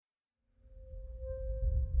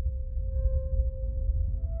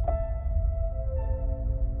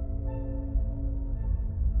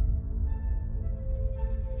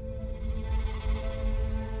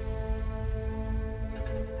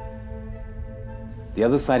The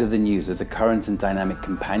Other Side of the News is a current and dynamic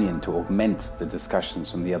companion to augment the discussions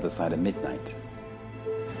from the other side of midnight.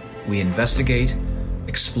 We investigate,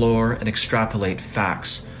 explore, and extrapolate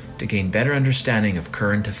facts to gain better understanding of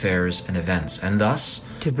current affairs and events, and thus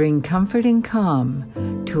to bring comfort and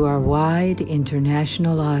calm to our wide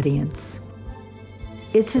international audience.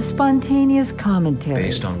 It's a spontaneous commentary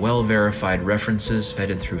based on well-verified references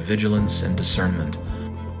vetted through vigilance and discernment.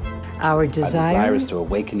 Our desire is to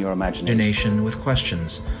awaken your imagination with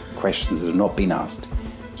questions that have not been asked,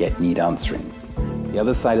 yet need answering. The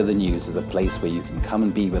Other Side of the News is a place where you can come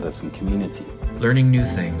and be with us in community. Learning new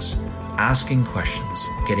things, asking questions,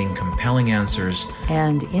 getting compelling answers,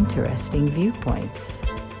 and interesting viewpoints.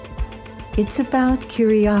 It's about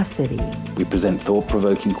curiosity. We present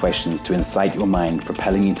thought-provoking questions to incite your mind,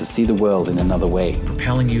 propelling you to see the world in another way.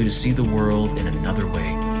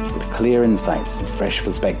 With clear insights and fresh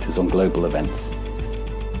perspectives on global events.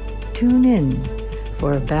 Tune in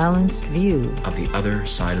for a balanced view of the other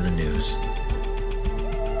side of the news.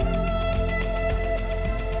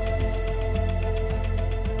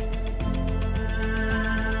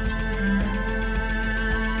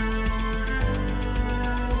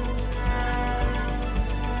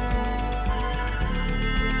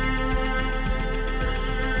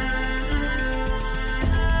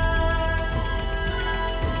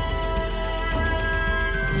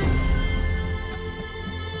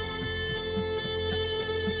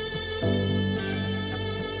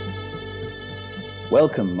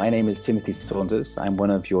 Welcome, my name is Timothy Saunders. I'm one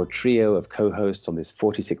of your trio of co-hosts on this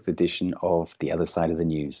 46th edition of The Other Side of the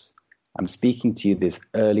News. I'm speaking to you this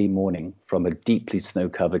early morning from a deeply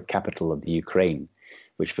snow-covered capital of the Ukraine,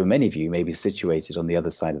 which for many of you may be situated on the other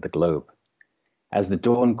side of the globe. As the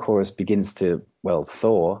dawn chorus begins to,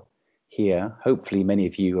 thaw here, hopefully many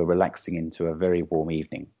of you are relaxing into a very warm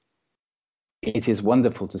evening. It is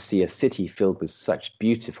wonderful to see a city filled with such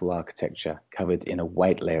beautiful architecture covered in a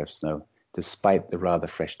white layer of snow, despite the rather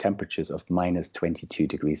fresh temperatures of minus 22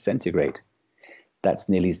 degrees centigrade. That's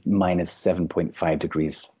nearly minus 7.5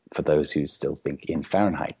 degrees for those who still think in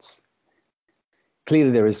Fahrenheit.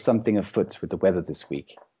 Clearly there is something afoot with the weather this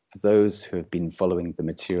week. For those who have been following the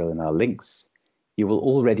material in our links, you will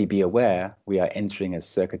already be aware we are entering a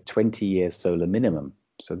circa 20-year solar minimum,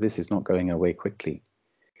 so this is not going away quickly,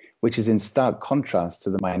 which is in stark contrast to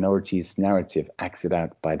the minority's narrative acted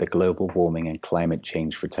out by the global warming and climate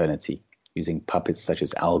change fraternity, using puppets such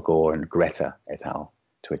as Al Gore and Greta et al.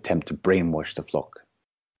 To attempt to brainwash the flock.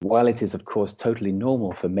 While it is, of course, totally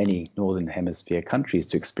normal for many Northern Hemisphere countries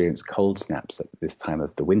to experience cold snaps at this time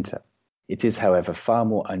of the winter, it is, however, far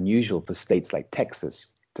more unusual for states like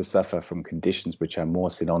Texas to suffer from conditions which are more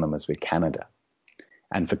synonymous with Canada,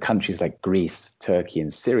 and for countries like Greece, Turkey,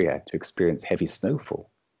 and Syria to experience heavy snowfall.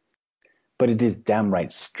 But it is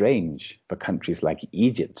downright strange for countries like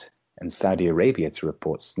Egypt and Saudi Arabia to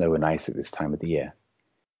report snow and ice at this time of the year,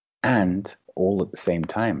 and all at the same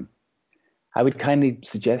time. I would kindly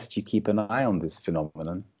suggest you keep an eye on this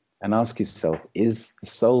phenomenon and ask yourself, is the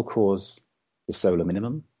sole cause the solar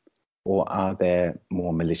minimum, or are there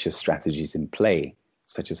more malicious strategies in play,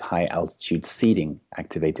 such as high-altitude seeding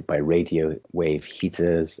activated by radio wave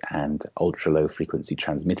heaters and ultra-low frequency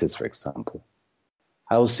transmitters, for example?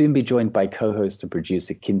 I will soon be joined by co-host and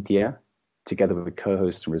producer Cynthia, together with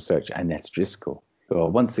co-host and researcher Annette Driscoll, who are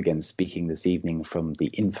once again speaking this evening from the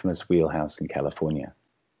infamous wheelhouse in California.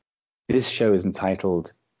 This show is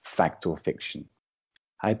entitled Fact or Fiction.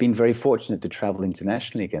 I've been very fortunate to travel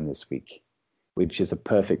internationally again this week, which is a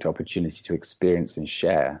perfect opportunity to experience and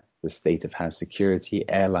share the state of how security,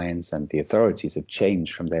 airlines, and the authorities have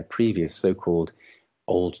changed from their previous so-called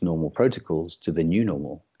old normal protocols to the new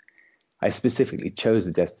normal. I specifically chose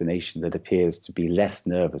a destination that appears to be less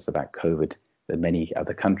nervous about COVID than many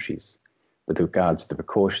other countries, with regards to the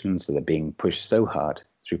precautions that are being pushed so hard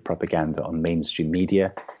through propaganda on mainstream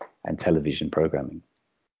media and television programming.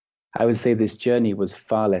 I would say this journey was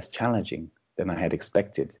far less challenging than I had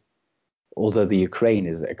expected, although the Ukraine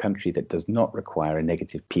is a country that does not require a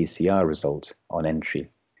negative PCR result on entry.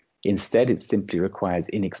 Instead, it simply requires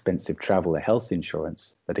inexpensive travel or health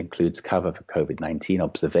insurance that includes cover for COVID-19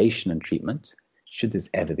 observation and treatment, should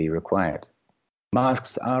this ever be required.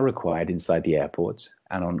 Masks are required inside the airport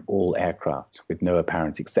and on all aircraft, with no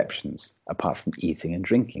apparent exceptions, apart from eating and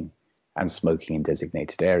drinking, and smoking in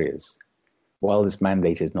designated areas. While this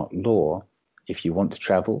mandate is not law, if you want to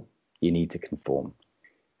travel, you need to conform.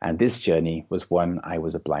 And this journey was one I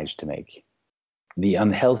was obliged to make. The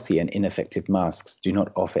unhealthy and ineffective masks do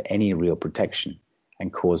not offer any real protection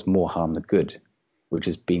and cause more harm than good, which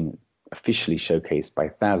has been officially showcased by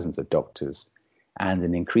thousands of doctors and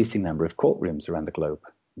an increasing number of courtrooms around the globe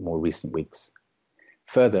in more recent weeks.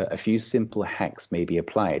 Further, a few simple hacks may be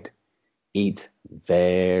applied. Eat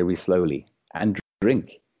very slowly and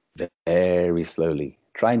drink very slowly.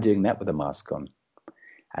 Try doing that with a mask on.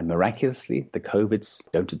 And miraculously, the COVIDs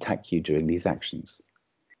don't attack you during these actions.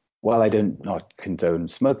 While I do not condone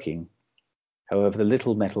smoking, however, the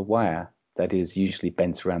little metal wire that is usually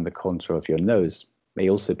bent around the contour of your nose may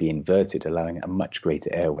also be inverted, allowing a much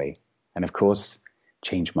greater airway. And of course,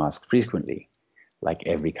 change masks frequently, like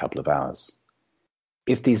every couple of hours.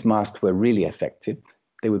 If these masks were really effective,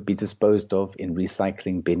 they would be disposed of in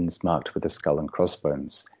recycling bins marked with a skull and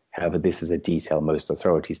crossbones. However, this is a detail most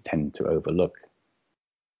authorities tend to overlook.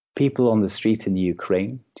 People on the street in the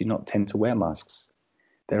Ukraine do not tend to wear masks.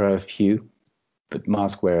 There are a few, but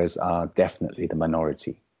mask wearers are definitely the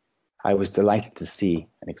minority. I was delighted to see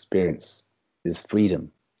and experience this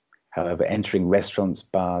freedom. However, entering restaurants,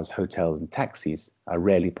 bars, hotels, and taxis are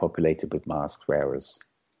rarely populated with mask wearers.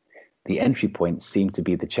 The entry points seem to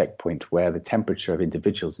be the checkpoint where the temperature of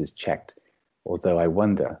individuals is checked, although I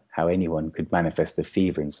wonder how anyone could manifest a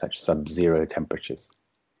fever in such sub-zero temperatures.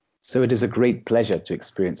 So it is a great pleasure to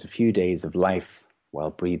experience a few days of life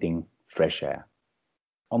while breathing fresh air.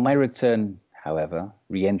 On my return, however,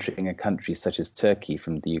 re-entering a country such as Turkey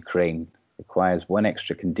from the Ukraine requires one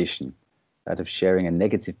extra condition, that of sharing a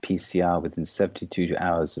negative PCR within 72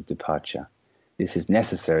 hours of departure. This is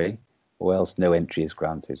necessary, or else no entry is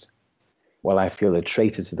granted. While I feel a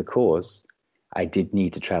traitor to the cause, I did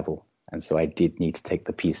need to travel, and so I did need to take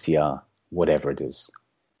the PCR, whatever it is.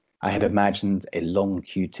 I had imagined a long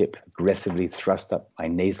Q-tip aggressively thrust up my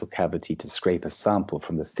nasal cavity to scrape a sample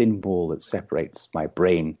from the thin wall that separates my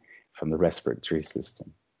brain from the respiratory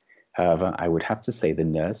system. However, I would have to say the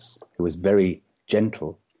nurse, who was very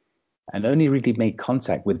gentle and only really made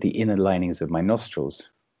contact with the inner linings of my nostrils,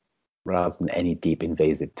 rather than any deep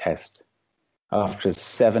invasive test. After a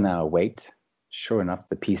 7-hour wait, sure enough,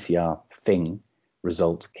 the PCR thing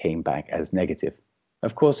result came back as negative.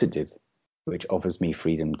 Of course it did, which offers me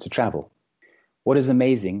freedom to travel. What is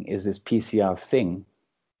amazing is this PCR thing,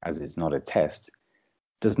 as it's not a test,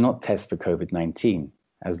 does not test for COVID-19,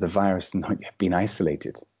 as the virus has not yet been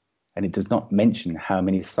isolated, and it does not mention how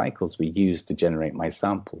many cycles we used to generate my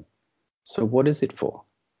sample. So what is it for?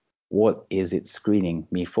 What is it screening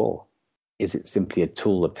me for? Is it simply a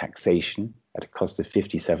tool of taxation at a cost of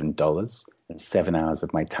 $57 and 7 hours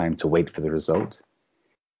of my time to wait for the result?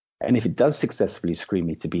 And if it does successfully screen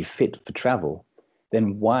me to be fit for travel,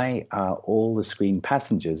 then why are all the screened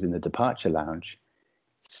passengers in the departure lounge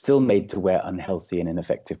still made to wear unhealthy and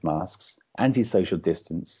ineffective masks, anti-social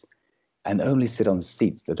distance, and only sit on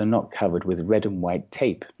seats that are not covered with red and white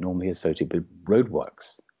tape normally associated with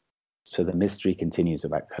roadworks? So the mystery continues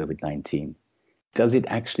about COVID-19. Does it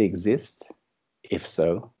actually exist? If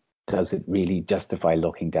so, does it really justify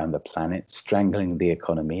locking down the planet, strangling the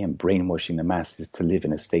economy, and brainwashing the masses to live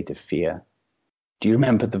in a state of fear? Do you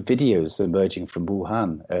remember the videos emerging from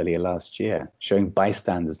Wuhan earlier last year, showing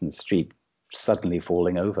bystanders in the street suddenly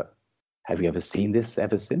falling over? Have you ever seen this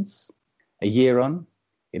ever since? A year on,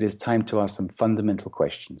 it is time to ask some fundamental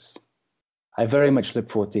questions. I very much look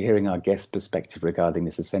forward to hearing our guest's perspective regarding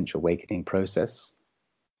this essential awakening process,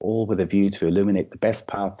 all with a view to illuminate the best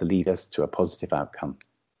path to lead us to a positive outcome.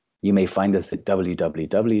 You may find us at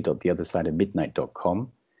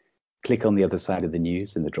www.theothersideofmidnight.com. Click on The Other Side of the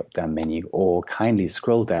News in the drop-down menu, or kindly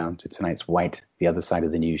scroll down to tonight's white The Other Side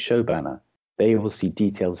of the News show banner. There you will see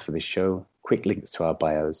details for the show, quick links to our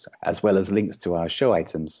bios, as well as links to our show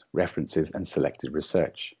items, references, and selected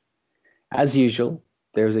research. As usual,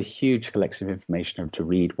 there is a huge collection of information to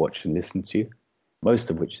read, watch, and listen to,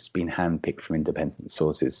 most of which has been handpicked from independent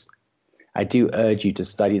sources. I do urge you to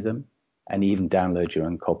study them and even download your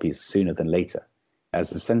own copies sooner than later, as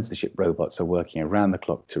the censorship robots are working around the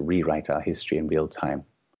clock to rewrite our history in real time.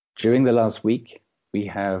 During the last week, we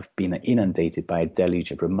have been inundated by a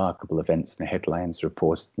deluge of remarkable events and headlines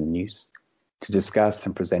reported in the news. To discuss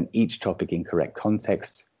and present each topic in correct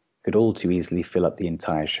context could all too easily fill up the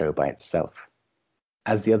entire show by itself.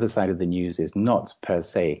 As The Other Side of the News is not per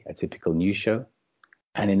se a typical news show,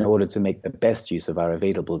 and in order to make the best use of our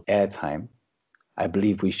available airtime, I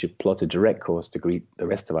believe we should plot a direct course to greet the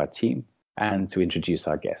rest of our team and to introduce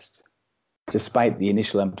our guest. Despite the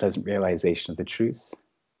initial unpleasant realization of the truth,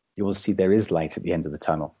 you will see there is light at the end of the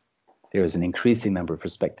tunnel. There is an increasing number of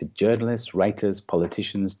respected journalists, writers,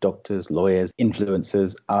 politicians, doctors, lawyers,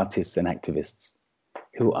 influencers, artists, and activists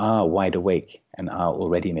who are wide awake and are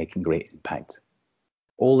already making great impact.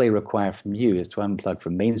 All they require from you is to unplug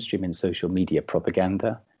from mainstream and social media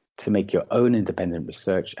propaganda, to make your own independent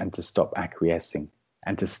research, and to stop acquiescing,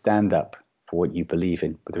 and to stand up for what you believe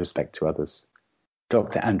in with respect to others.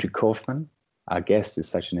 Dr. Andrew KAUFMAN, Our guest is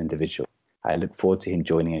such an individual. I look forward to him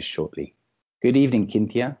joining us shortly. Good evening,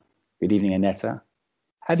 Cynthia. Good evening, Annetta.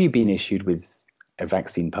 Have you been issued with a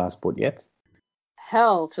vaccine passport yet?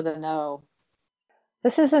 Hell to the no.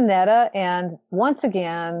 This is Annetta, and once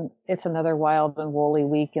again, it's another wild and woolly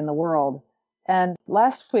week in the world. And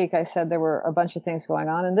last week I said there were a bunch of things going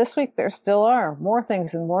on, and this week there still are more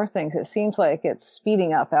things and more things. It seems like it's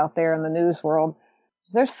speeding up out there in the news world.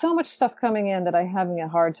 There's so much stuff coming in that I'm having a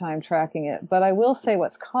hard time tracking it. But I will say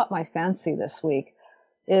what's caught my fancy this week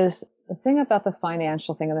is the thing about the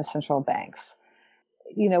financial thing in the central banks.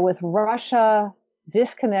 You know, with Russia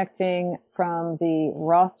disconnecting from the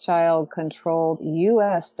Rothschild-controlled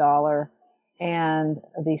U.S. dollar and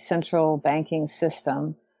the central banking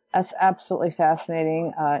system. That's absolutely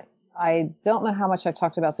fascinating. I don't know how much I've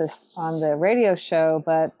talked about this on the radio show,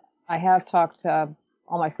 but I have talked, all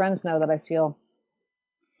my friends know that I feel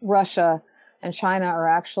Russia and China are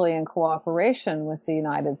actually in cooperation with the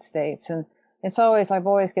United States. And it's always, I've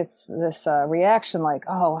always get this reaction like,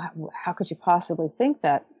 oh, how could you possibly think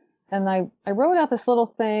that? And I wrote out this little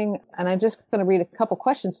thing, and I'm just going to read a couple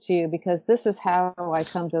questions to you because this is how I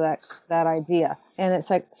come to that idea. And it's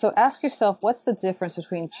like, so ask yourself, what's the difference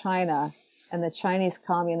between China and the Chinese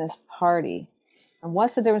Communist Party? And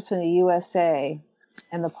what's the difference between the USA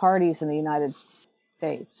and the parties in the United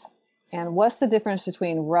States? And what's the difference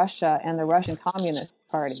between Russia and the Russian Communist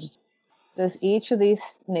Party? Does each of these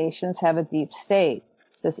nations have a deep state?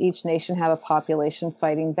 Does each nation have a population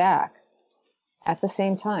fighting back? At the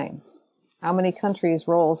same time, how many countries'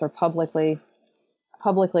 roles are publicly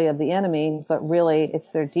of the enemy, but really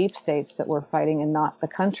it's their deep states that we're fighting and not the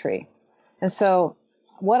country. And so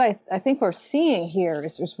what I think we're seeing here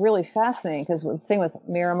is really fascinating because the thing with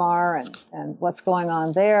Myanmar and what's going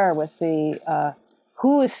on there with the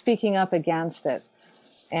who is speaking up against it.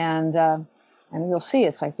 And you'll see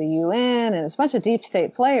it's like the UN and it's a bunch of deep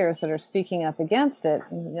state players that are speaking up against it.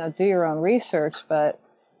 And, you know, do your own research, but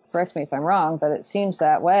correct me if I'm wrong, but it seems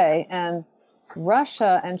that way. And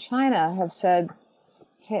Russia and China have said,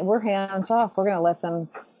 hey, we're hands off. We're going to let them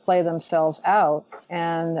play themselves out.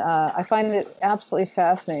 And I find it absolutely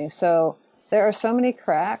fascinating. So there are so many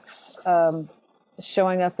cracks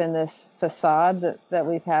showing up in this facade that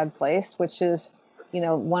we've had placed, which is, you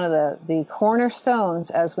know, one of the cornerstones,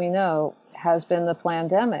 as we know, has been the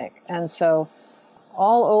pandemic. And so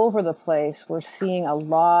all over the place, we're seeing a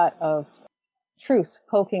lot of truth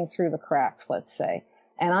poking through the cracks, let's say.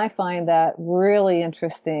 And I find that really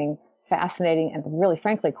interesting, fascinating, and really,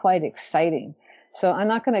 frankly, quite exciting. So I'm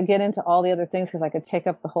not going to get into all the other things because I could take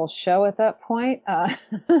up the whole show at that point,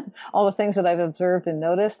 all the things that I've observed and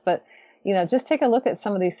noticed. But, you know, just take a look at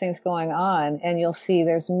some of these things going on and you'll see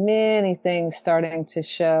there's many things starting to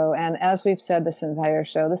show. And as we've said this entire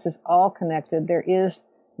show, this is all connected. There is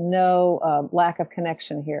no lack of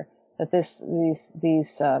connection here. That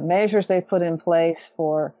these measures they put in place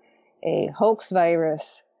for a hoax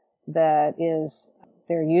virus that is,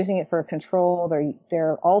 they're using it for control.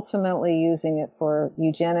 They're ultimately using it for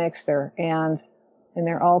eugenics. And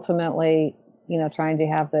they're ultimately, you know, trying to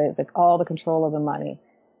have all the control of the money.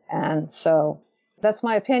 And so that's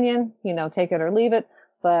my opinion. You know, take it or leave it.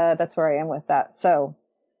 But that's where I am with that. So,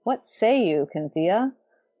 what say you, Cynthia?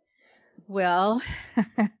 Well.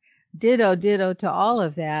 Ditto to all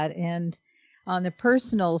of that. And on the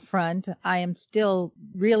personal front, I am still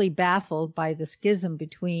really baffled by the schism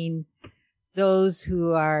between those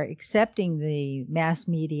who are accepting the mass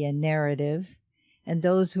media narrative and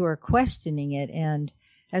those who are questioning it. And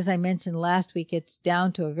as I mentioned last week, it's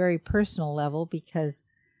down to a very personal level because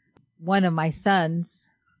one of my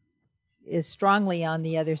sons is strongly on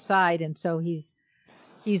the other side. And so he's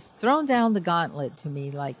thrown down the gauntlet to me,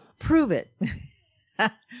 like, prove it.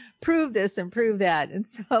 Prove this and prove that. And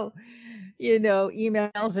so, you know,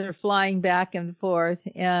 emails are flying back and forth,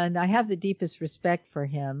 and I have the deepest respect for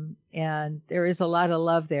him, and there is a lot of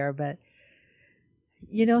love there. But,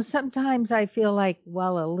 you know, sometimes I feel like,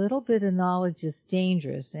 well, a little bit of knowledge is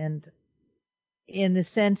dangerous, and in the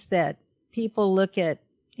sense that people look at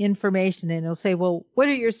information and they'll say, well, what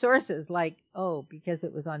are your sources? Like, oh, because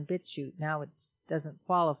it was on BitChute, now it doesn't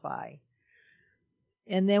qualify.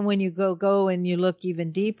 And then when you go and you look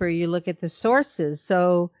even deeper, you look at the sources.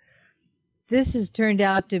 So this has turned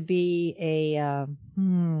out to be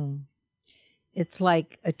it's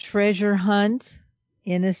like a treasure hunt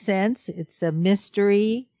in a sense. It's a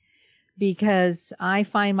mystery because I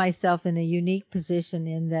find myself in a unique position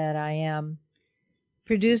in that I am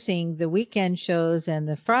producing the weekend shows and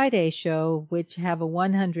the Friday show, which have a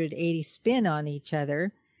 180 spin on each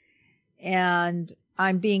other. And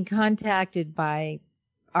I'm being contacted by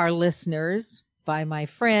our listeners, by my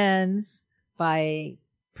friends, by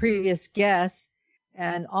previous guests,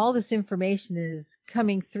 and all this information is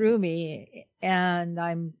coming through me, and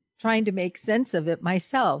I'm trying to make sense of it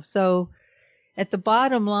myself. So at the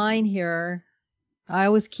bottom line here, I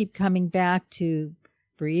always keep coming back to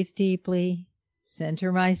breathe deeply,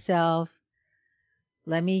 center myself.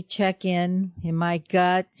 Let me check in my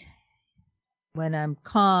gut. When I'm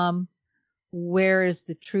calm, where is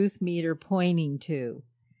the truth meter pointing to?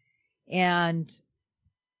 And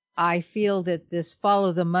I feel that this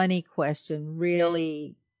follow the money question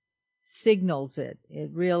really signals it.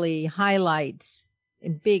 It really highlights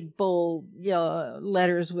in big, bold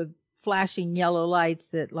letters with flashing yellow lights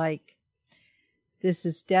that, like, this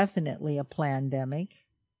is definitely a pandemic,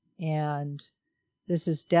 and this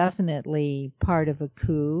is definitely part of a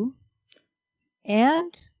coup.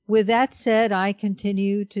 And with that said, I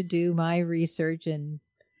continue to do my research and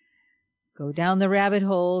go down the rabbit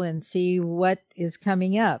hole and see what is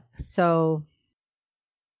coming up. So,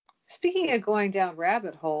 speaking of going down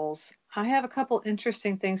rabbit holes, I have a couple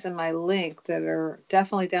interesting things in my link that are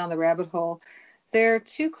definitely down the rabbit hole. There are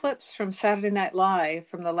 2 clips from Saturday Night Live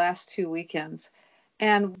from the last 2 weekends.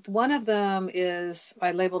 And one of them is,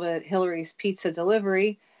 I labeled it Hillary's Pizza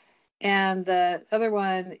Delivery. And the other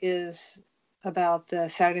one is about the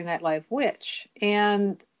Saturday Night Live witch.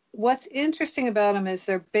 And what's interesting about them is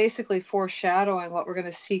they're basically foreshadowing what we're going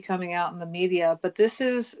to see coming out in the media. But this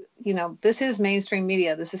is mainstream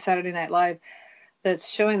media. This is Saturday Night Live that's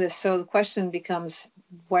showing this. So the question becomes,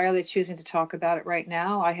 why are they choosing to talk about it right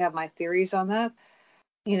now? I have my theories on that.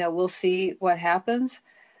 We'll see what happens.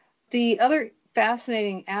 The other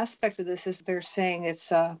fascinating aspect of this is they're saying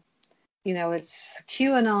it's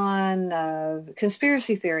QAnon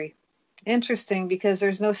conspiracy theory. Interesting, because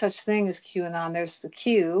there's no such thing as QAnon. There's the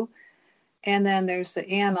Q, and then there's the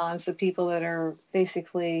Anons, the people that are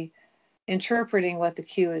basically interpreting what the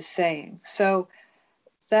Q is saying. So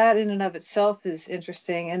that in and of itself is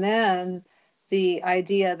interesting. And then the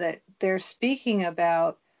idea that they're speaking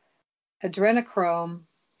about adrenochrome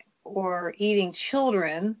or eating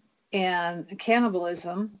children and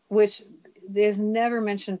cannibalism, which is never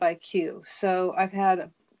mentioned by Q. So I've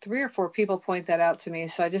had 3 or 4 people point that out to me.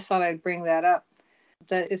 So I just thought I'd bring that up,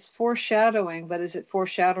 that it's foreshadowing, but is it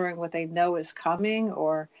foreshadowing what they know is coming?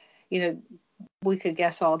 Or, we could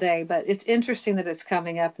guess all day, but it's interesting that it's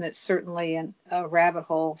coming up, and it's certainly in a rabbit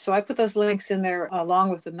hole. So I put those links in there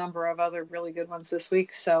along with a number of other really good ones this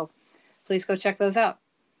week. So please go check those out.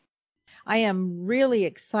 I am really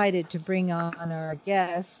excited to bring on our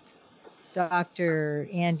guest, Dr.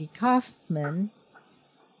 Andy KAUFMAN.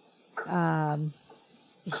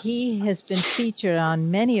 He has been featured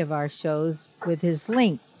on many of our shows with his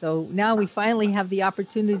links. So now we finally have the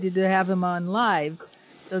opportunity to have him on live.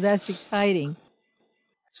 So that's exciting.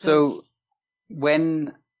 So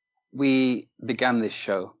when we began this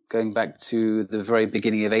show, going back to the very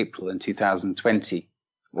beginning of April in 2020,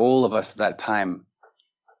 all of us at that time,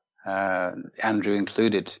 Andrew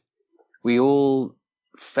included, we all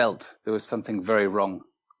felt there was something very wrong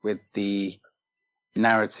with the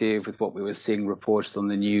narrative, with what we were seeing reported on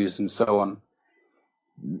the news and so on.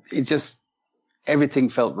 Everything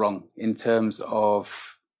felt wrong in terms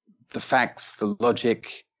of the facts, the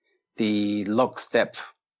logic, the lockstep,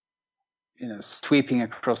 sweeping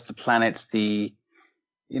across the planet, the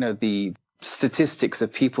statistics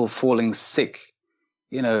of people falling sick,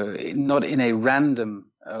 not in a random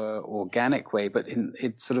organic way, but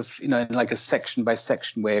it's sort of, in like a section by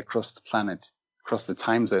section way across the planet, across the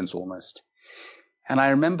time zones almost. And I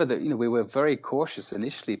remember that, we were very cautious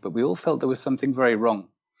initially, but we all felt there was something very wrong.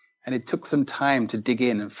 And it took some time to dig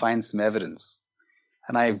in and find some evidence.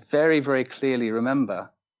 And I very, very clearly remember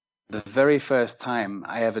the very first time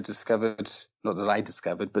I ever discovered, not that I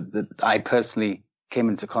discovered, but that I personally came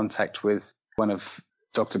into contact with one of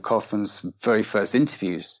Dr. KAUFMAN's very first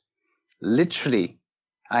interviews. Literally,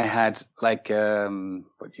 I had like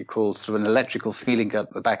what you call sort of an electrical feeling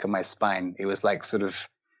at the back of my spine. It was like sort of,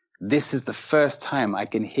 this is the first time I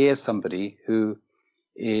can hear somebody who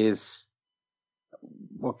is,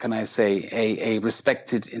 what can I say, a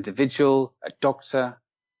respected individual, a doctor,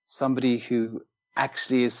 somebody who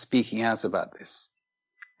actually is speaking out about this.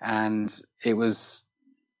 And it was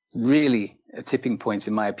really a tipping point,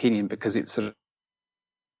 in my opinion, because it sort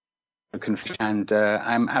of confused. And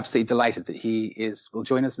I'm absolutely delighted that he will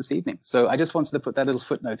join us this evening. So I just wanted to put that little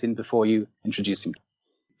footnote in before you introduce him.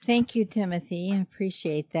 Thank you, Timothy. I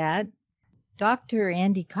appreciate that. Dr.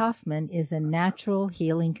 Andy KAUFMAN is a natural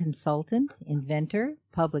healing consultant, inventor,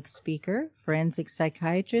 public speaker, forensic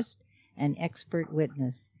psychiatrist, and expert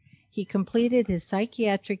witness. He completed his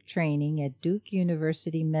psychiatric training at Duke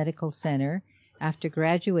University Medical Center after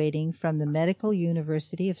graduating from the Medical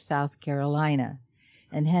University of South Carolina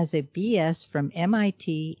and has a BS from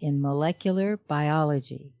MIT in molecular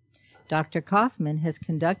biology. Dr. KAUFMAN has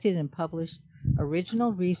conducted and published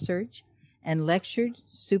original research and lectured,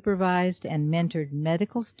 supervised, and mentored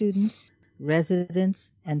medical students,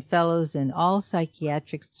 residents, and fellows in all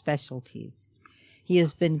psychiatric specialties. He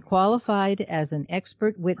has been qualified as an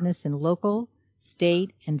expert witness in local,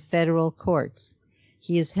 state, and federal courts.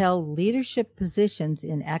 He has held leadership positions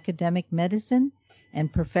in academic medicine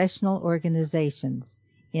and professional organizations.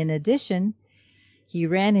 In addition, he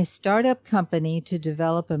ran a startup company to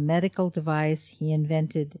develop a medical device he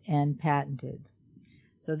invented and patented.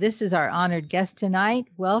 So this is our honored guest tonight.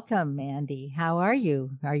 Welcome, Andy. How are you?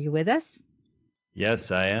 Are you with us? Yes,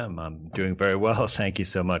 I am. I'm doing very well. Thank you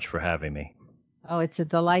so much for having me. Oh, it's a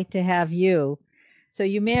delight to have you. So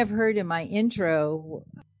you may have heard in my intro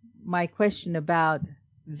my question about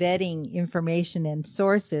vetting information and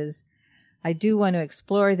sources. I do want to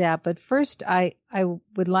explore that, but first I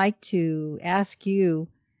would like to ask you,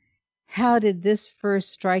 how did this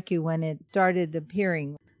first strike you when it started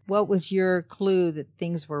appearing? What was your clue that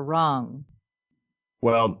things were wrong?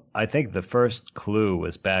 Well, I think the first clue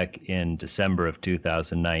was back in December of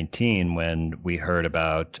 2019 when we heard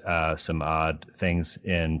about some odd things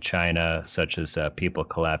in China, such as people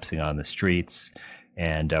collapsing on the streets,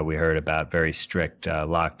 and we heard about very strict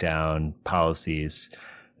lockdown policies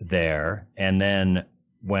there. And then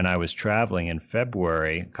when I was traveling in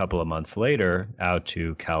February, a couple of months later, out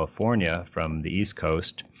to California from the East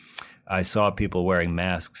Coast, I saw people wearing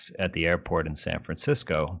masks at the airport in San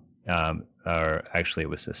Francisco, or actually it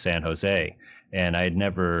was San Jose. And I'd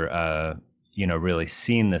never, really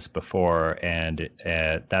seen this before. And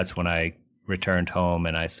that's when I returned home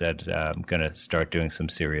and I said, I'm going to start doing some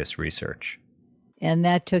serious research. And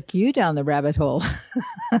that took you down the rabbit hole.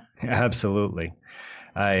 Absolutely.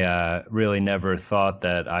 I really never thought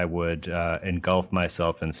that I would engulf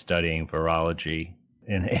myself in studying virology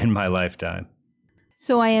in my lifetime.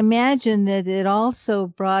 So I imagine that it also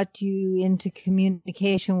brought you into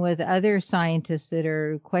communication with other scientists that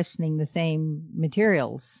are questioning the same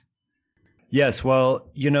materials. Yes, well,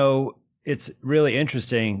 it's really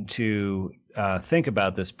interesting to think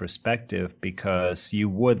about this perspective because you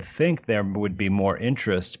would think there would be more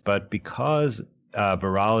interest, but because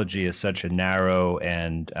virology is such a narrow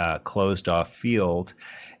and closed off field,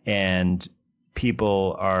 and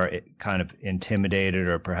people are kind of intimidated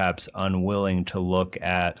or perhaps unwilling to look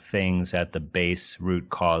at things at the base root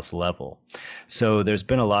cause level. So there's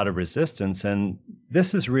been a lot of resistance, and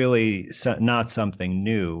this is really not something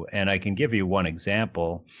new. And I can give you one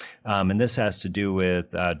example, and this has to do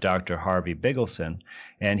with Dr. Harvey Bigelsen.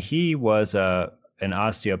 And he was an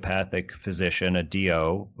osteopathic physician, a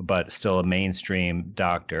DO, but still a mainstream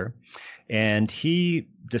doctor. And he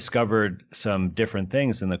discovered some different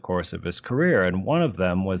things in the course of his career. And one of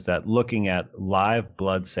them was that looking at live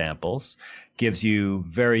blood samples gives you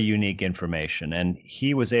very unique information. And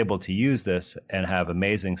he was able to use this and have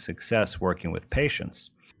amazing success working with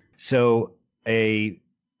patients. So a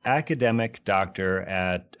academic doctor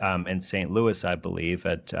at in St. Louis, I believe,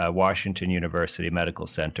 at Washington University Medical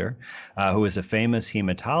Center, who is a famous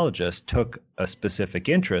hematologist, took a specific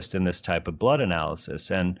interest in this type of blood analysis,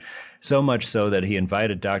 and so much so that he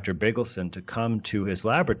invited Dr. Bigelsen to come to his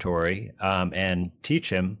laboratory and teach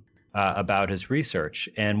him about his research.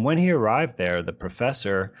 And when he arrived there, the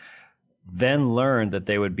professor then learned that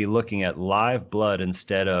they would be looking at live blood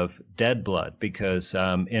instead of dead blood, because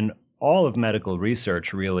in all of medical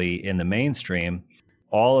research, really, in the mainstream,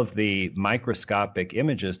 all of the microscopic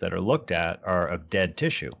images that are looked at are of dead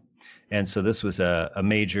tissue. And so this was a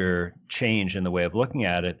major change in the way of looking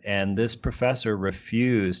at it. And this professor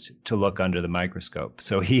refused to look under the microscope.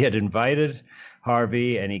 So he had invited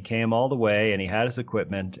Harvey, and he came all the way, and he had his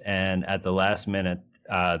equipment. And at the last minute,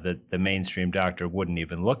 the mainstream doctor wouldn't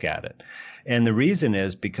even look at it. And the reason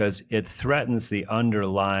is because it threatens the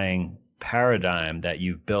underlying paradigm that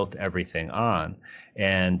you've built everything on.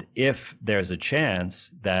 And if there's a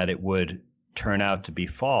chance that it would turn out to be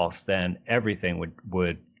false, then everything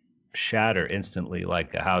would shatter instantly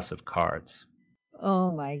like a house of cards.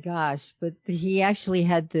 Oh my gosh. But he actually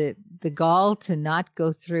had the gall to not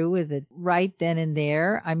go through with it right then and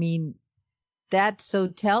there. I mean, that's so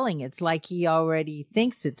telling. It's like he already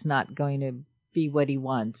thinks it's not going to be what he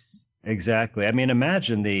wants. Exactly. I mean,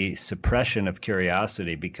 imagine the suppression of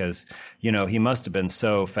curiosity, because, he must have been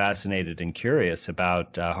so fascinated and curious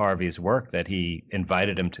about Harvey's work that he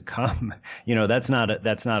invited him to come. That's not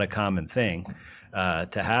a common thing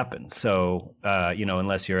to happen. So,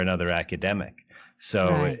 unless you're another academic.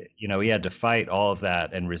 So, Right. he had to fight all of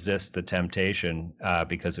that and resist the temptation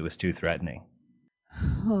because it was too threatening.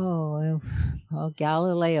 Oh, well,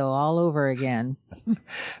 Galileo all over again.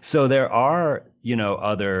 So there are,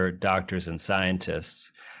 other doctors and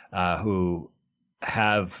scientists who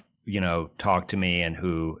have, talked to me and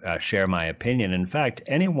who share my opinion. In fact,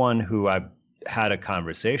 anyone who I've had a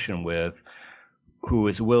conversation with who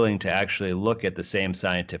is willing to actually look at the same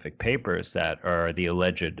scientific papers that are the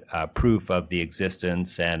alleged proof of the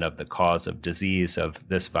existence and of the cause of disease of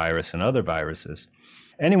this virus and other viruses.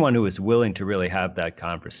 Anyone who is willing to really have that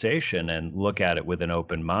conversation and look at it with an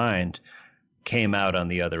open mind came out on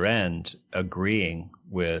the other end agreeing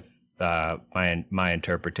with my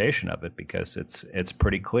interpretation of it, because it's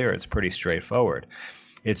pretty clear, it's pretty straightforward.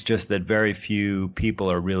 It's just that very few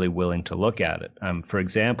people are really willing to look at it. For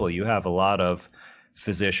example, you have a lot of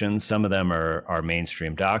physicians. Some of them are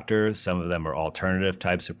mainstream doctors. Some of them are alternative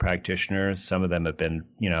types of practitioners. Some of them have been,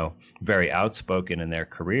 very outspoken in their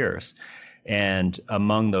careers. And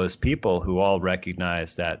among those people who all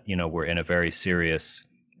recognize that, we're in a very serious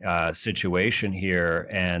situation here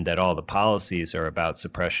and that all the policies are about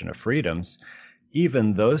suppression of freedoms,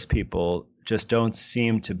 even those people just don't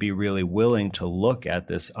seem to be really willing to look at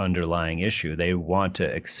this underlying issue. They want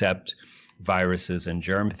to accept viruses and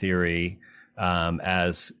germ theory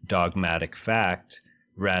as dogmatic fact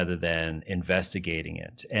rather than investigating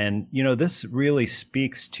it. And, this really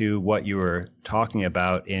speaks to what you were talking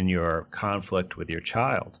about in your conflict with your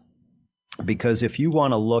child. Because if you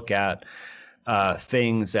want to look at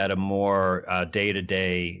things at a more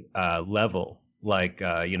day-to-day level, like,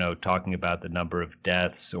 talking about the number of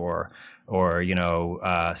deaths or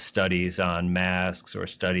studies on masks or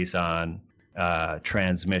studies on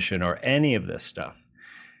transmission or any of this stuff,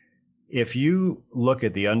 if you look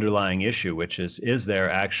at the underlying issue, which is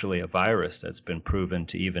there actually a virus that's been proven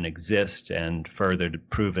to even exist and further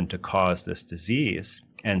proven to cause this disease,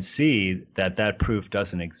 and see that that proof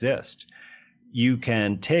doesn't exist, you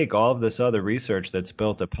can take all of this other research that's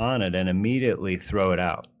built upon it and immediately throw it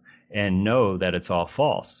out and know that it's all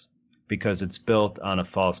false because it's built on a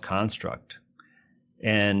false construct.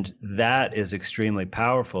 And that is extremely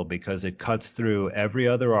powerful because it cuts through every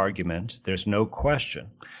other argument. There's no question.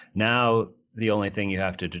 Now, the only thing you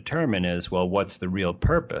have to determine is, well, what's the real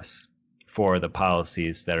purpose for the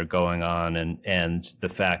policies that are going on, and the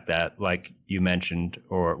fact that, like you mentioned,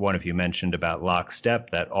 or one of you mentioned about lockstep,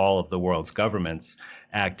 that all of the world's governments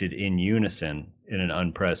acted in unison in an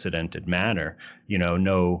unprecedented manner,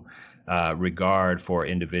 no regard for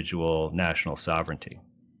individual national sovereignty.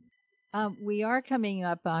 We are coming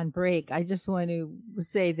up on break. I just want to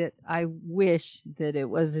say that I wish that it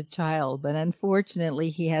was a child, but unfortunately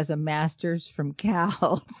he has a master's from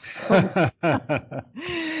Cal. So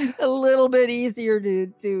a little bit easier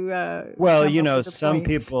to well, some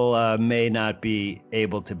people may not be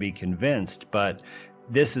able to be convinced, but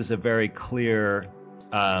this is a very clear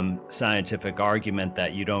scientific argument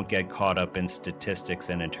that you don't get caught up in statistics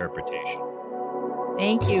and interpretation.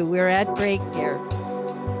 Thank you. We're at break here.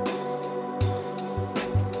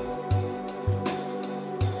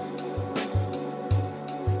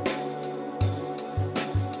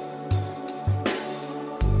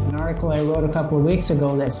 Article I wrote a couple of weeks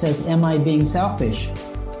ago that says, "Am I being selfish?"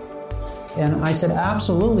 And I said,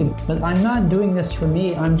 absolutely, but I'm not doing this for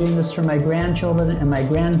me. I'm doing this for my grandchildren and my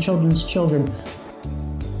grandchildren's children.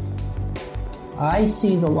 I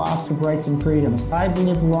see the loss of rights and freedoms. I've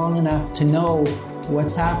lived long enough to know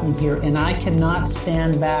what's happening here, and I cannot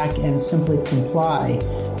stand back and simply comply.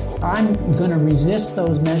 I'm going to resist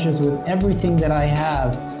those measures with everything that I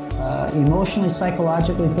have, emotionally,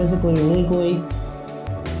 psychologically, physically, legally.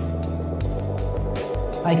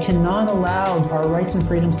 I cannot allow our rights and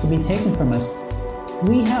freedoms to be taken from us.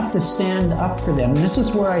 We have to stand up for them. And this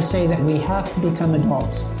is where I say that we have to become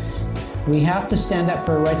adults. We have to stand up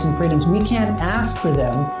for our rights and freedoms. We can't ask for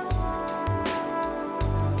them.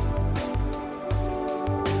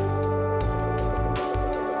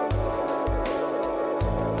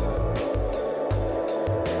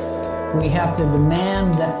 We have to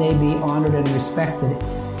demand that they be honored and respected.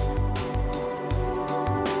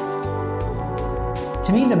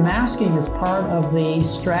 To me, the masking is part of the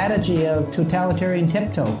strategy of totalitarian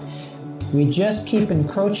tiptoe. We just keep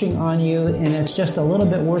encroaching on you, and it's just a little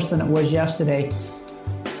bit worse than it was yesterday.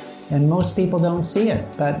 And most people don't see it,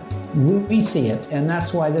 but we see it. And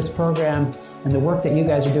that's why this program and the work that you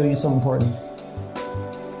guys are doing is so important.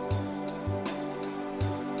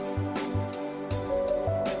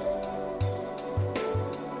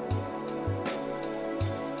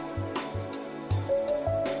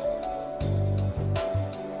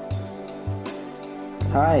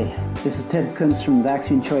 Hi, this is Ted Kuntz from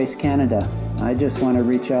Vaccine Choice Canada. I just want to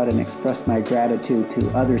reach out and express my gratitude to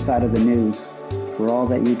Other Side of the News for all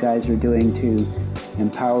that you guys are doing to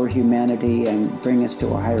empower humanity and bring us to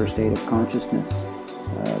a higher state of consciousness.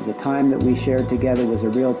 The time that we shared together was a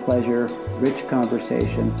real pleasure, rich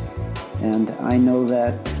conversation, and I know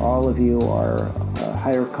that all of you are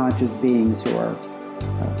higher conscious beings who are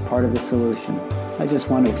part of the solution. I just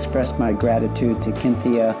want to express my gratitude to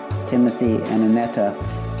Cynthia, Timothy, and Annetta,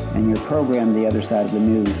 and your program, The Other Side of the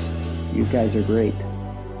News. You guys are great.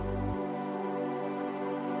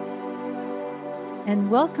 And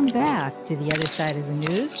welcome back to The Other Side of the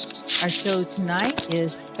News. Our show tonight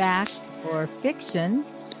is Fact or Fiction,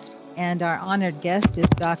 and our honored guest is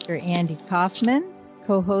Dr. Andy KAUFMAN.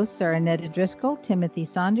 Co-hosts are Annetta Driscoll, Timothy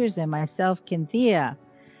Saunders, and myself, Cynthia.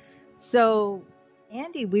 So,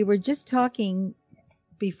 Andy, we were just talking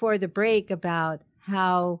before the break about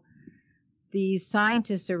how these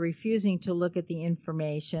scientists are refusing to look at the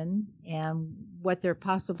information and what their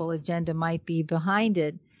possible agenda might be behind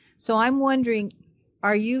it. So I'm wondering,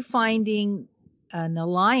 are you finding an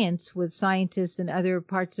alliance with scientists in other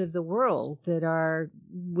parts of the world that are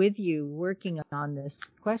with you working on this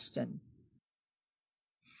question?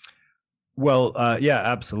 Well, yeah,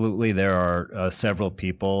 absolutely. There are several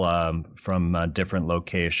people from different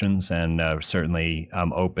locations, and certainly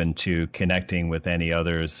I'm open to connecting with any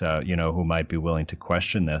others, who might be willing to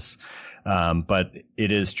question this. But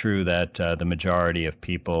it is true that the majority of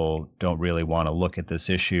people don't really want to look at this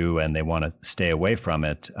issue, and they want to stay away from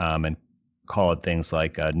it and call it things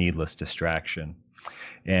like needless distraction.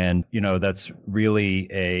 And, that's really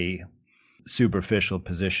a superficial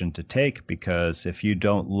position to take, because if you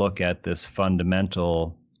don't look at this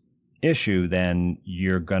fundamental issue, then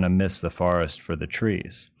you're going to miss the forest for the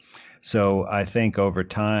trees. So I think over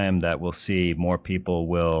time that we'll see more people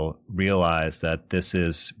will realize that this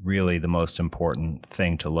is really the most important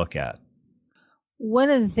thing to look at. One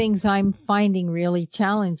of the things I'm finding really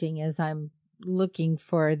challenging as I'm looking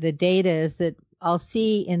for the data is that I'll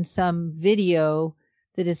see in some video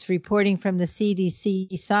that it's reporting from the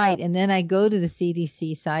CDC site, and then I go to the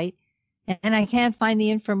CDC site and I can't find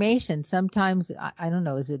the information. Sometimes, I don't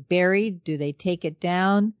know, is it buried? Do they take it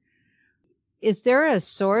down? Is there a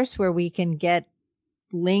source where we can get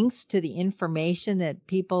links to the information that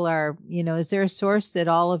people are, is there a source that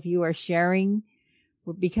all of you are sharing?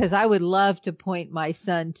 Because I would love to point my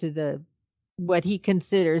son to what he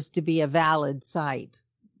considers to be a valid site.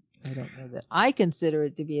 I don't know that I consider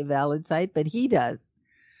it to be a valid site, but he does.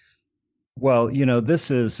 Well, this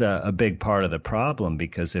is a big part of the problem,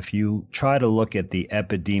 because if you try to look at the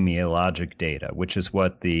epidemiologic data, which is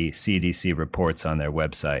what the CDC reports on their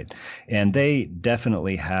website, and they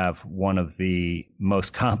definitely have one of the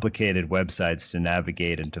most complicated websites to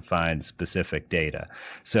navigate and to find specific data.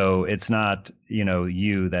 So it's not,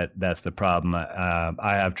 that's the problem.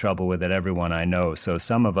 I have trouble with it. Everyone I know. So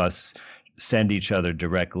some of us send each other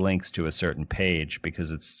direct links to a certain page because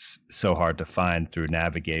it's so hard to find through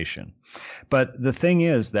navigation. But the thing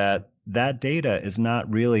is that data is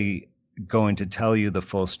not really going to tell you the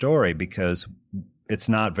full story, because it's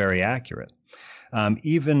not very accurate.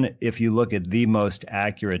 Even if you look at the most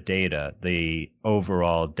accurate data, the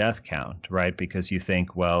overall death count, right? Because you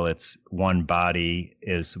think, well, it's one body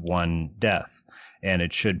is one death, and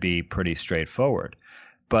it should be pretty straightforward.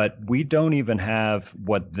 But we don't even have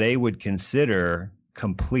what they would consider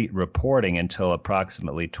complete reporting until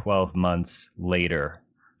approximately 12 months later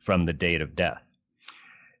from the date of death.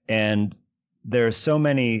 And there are so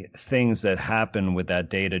many things that happen with that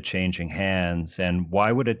data changing hands. And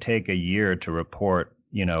why would it take a year to report,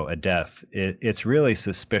 a death? It's really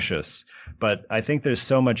suspicious. But I think there's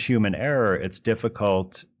so much human error, it's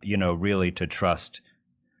difficult, really to trust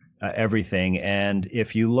everything. And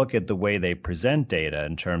if you look at the way they present data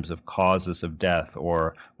in terms of causes of death,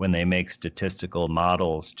 or when they make statistical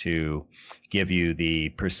models to give you the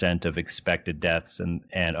percent of expected deaths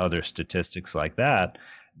and other statistics like that,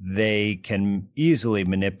 they can easily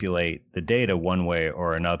manipulate the data one way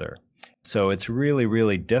or another. So it's really,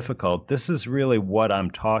 really difficult. This is really what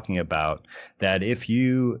I'm talking about, that if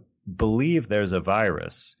you believe there's a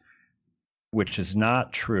virus, which is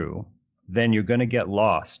not true, then you're going to get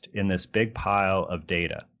lost in this big pile of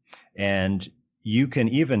data. And you can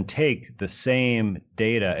even take the same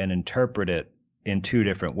data and interpret it in two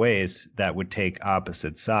different ways that would take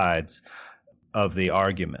opposite sides of the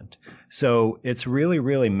argument. So it's really,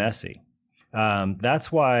 really messy. That's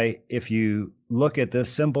why if you look at this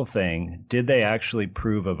simple thing, did they actually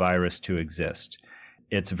prove a virus to exist?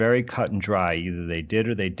 it's very cut and dry. Either they did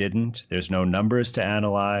or they didn't. There's no numbers to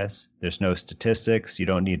analyze. There's no statistics. You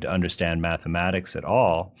don't need to understand mathematics at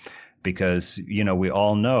all because, we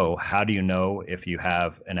all know, how do you know if you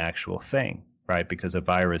have an actual thing, right? Because a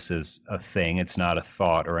virus is a thing. It's not a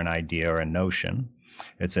thought or an idea or a notion.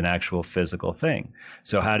 It's an actual physical thing.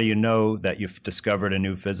 So how do you know that you've discovered a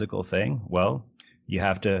new physical thing? Well, you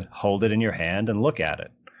have to hold it in your hand and look at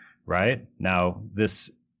it, right? Now, this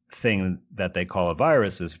thing that they call a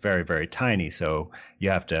virus is very, very tiny. So you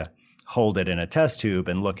have to hold it in a test tube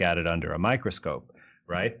and look at it under a microscope,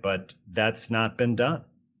 right? But that's not been done.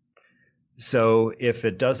 So if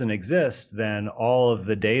it doesn't exist, then all of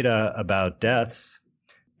the data about deaths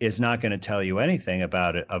is not going to tell you anything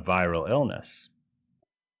about a viral illness.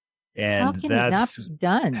 And how can it not be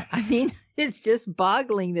done? I mean, it's just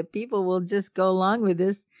boggling that people will just go along with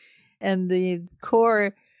this, and the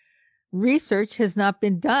core research has not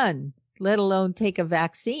been done, let alone take a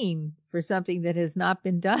vaccine for something that has not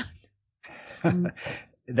been done.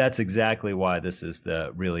 That's exactly why this is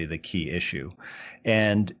really the key issue.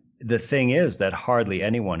 And the thing is that hardly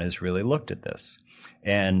anyone has really looked at this.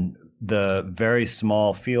 And the very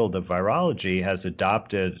small field of virology has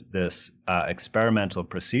adopted this experimental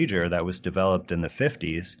procedure that was developed in the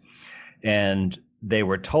 50s. And they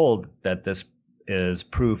were told that this is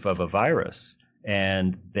proof of a virus.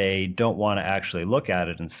 And they don't want to actually look at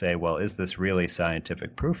it and say, well, is this really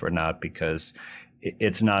scientific proof or not? Because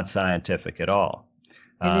it's not scientific at all.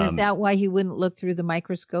 And is that why he wouldn't look through the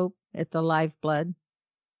microscope at the live blood?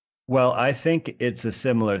 Well, I think it's a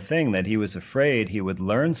similar thing, that he was afraid he would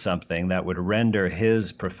learn something that would render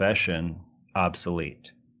his profession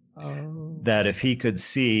obsolete. Oh. That if he could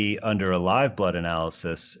see under a live blood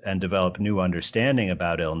analysis and develop new understanding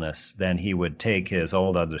about illness, then he would take his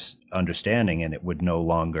old understanding and it would no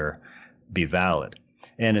longer be valid.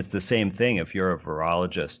 And it's the same thing if you're a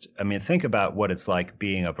virologist. I mean, think about what it's like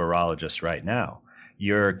being a virologist right now.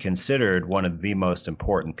 You're considered one of the most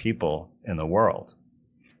important people in the world.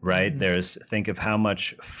 Right? Mm-hmm. Think of how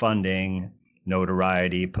much funding,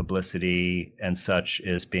 notoriety, publicity, and such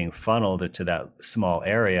is being funneled into that small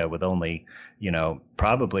area with only,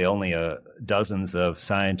 probably only dozens of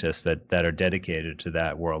scientists that are dedicated to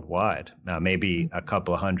that worldwide. Now, maybe a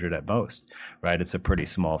couple of hundred at most, right? It's a pretty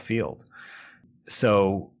small field.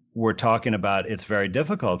 So we're talking about it's very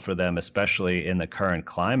difficult for them, especially in the current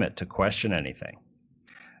climate, to question anything.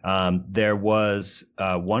 There was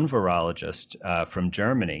one virologist from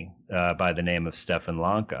Germany by the name of Stefan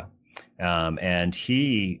Lanka, and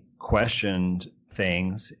he questioned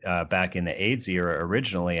things back in the AIDS era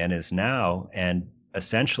originally and is now. And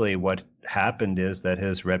essentially what happened is that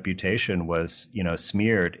his reputation was,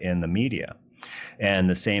 smeared in the media. And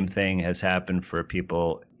the same thing has happened for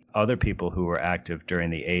other people who were active during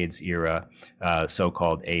the AIDS era,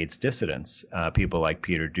 so-called AIDS dissidents, people like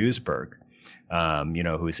Peter Duesberg.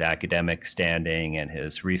 Whose academic standing and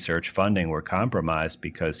his research funding were compromised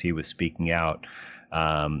because he was speaking out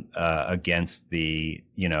against the,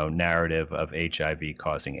 narrative of HIV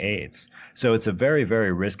causing AIDS. So it's a very,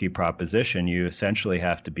 very risky proposition. You essentially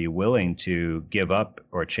have to be willing to give up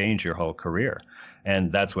or change your whole career. And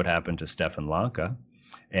that's what happened to Stefan Lanka.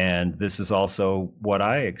 And this is also what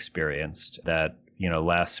I experienced that,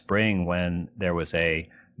 last spring when there was a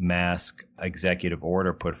mask executive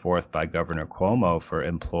order put forth by Governor Cuomo for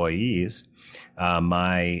employees.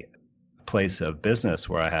 My place of business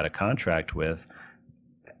where I had a contract with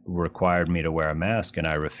required me to wear a mask, and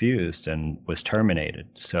I refused and was terminated.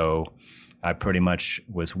 So I pretty much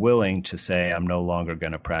was willing to say I'm no longer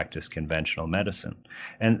going to practice conventional medicine.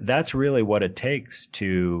 And that's really what it takes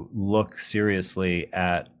to look seriously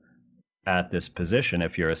at this position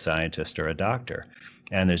if you're a scientist or a doctor.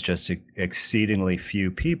 And there's just exceedingly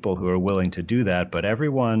few people who are willing to do that. But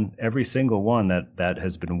every single one that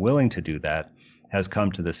has been willing to do that has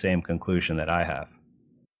come to the same conclusion that I have.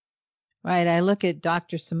 Right. I look at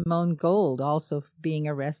Dr. Simone Gold also being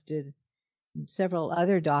arrested, and several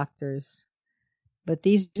other doctors. But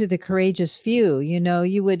these are the courageous few.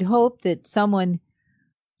 You would hope that someone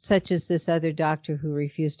such as this other doctor who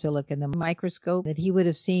refused to look in the microscope, that he would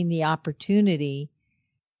have seen the opportunity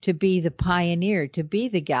to be the pioneer, to be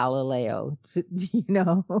the Galileo,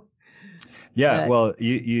 Yeah, well,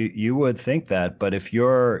 you would think that, but if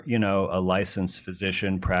you're, a licensed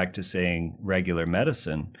physician practicing regular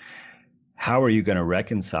medicine, how are you going to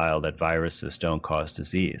reconcile that viruses don't cause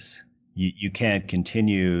disease? You can't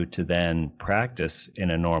continue to then practice in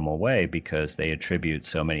a normal way because they attribute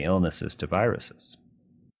so many illnesses to viruses.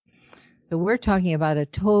 So we're talking about a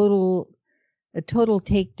total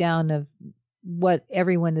takedown of what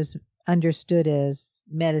everyone has understood as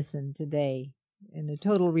medicine today. and a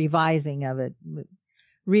total revising of it,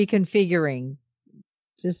 reconfiguring,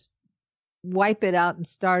 just wipe it out and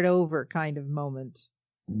start over kind of moment?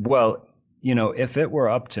 Well, if it were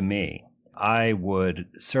up to me, I would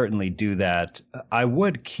certainly do that. I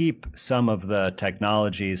would keep some of the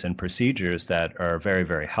technologies and procedures that are very,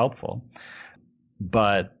 very helpful,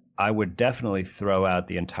 but I would definitely throw out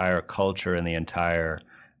the entire culture and the entire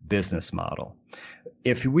business model.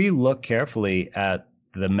 If we look carefully at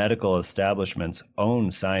the medical establishment's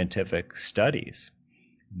own scientific studies,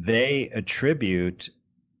 they attribute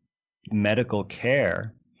medical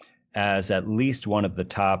care as at least one of the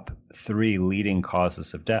top 3 leading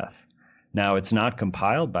causes of death. Now, it's not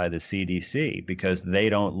compiled by the CDC because they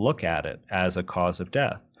don't look at it as a cause of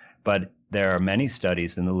death. But there are many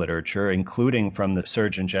studies in the literature, including from the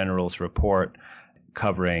Surgeon General's report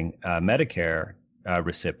covering Medicare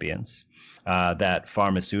recipients, that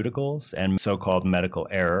pharmaceuticals and so-called medical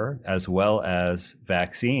error, as well as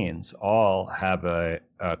vaccines, all have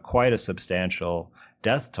quite a substantial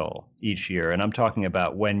death toll each year. And I'm talking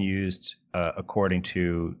about when used according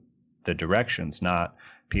to the directions, not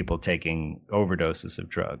people taking overdoses of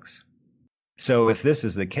drugs. So if this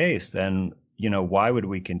is the case, then, why would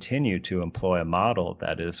we continue to employ a model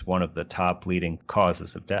that is one of the top leading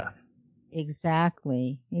causes of death?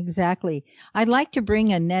 Exactly. I'd like to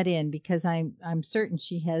bring Annette in because I'm certain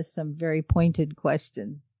she has some very pointed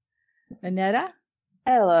questions. Annette?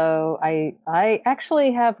 Hello. I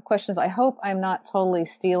actually have questions. I hope I'm not totally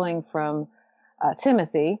stealing from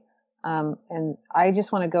Timothy. And I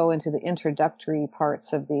just want to go into the introductory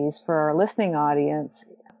parts of these for our listening audience.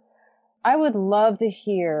 I would love to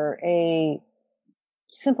hear a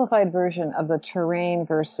simplified version of the terrain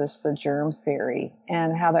versus the germ theory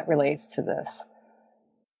and how that relates to this.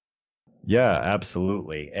 Yeah,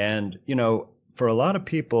 absolutely. And, for a lot of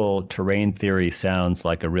people, terrain theory sounds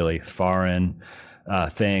like a really foreign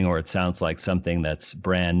thing, or it sounds like something that's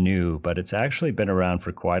brand new, but it's actually been around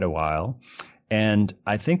for quite a while. And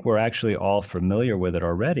I think we're actually all familiar with it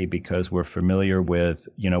already because we're familiar with,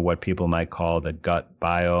 what people might call the gut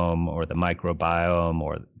biome or the microbiome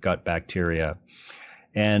or gut bacteria.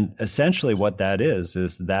 And essentially what that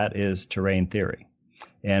is terrain theory.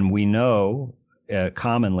 And we know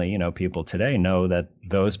commonly, people today know that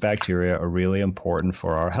those bacteria are really important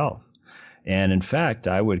for our health. And in fact,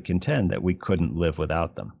 I would contend that we couldn't live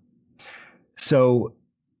without them. So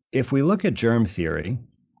if we look at germ theory,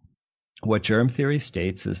 what germ theory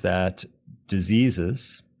states is that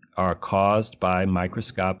diseases are caused by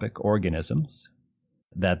microscopic organisms,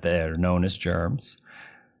 that they're known as germs,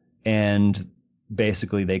 and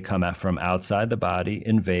basically they come out from outside the body,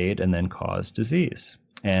 invade, and then cause disease,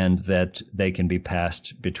 and that they can be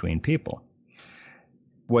passed between people.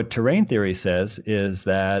 What terrain theory says is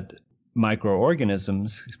that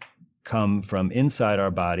microorganisms come from inside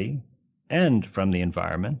our body and from the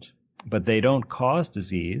environment, but they don't cause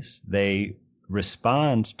disease. They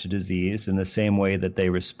respond to disease in the same way that they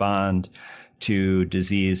respond to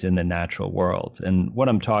disease in the natural world. And what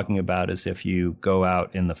I'm talking about is if you go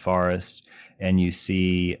out in the forest and you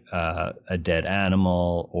see a dead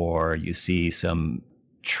animal, or you see some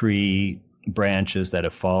tree branches that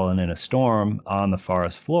have fallen in a storm on the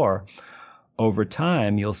forest floor, over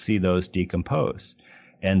time you'll see those decompose.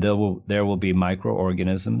 And there will be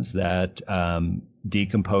microorganisms that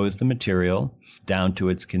decompose the material down to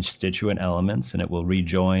its constituent elements, and it will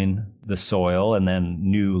rejoin the soil, and then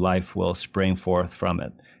new life will spring forth from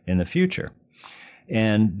it in the future.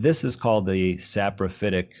 And this is called the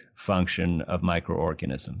saprophytic function of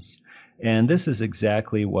microorganisms. And this is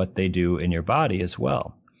exactly what they do in your body as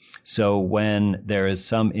well. So when there is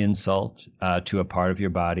some insult to a part of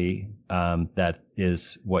your body that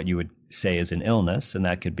is what you would say is an illness, and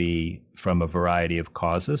that could be from a variety of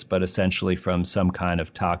causes, but essentially from some kind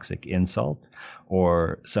of toxic insult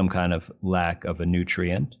or some kind of lack of a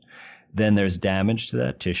nutrient, then there's damage to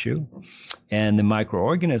that tissue, and the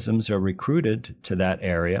microorganisms are recruited to that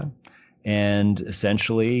area and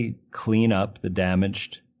essentially clean up the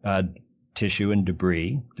damaged tissue and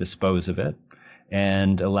debris, dispose of it,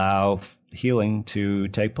 and allow healing to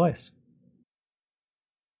take place.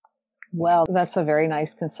 Well, that's a very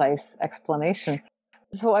nice, concise explanation.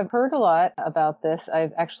 So I've heard a lot about this.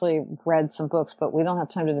 I've actually read some books, but we don't have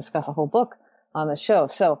time to discuss a whole book on the show.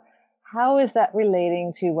 So how is that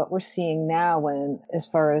relating to what we're seeing now as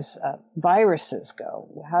far as viruses go?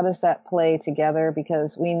 How does that play together?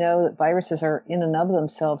 Because we know that viruses are in and of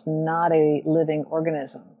themselves not a living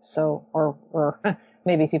organism. So, or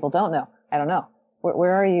maybe people don't know. I don't know.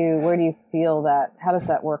 Where are you? Where do you feel that? How does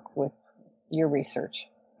that work with your research?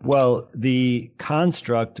 Well, the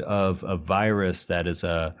construct of a virus that is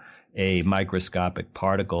a a microscopic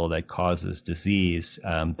particle that causes disease.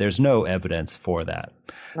 There's no evidence for that.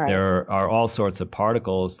 Right. There are all sorts of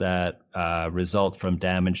particles that result from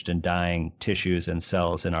damaged and dying tissues and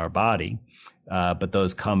cells in our body, but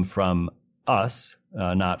those come from us,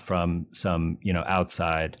 not from some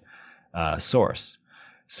outside source.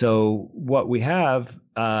 So what we have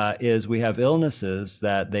is we have illnesses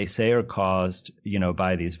that they say are caused,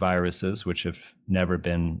 by these viruses, which have never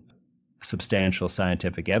been substantial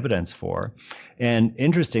scientific evidence for. And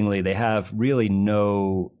interestingly, they have really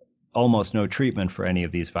almost no treatment for any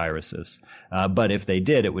of these viruses. But if they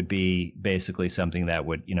did, it would be basically something that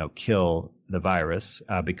would, kill the virus,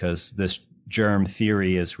 because this germ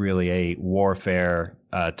theory is really a warfare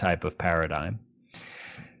type of paradigm.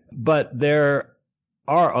 But there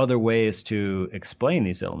are other ways to explain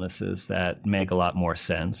these illnesses that make a lot more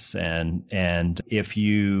sense. And if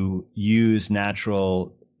you use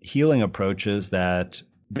natural healing approaches that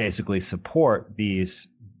basically support these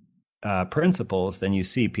principles, then you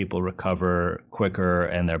see people recover quicker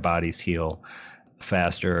and their bodies heal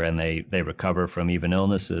faster, and they recover from even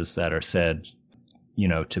illnesses that are said,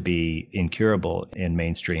 to be incurable in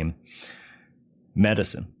mainstream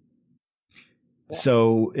medicine. Yeah.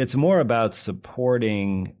 So it's more about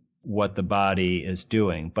supporting what the body is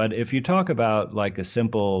doing. But if you talk about like a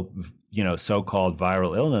simple, so-called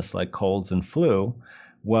viral illness like colds and flu,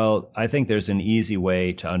 well, I think there's an easy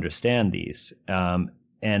way to understand these.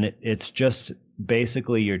 And it's just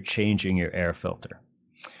basically you're changing your air filter.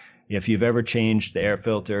 If you've ever changed the air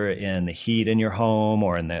filter in the heat in your home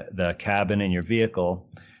or in the cabin in your vehicle,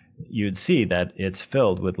 you'd see that it's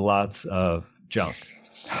filled with lots of junk,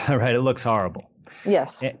 right? It looks horrible.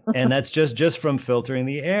 Yes. And that's just from filtering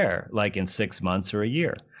the air, like in 6 months or a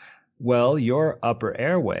year. Well, your upper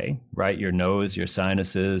airway, right? Your nose, your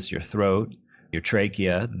sinuses, your throat, your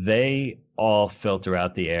trachea, they all filter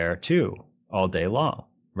out the air too, all day long,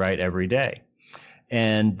 right? Every day.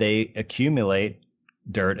 And they accumulate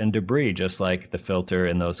dirt and debris, just like the filter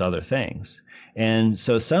and those other things. And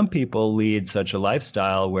so some people lead such a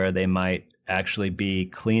lifestyle where they might actually be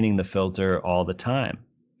cleaning the filter all the time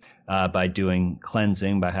by doing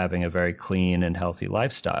cleansing, by having a very clean and healthy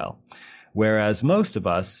lifestyle. Whereas most of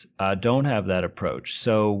us don't have that approach.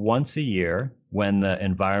 So once a year, when the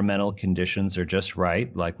environmental conditions are just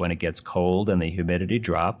right, like when it gets cold and the humidity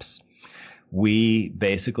drops, we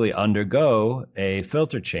basically undergo a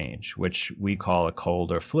filter change, which we call a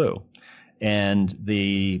cold or flu. And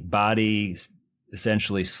the body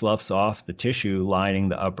essentially sloughs off the tissue lining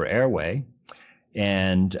the upper airway,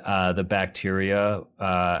 and the bacteria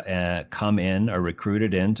are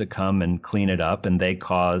recruited in to come and clean it up, and they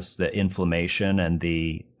cause the inflammation and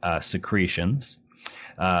the secretions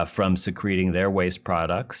from secreting their waste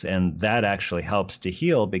products. And that actually helps to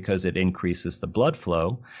heal because it increases the blood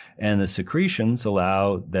flow, and the secretions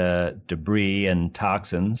allow the debris and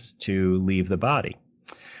toxins to leave the body.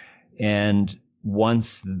 And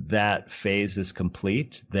once that phase is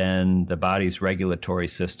complete, then the body's regulatory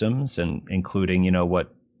systems, and including,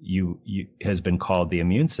 what you has been called the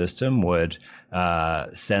immune system, would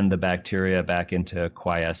send the bacteria back into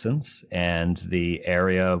quiescence, and the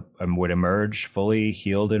area would emerge fully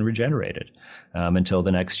healed and regenerated until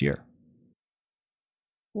the next year.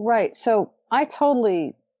 Right. So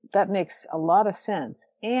that makes a lot of sense.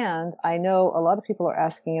 And I know a lot of people are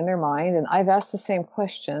asking in their mind, and I've asked the same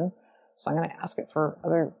question, so I'm going to ask it for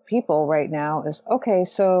other people right now, is, okay,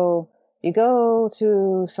 so you go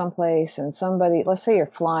to someplace and somebody, let's say you're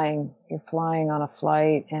flying on a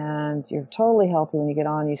flight and you're totally healthy when you get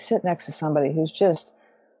on, you sit next to somebody who's just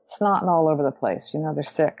snotting all over the place. They're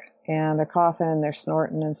sick and they're coughing, they're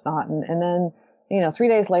snorting and snotting. And then, 3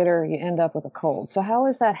 days later, you end up with a cold. So how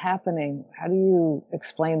is that happening? How do you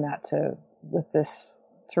explain that with this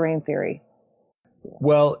terrain theory?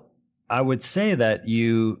 Well, I would say that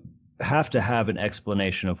you have to have an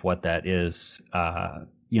explanation of what that is,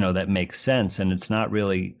 that makes sense. And it's not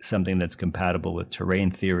really something that's compatible with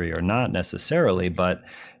terrain theory or not necessarily, but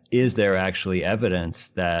is there actually evidence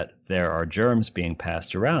that there are germs being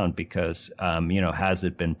passed around? Because, has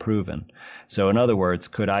it been proven? So in other words,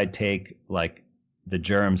 could I take like the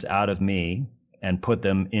germs out of me and put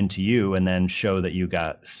them into you and then show that you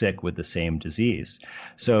got sick with the same disease?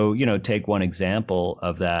 So, take one example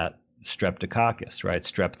of that, streptococcus, right?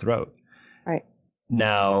 Strep throat. Right.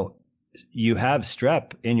 Now, you have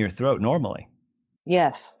strep in your throat normally.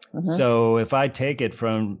 Yes. Mm-hmm. So if I take it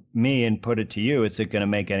from me and put it to you, is it going to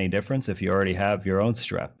make any difference if you already have your own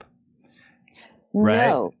strep?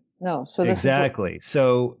 Right? No. So exactly.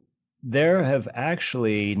 So there have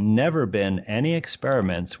actually never been any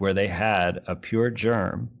experiments where they had a pure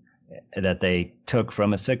germ that they took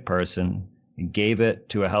from a sick person, gave it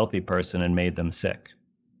to a healthy person, and made them sick.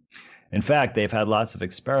 In fact, they've had lots of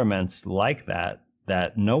experiments like that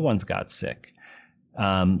no one's got sick,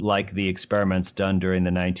 like the experiments done during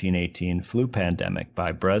the 1918 flu pandemic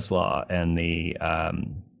by Breslaw and the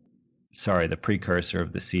precursor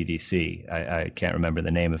of the CDC. I can't remember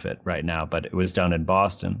the name of it right now, but it was done in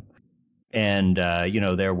Boston. And,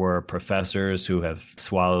 there were professors who have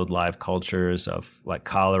swallowed live cultures of like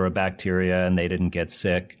cholera bacteria and they didn't get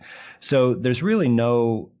sick. So there's really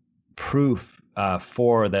no proof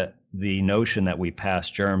for the notion that we pass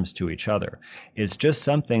germs to each other. It's just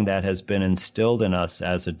something that has been instilled in us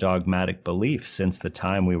as a dogmatic belief since the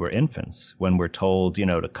time we were infants, when we're told,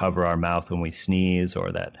 to cover our mouth when we sneeze,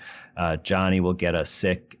 or that Johnny will get us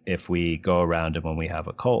sick if we go around him when we have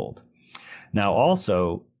a cold. Now,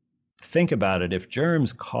 also, think about it. If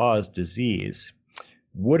germs cause disease,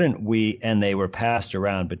 wouldn't we, and they were passed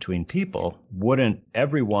around between people, wouldn't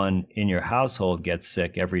everyone in your household get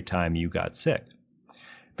sick every time you got sick?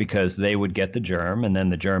 Because they would get the germ, and then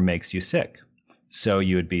the germ makes you sick. So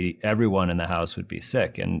everyone in the house would be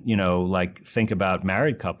sick. And, think about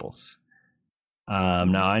married couples.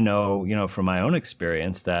 Now I know, from my own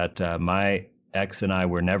experience that my ex and I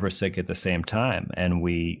were never sick at the same time. And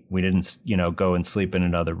we didn't, go and sleep in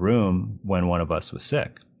another room when one of us was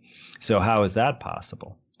sick. So how is that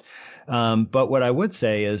possible? But what I would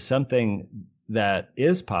say is something that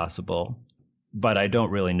is possible, but I don't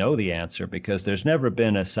really know the answer because there's never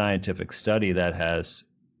been a scientific study that has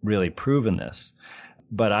really proven this.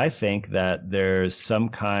 But I think that there's some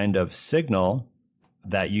kind of signal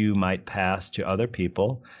that you might pass to other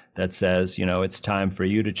people that says, it's time for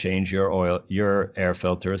you to change your air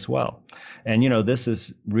filter as well. And, this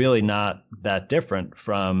is really not that different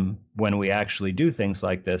from when we actually do things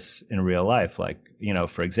like this in real life. Like,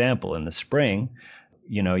 for example, in the spring,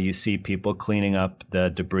 you see people cleaning up the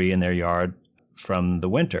debris in their yard from the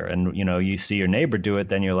winter, and you see your neighbor do it,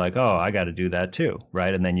 then you're like, oh, I got to do that too,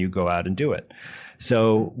 right? And then you go out and do it.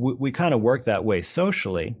 So we kind of work that way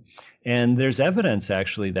socially, and there's evidence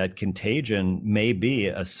actually that contagion may be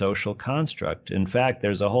a social construct. In fact,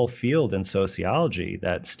 there's a whole field in sociology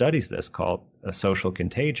that studies this called a social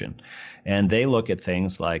contagion, and they look at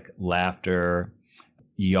things like laughter,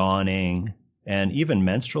 yawning, and even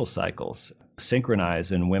menstrual cycles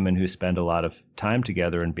synchronize in women who spend a lot of time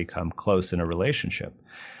together and become close in a relationship.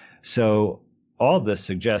 So all of this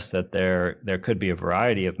suggests that there could be a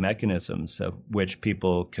variety of mechanisms of which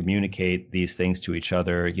people communicate these things to each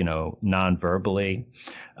other, non-verbally.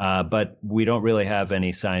 But we don't really have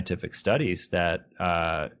any scientific studies that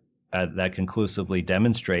conclusively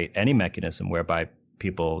demonstrate any mechanism whereby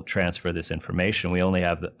people transfer this information. We only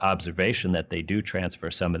have the observation that they do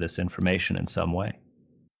transfer some of this information in some way.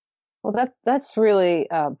 Well, that's really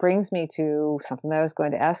brings me to something that I was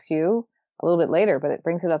going to ask you a little bit later, but it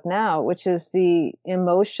brings it up now, which is the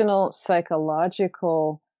emotional,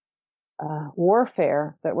 psychological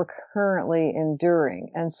warfare that we're currently enduring.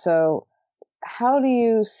 And so how do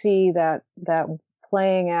you see that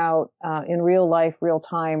playing out in real life, real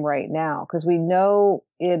time right now? Because we know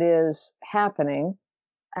it is happening.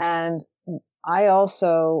 And I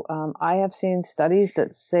also, I have seen studies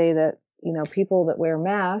that say that, people that wear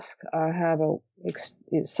masks have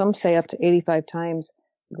some say up to 85 times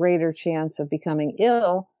greater chance of becoming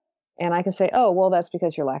ill. And I can say, oh, well, that's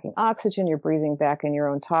because you're lacking oxygen, you're breathing back in your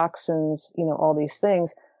own toxins, all these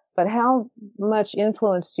things. But how much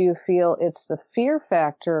influence do you feel it's the fear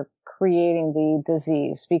factor creating the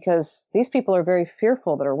disease? Because these people are very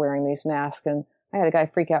fearful that are wearing these masks. And I had a guy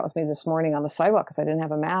freak out with me this morning on the sidewalk because I didn't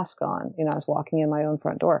have a mask on. I was walking in my own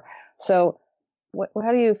front door. So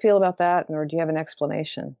how do you feel about that? Or do you have an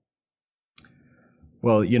explanation?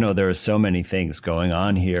 Well, there are so many things going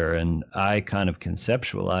on here, and I kind of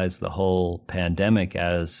conceptualize the whole pandemic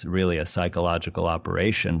as really a psychological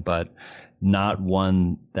operation, but not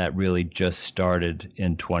one that really just started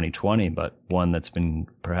in 2020, but one that's been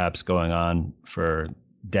perhaps going on for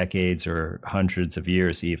decades or hundreds of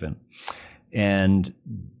years even. And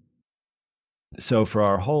so for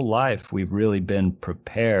our whole life, we've really been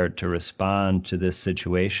prepared to respond to this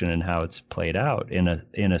situation and how it's played out in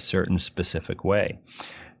a certain specific way.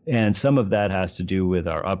 And some of that has to do with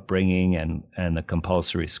our upbringing and the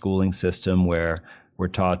compulsory schooling system, where we're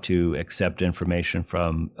taught to accept information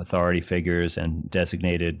from authority figures and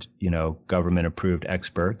designated, government-approved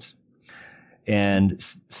experts. And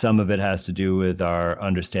some of it has to do with our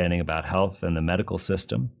understanding about health and the medical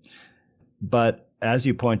system. But as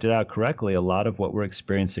you pointed out correctly, a lot of what we're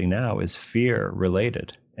experiencing now is fear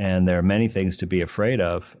related. And there are many things to be afraid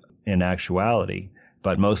of in actuality,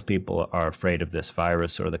 but most people are afraid of this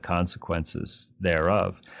virus or the consequences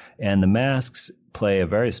thereof. And the masks play a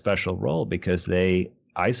very special role because they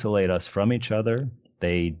isolate us from each other.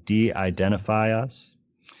 They de-identify us.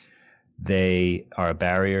 They are a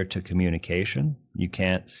barrier to communication. You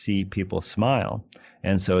can't see people smile.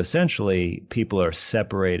 And so essentially, people are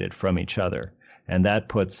separated from each other. And that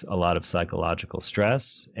puts a lot of psychological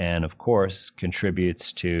stress and, of course,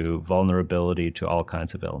 contributes to vulnerability to all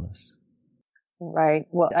kinds of illness. Right.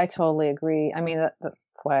 Well, I totally agree. I mean, that's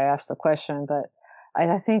why I asked the question. But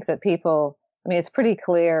I think that people, I mean, it's pretty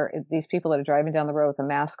clear these people that are driving down the road with a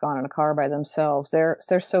mask on in a car by themselves, they're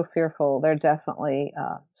so fearful. They're definitely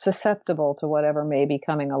susceptible to whatever may be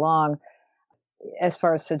coming along as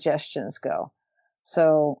far as suggestions go.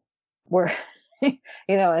 So we're,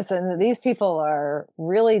 these people are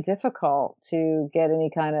really difficult to get any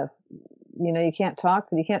kind of, you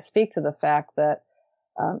can't speak to the fact that,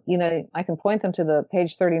 I can point them to the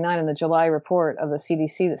page 39 in the July report of the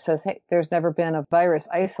CDC that says, hey, there's never been a virus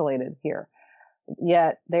isolated here.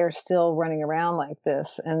 Yet they're still running around like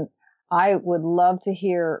this. And I would love to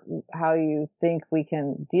hear how you think we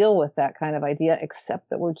can deal with that kind of idea, except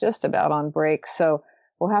that we're just about on break. So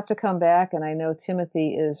we'll have to come back. And I know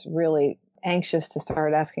Timothy is really anxious to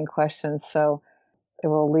start asking questions. So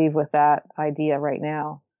we'll leave with that idea right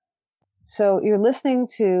now. So you're listening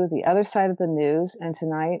to The Other Side of the News. And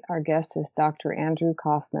tonight our guest is Dr. Andrew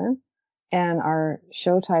KAUFMAN. And our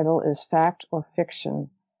show title is Fact or Fiction.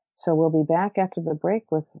 So we'll be back after the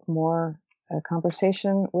break with more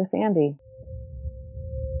conversation with Andy.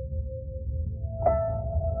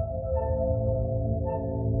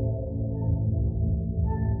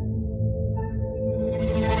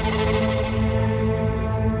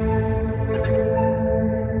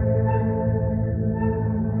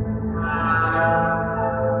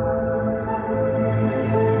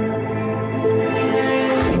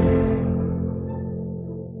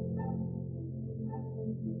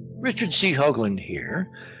 Richard C. Hoagland here.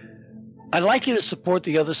 I'd like you to support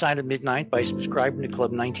The Other Side of Midnight by subscribing to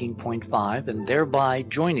Club 19.5 and thereby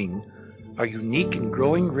joining our unique and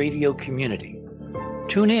growing radio community.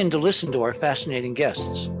 Tune in to listen to our fascinating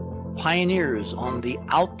guests, pioneers on the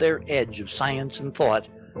out there edge of science and thought,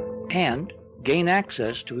 and gain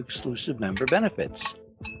access to exclusive member benefits.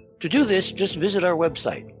 To do this, just visit our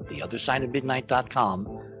website,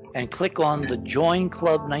 theothersideofmidnight.com, and click on the Join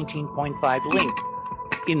Club 19.5 link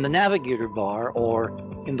in the navigator bar or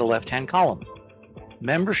in the left-hand column.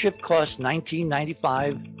 Membership costs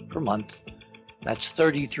 $19.95 per month. That's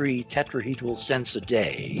 33 tetrahedral cents a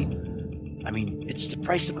day. I mean, it's the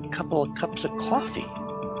price of a couple of cups of coffee.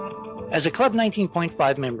 As a Club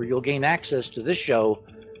 19.5 member, you'll gain access to this show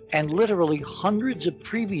and literally hundreds of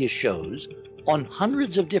previous shows on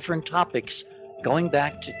hundreds of different topics going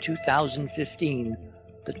back to 2015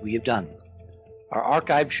 that we have done. Our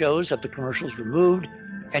archive shows have the commercials removed,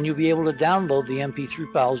 and you'll be able to download the MP3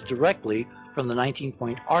 files directly from the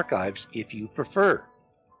 19-point archives if you prefer.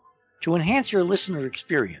 To enhance your listener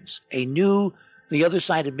experience, a new The Other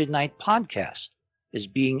Side of Midnight podcast is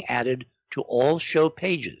being added to all show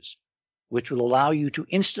pages, which will allow you to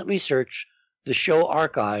instantly search the show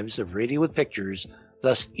archives of Radio with Pictures,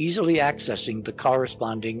 thus easily accessing the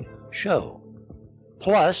corresponding show.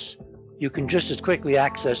 Plus, you can just as quickly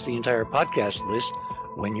access the entire podcast list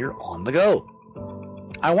when you're on the go.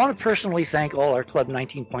 I want to personally thank all our Club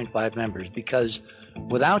 19.5 members because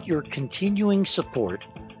without your continuing support,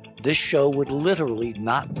 this show would literally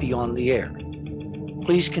not be on the air.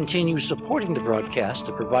 Please continue supporting the broadcast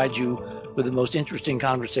that provides you with the most interesting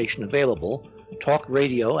conversation available, talk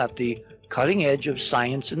radio at the cutting edge of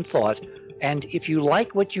science and thought, and if you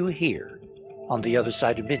like what you hear on The Other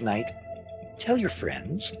Side of Midnight, tell your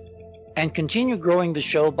friends, and continue growing the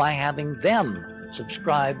show by having them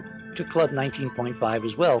subscribe to Club 19.5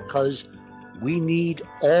 as well, because we need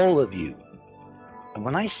all of you. And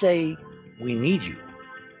when I say we need you,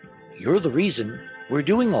 you're the reason we're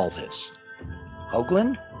doing all this.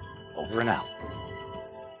 Hoagland, over and out.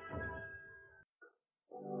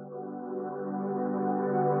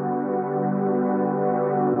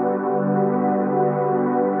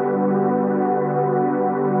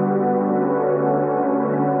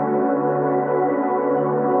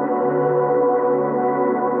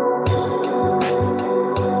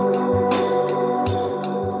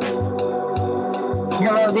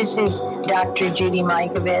 This is Dr. Judy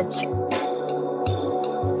Mikovits,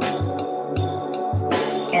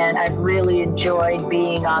 and I've really enjoyed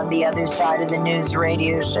being on The Other Side of the News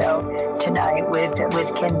radio show tonight with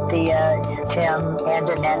Cynthia, Tim, and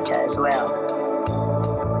Annette as well.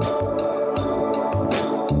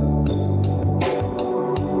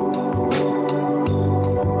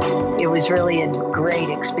 was really a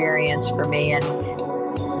great experience for me. And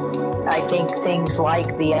I think things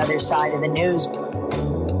like the other side of the news,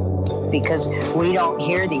 because we don't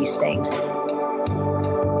hear these things.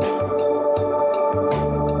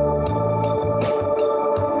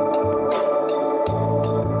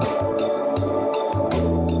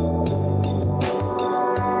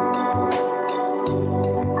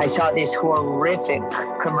 I saw this horrific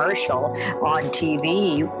commercial on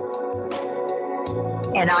TV,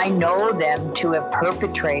 and I know them to have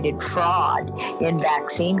perpetrated fraud in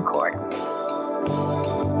vaccine court.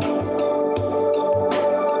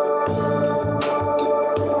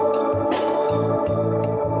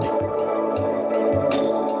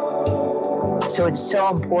 So it's so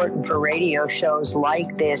important for radio shows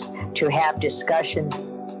like this to have discussions.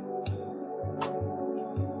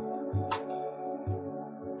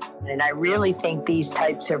 And I really think these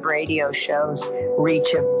types of radio shows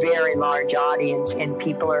reach a very large audience and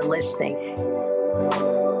people are listening.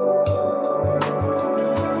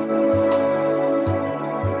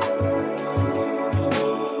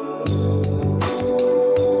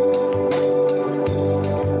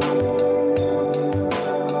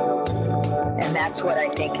 And that's what I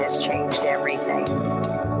think has changed everything.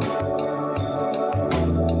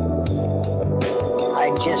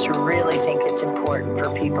 I just really think it's important for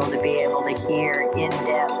people to be able to hear in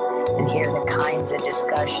depth and hear the kinds of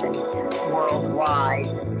discussion worldwide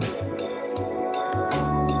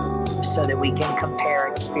so that we can compare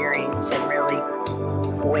experience and really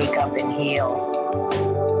wake up and heal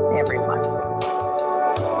everyone.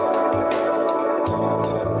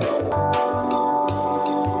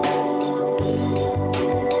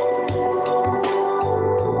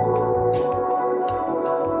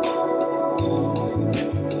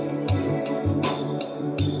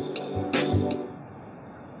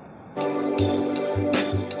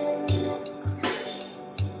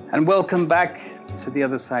 And welcome back to the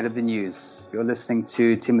other side of the news. You're listening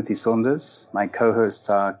to Timothy Saunders. My co-hosts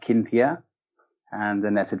are Cynthia and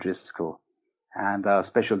Annetta Driscoll. And our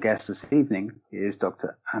special guest this evening is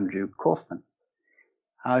Dr. Andrew KAUFMAN.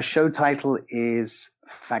 Our show title is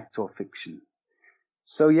Fact or Fiction.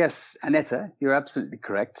 So yes, Annetta, you're absolutely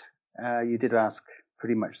correct. You did ask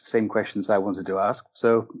pretty much the same questions I wanted to ask.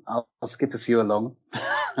 So I'll skip a few along.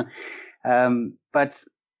 But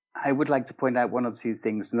I would like to point out one or two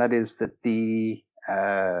things, and that is that the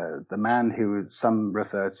man who some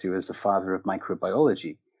refer to as the father of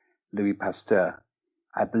microbiology, Louis Pasteur,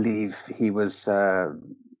 I believe he was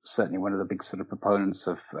certainly one of the big sort of proponents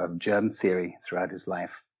of germ theory throughout his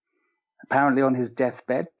life. Apparently on his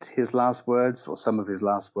deathbed, his last words, or some of his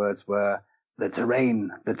last words, were, the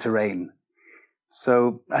terrain.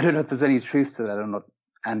 So I don't know if there's any truth to that or not.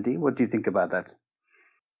 Andy, what do you think about that?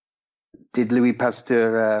 Did Louis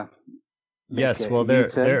Pasteur yes, well,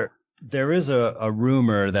 there is a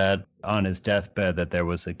rumor that on his deathbed that there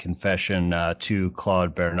was a confession to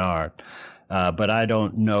Claude Bernard, but I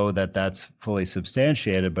don't know that that's fully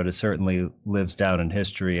substantiated, but it certainly lives down in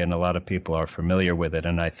history, and a lot of people are familiar with it.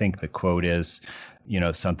 And I think the quote is,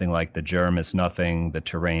 something like, the germ is nothing, the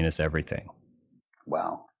terrain is everything.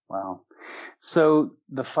 Wow. So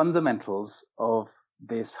the fundamentals of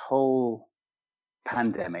this whole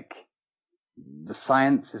pandemic, the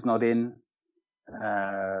science is not in.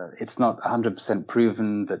 It's not 100%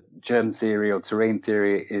 proven that germ theory or terrain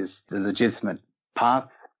theory is the legitimate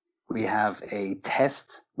path. We have a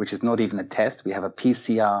test, which is not even a test. We have a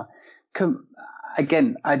PCR.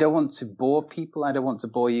 Again, I don't want to bore people. I don't want to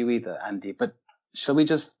bore you either, Andy, but shall we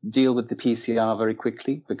just deal with the PCR very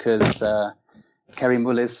quickly? Because Kerry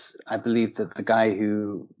Mullis, I believe that the guy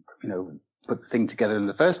who, put the thing together in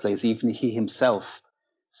the first place, even he himself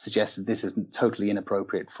suggested this is totally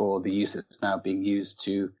inappropriate for the use that's now being used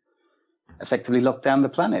to effectively lock down the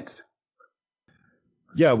planet.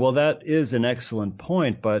 Yeah, well, that is an excellent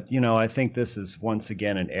point. But, I think this is once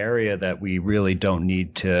again an area that we really don't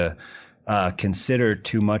need to consider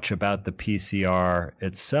too much about the PCR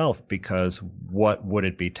itself, because what would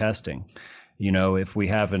it be testing? If we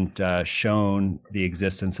haven't shown the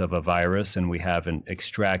existence of a virus and we haven't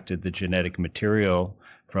extracted the genetic material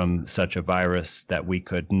from such a virus that we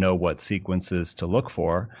could know what sequences to look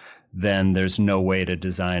for, then there's no way to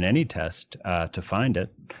design any test to find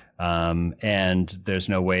it. And there's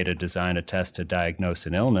no way to design a test to diagnose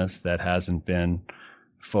an illness that hasn't been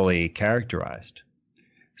fully characterized.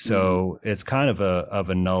 So it's kind of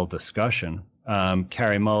a null discussion.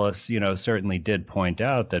 Kerry Mullis, certainly did point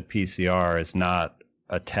out that PCR is not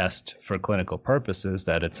a test for clinical purposes,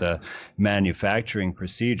 that it's a manufacturing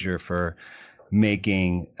procedure for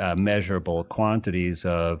making measurable quantities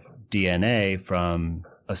of DNA from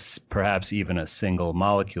perhaps even a single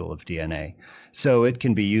molecule of DNA. So it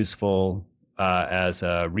can be useful as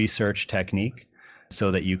a research technique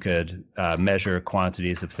so that you could measure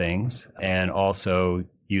quantities of things, and also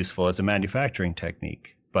useful as a manufacturing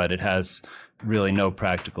technique. But it has really no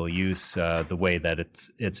practical use the way that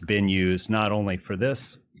it's been used, not only for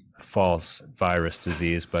this false virus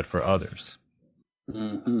disease, but for others.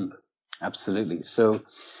 Mm-hmm. Absolutely. So,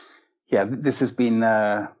 yeah, this has been,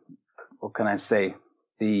 what can I say?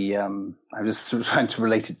 I'm just trying to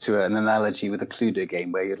relate it to an analogy with a Cluedo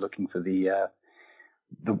game where you're looking for the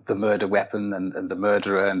murder weapon and the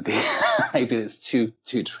murderer, and maybe it's too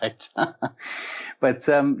direct. But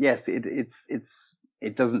yes,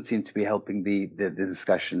 it doesn't seem to be helping the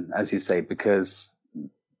discussion, as you say, because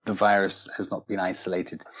the virus has not been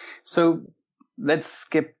isolated. So let's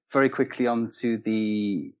skip very quickly on to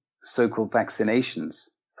the so-called vaccinations.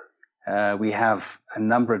 We have a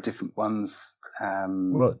number of different ones.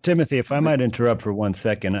 Well, Timothy, if I might interrupt for 1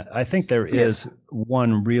 second, I think there is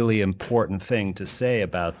one really important thing to say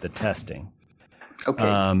about the testing. Okay.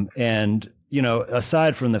 And,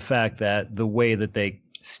 aside from the fact that the way that they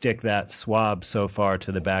stick that swab so far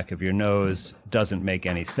to the back of your nose doesn't make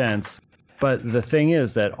any sense. But the thing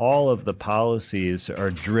is that all of the policies are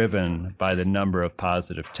driven by the number of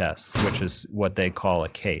positive tests, which is what they call a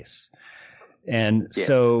case. And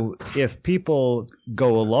so if people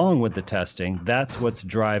go along with the testing, that's what's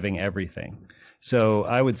driving everything. So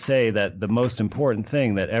I would say that the most important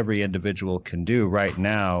thing that every individual can do right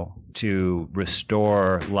now to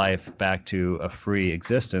restore life back to a free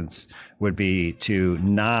existence would be to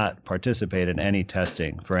not participate in any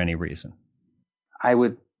testing for any reason. I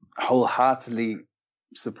would wholeheartedly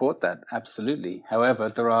support that. Absolutely.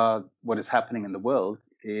 However, what is happening in the world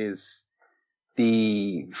is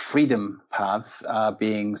the freedom paths are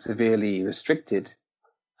being severely restricted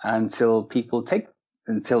until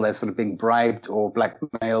they're sort of being bribed or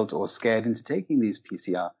blackmailed or scared into taking these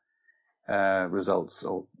PCR results.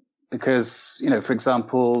 Or because, for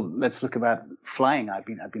example, let's look about flying. I've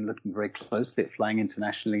been looking very closely at flying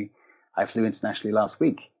internationally. I flew internationally last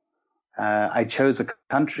week. I chose a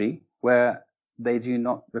country where they do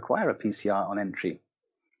not require a PCR on entry.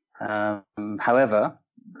 However,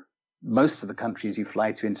 most of the countries you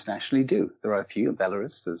fly to internationally do. There are a few: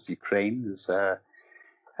 Belarus, there's Ukraine, there's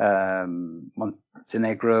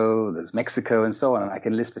Montenegro, there's Mexico, and so on. And I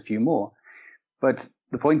can list a few more. But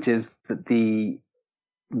the point is that the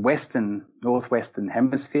northwestern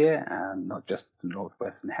hemisphere, not just the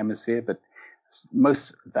northwestern hemisphere, but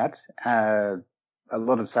most of that, a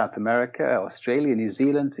lot of South America, Australia, New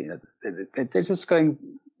Zealand, they're just going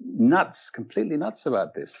nuts, completely nuts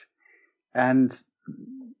about this. And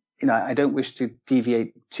I don't wish to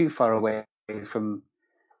deviate too far away from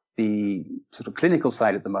the sort of clinical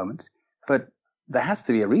side at the moment, but there has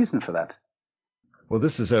to be a reason for that. Well,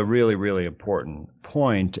 this is a really, really important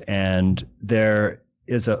point, and there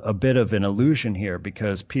is a bit of an illusion here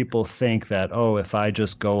because people think that, if I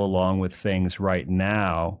just go along with things right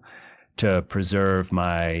now to preserve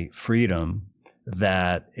my freedom,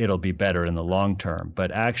 that it'll be better in the long term.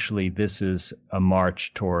 But actually, this is a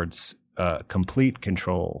march towards complete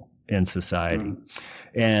control in society. Mm-hmm.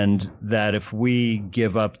 And that if we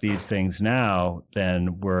give up these things now,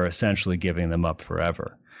 then we're essentially giving them up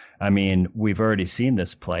forever. I mean, we've already seen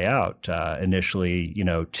this play out. Initially,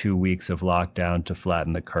 2 weeks of lockdown to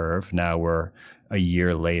flatten the curve. Now we're a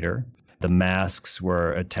year later. The masks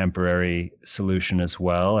were a temporary solution as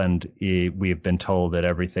well. And we've been told that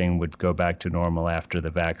everything would go back to normal after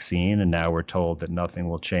the vaccine. And now we're told that nothing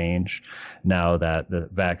will change now that the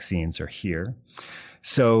vaccines are here.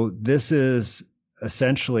 So this is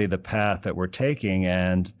essentially the path that we're taking.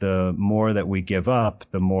 And the more that we give up,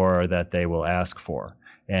 the more that they will ask for.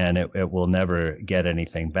 And it will never get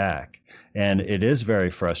anything back. And it is very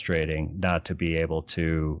frustrating not to be able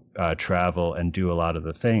to travel and do a lot of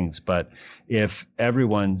the things. But if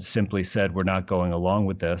everyone simply said, we're not going along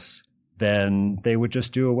with this, then they would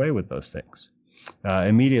just do away with those things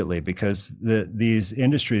immediately, because these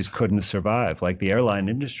industries couldn't survive. Like the airline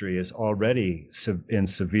industry is already in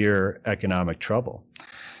severe economic trouble.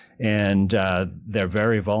 And they're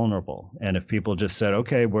very vulnerable. And if people just said,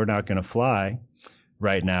 okay, we're not going to fly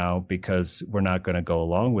right now because we're not going to go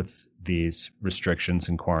along with these restrictions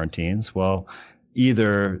and quarantines, well,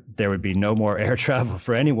 either there would be no more air travel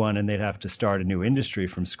for anyone and they'd have to start a new industry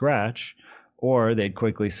from scratch, or they'd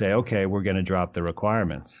quickly say, okay, we're going to drop the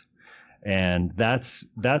requirements. And that's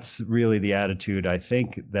really the attitude. I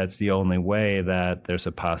think that's the only way that there's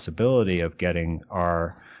a possibility of getting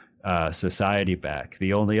our society back.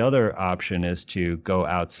 The only other option is to go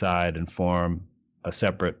outside and form a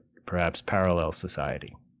separate, perhaps parallel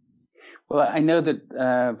society. Well, I know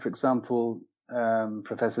that, for example,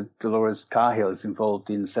 Professor Dolores Cahill is involved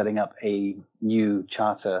in setting up a new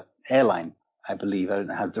charter airline, I believe. I don't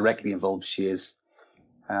know how directly involved she is.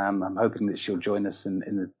 I'm hoping that she'll join us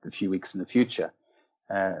in a few weeks in the future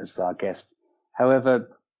as our guest. However,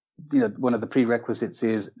 one of the prerequisites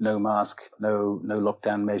is no mask, no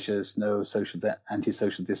lockdown measures, no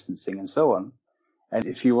anti-social distancing, and so on. And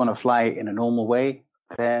if you want to fly in a normal way,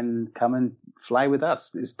 then come and fly with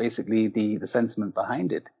us, is basically the sentiment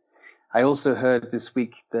behind it. I also heard this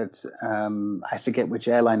week that, I forget which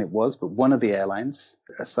airline it was, but one of the airlines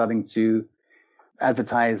are starting to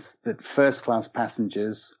advertise that first-class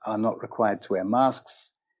passengers are not required to wear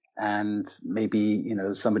masks. And maybe,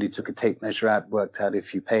 somebody took a tape measure out, worked out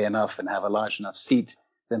if you pay enough and have a large enough seat,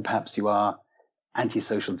 then perhaps you are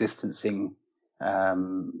anti-social distancing,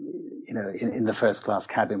 in the first class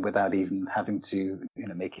cabin without even having to,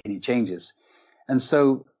 make any changes. And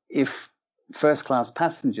so if first class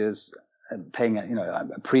passengers paying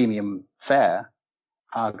a premium fare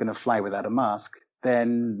are going to fly without a mask,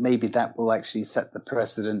 then maybe that will actually set the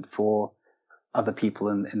precedent for other people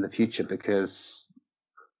in the future, because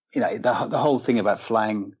the whole thing about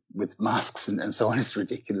flying with masks and so on is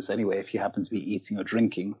ridiculous anyway. If you happen to be eating or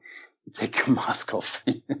drinking, you take your mask off.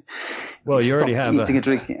 Well, you already have eating and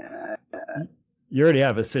drinking. You already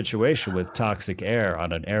have a situation with toxic air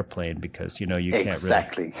on an airplane, because you can't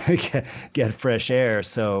really get fresh air.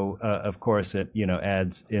 So of course it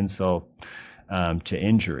adds insult to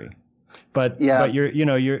injury. But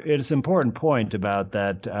it's an important point about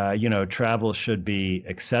that. Travel should be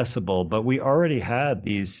accessible, but we already had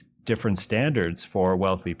these different standards for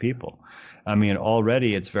wealthy people. I mean,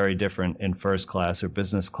 already it's very different in first class or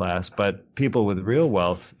business class, but people with real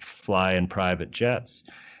wealth fly in private jets,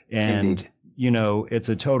 and Indeed. It's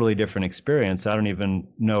a totally different experience. I don't even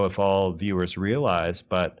know if all viewers realize,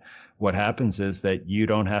 but what happens is that you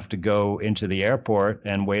don't have to go into the airport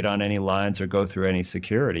and wait on any lines or go through any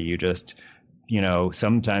security. You just,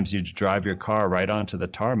 sometimes you drive your car right onto the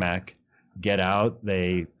tarmac, get out,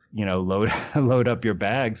 they, load up your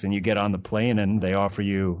bags, and you get on the plane and they offer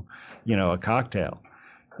you, a cocktail.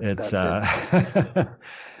 It's,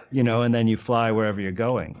 and then you fly wherever you're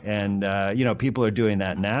going. And, people are doing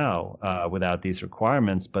that now without these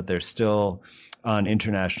requirements, but they're still on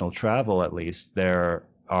international travel. At least there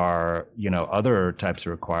are, other types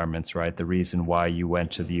of requirements, right? The reason why you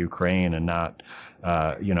went to the Ukraine and not,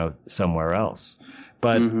 somewhere else.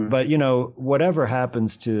 But, whatever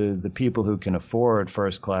happens to the people who can afford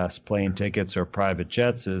first class plane tickets or private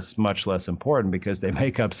jets is much less important, because they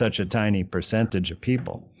make up such a tiny percentage of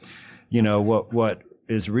people. What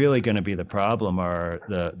is really going to be the problem are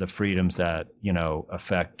the freedoms that,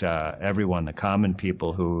 affect everyone, the common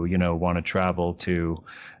people who, want to travel to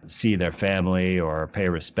see their family or pay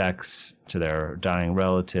respects to their dying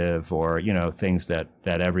relative, or, things that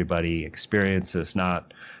everybody experiences,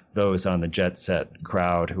 not those on the jet set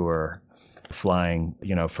crowd who are flying,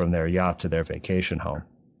 from their yacht to their vacation home.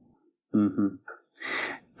 Mm-hmm.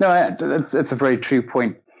 No, that's a very true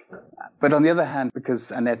point. But on the other hand,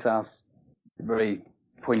 because Annette asked very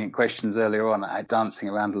poignant questions earlier on, I'm dancing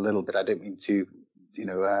around a little bit. I don't mean to,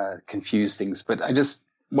 confuse things, but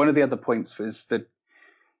one of the other points was that,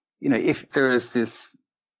 if there is this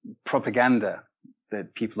propaganda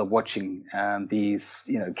that people are watching, these,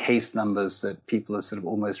 case numbers that people are sort of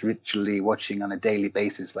almost ritually watching on a daily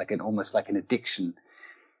basis, almost like an addiction.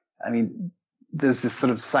 I mean, there's this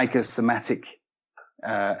sort of psychosomatic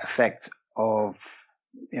effect of,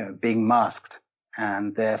 being masked,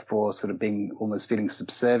 and therefore sort of being almost feeling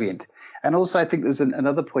subservient. And also I think there's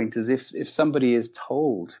another point, is if somebody is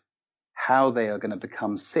told how they are going to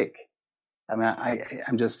become sick. I mean,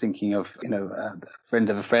 I'm just thinking of, a friend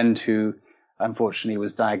of a friend who unfortunately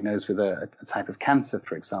was diagnosed with a type of cancer,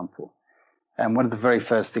 for example. And one of the very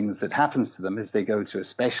first things that happens to them is they go to a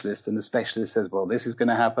specialist, and the specialist says, well, this is going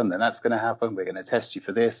to happen, then that's going to happen. We're going to test you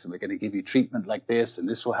for this, and we're going to give you treatment like this, and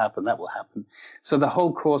this will happen, that will happen. So the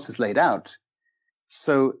whole course is laid out.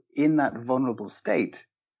 So in that vulnerable state,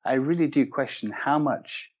 I really do question how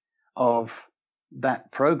much of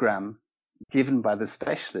that program given by the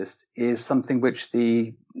specialist is something which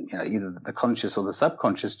either the conscious or the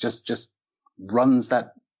subconscious just runs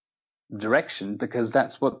that direction because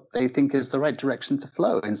that's what they think is the right direction to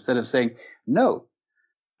flow, instead of saying, no,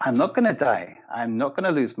 I'm not going to die. I'm not going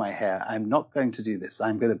to lose my hair. I'm not going to do this.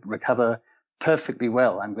 I'm going to recover perfectly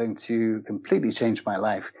well. I'm going to completely change my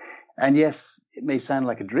life. And yes, it may sound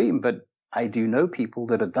like a dream, but I do know people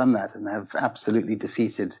that have done that and have absolutely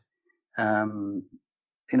defeated,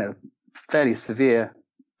 fairly severe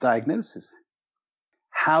diagnosis.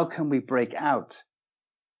 How can we break out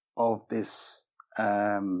of this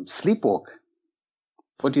sleepwalk.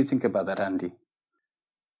 What do you think about that, Andy?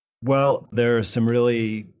 Well, there are some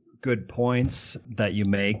really good points that you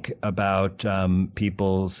make about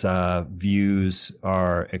people's views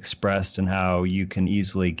are expressed and how you can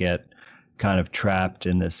easily get kind of trapped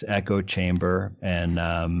in this echo chamber.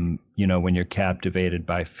 And, when you're captivated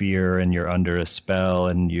by fear and you're under a spell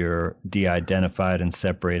and you're de-identified and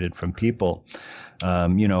separated from people,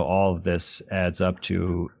 all of this adds up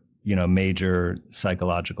to, major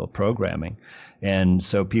psychological programming. And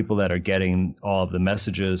so people that are getting all of the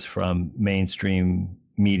messages from mainstream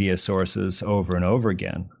media sources over and over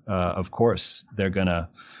again, of course, they're going to,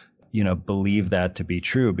 believe that to be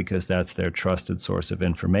true because that's their trusted source of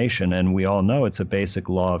information. And we all know it's a basic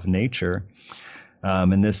law of nature.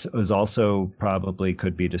 And this is also probably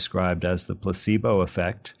could be described as the placebo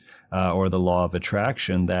effect, or the law of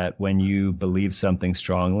attraction, that when you believe something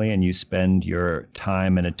strongly and you spend your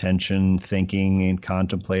time and attention thinking and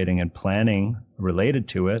contemplating and planning related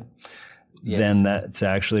to it, yes, then that's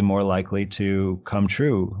actually more likely to come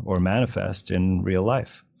true or manifest in real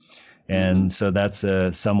life. And so that's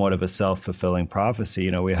somewhat of a self-fulfilling prophecy.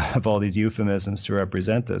 We have all these euphemisms to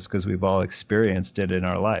represent this because we've all experienced it in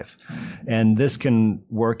our life. And this can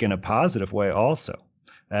work in a positive way also,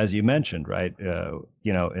 as you mentioned, right?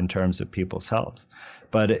 In terms of people's health.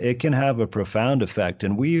 But it can have a profound effect.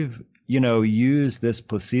 And we've, used this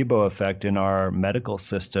placebo effect in our medical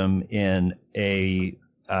system in a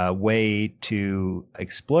way to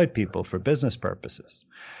exploit people for business purposes.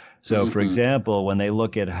 So, for example, when they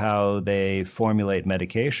look at how they formulate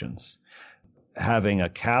medications, having a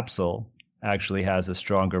capsule actually has a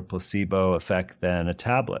stronger placebo effect than a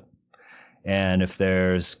tablet. And if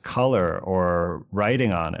there's color or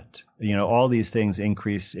writing on it, all these things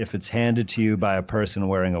increase if it's handed to you by a person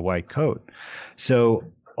wearing a white coat. So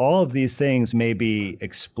all of these things may be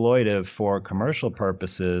exploitive for commercial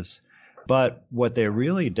purposes, but what they're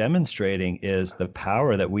really demonstrating is the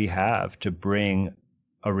power that we have to bring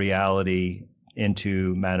a reality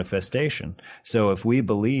into manifestation. So if we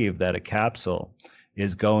believe that a capsule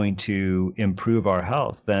is going to improve our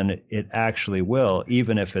health, then it actually will,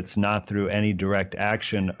 even if it's not through any direct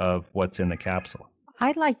action of what's in the capsule.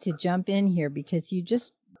 I'd like to jump in here because you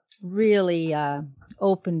just really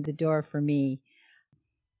opened the door for me.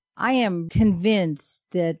 I am convinced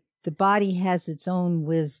that the body has its own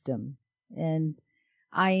wisdom. And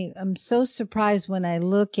I am so surprised when I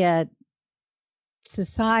look at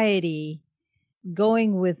society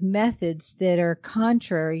going with methods that are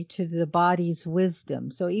contrary to the body's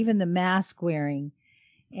wisdom. So even the mask wearing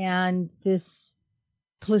and this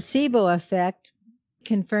placebo effect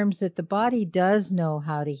confirms that the body does know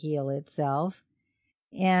how to heal itself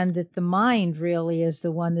and that the mind really is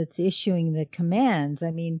the one that's issuing the commands.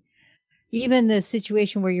 I mean, even the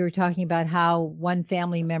situation where you were talking about how one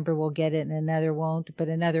family member will get it and another won't, but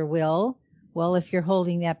another will. Well, if you're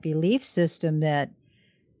holding that belief system that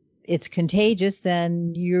it's contagious,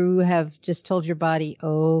 then you have just told your body,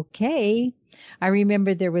 okay. I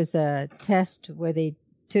remember there was a test where they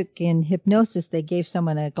took in hypnosis, they gave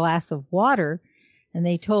someone a glass of water and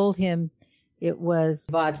they told him it was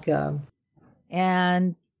vodka.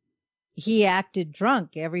 And he acted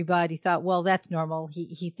drunk. Everybody thought, well, that's normal.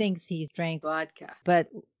 He thinks he drank vodka. But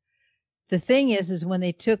the thing is when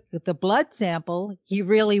they took the blood sample, he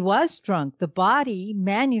really was drunk. The body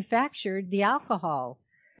manufactured the alcohol.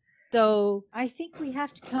 So I think we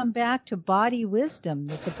have to come back to body wisdom,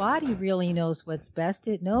 that the body really knows what's best.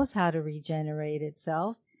 It knows how to regenerate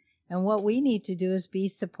itself. And what we need to do is be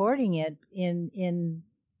supporting it in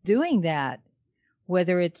doing that,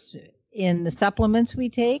 whether it's in the supplements we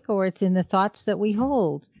take or it's in the thoughts that we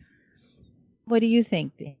hold. What do you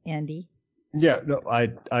think, Andy? Yeah, no,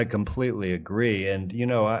 I completely agree. And,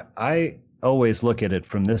 I always look at it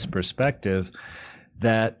from this perspective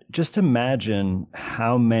that just imagine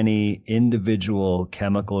how many individual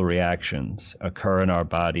chemical reactions occur in our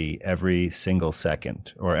body every single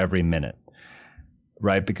second or every minute,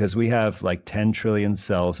 right? Because we have like 10 trillion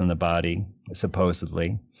cells in the body,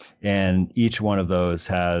 supposedly, and each one of those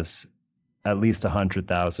has at least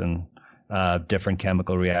 100,000 different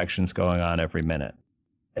chemical reactions going on every minute.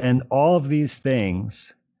 And all of these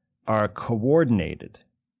things are coordinated,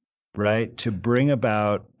 right, to bring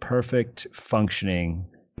about perfect functioning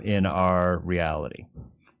in our reality,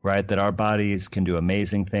 right? That our bodies can do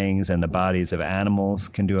amazing things and the bodies of animals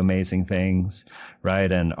can do amazing things,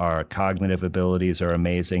 right? And our cognitive abilities are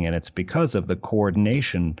amazing. And it's because of the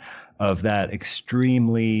coordination of that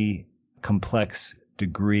extremely complex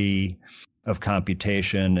degree of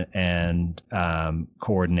computation and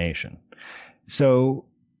coordination. So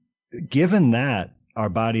given that, our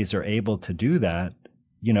bodies are able to do that,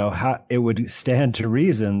 how it would stand to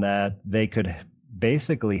reason that they could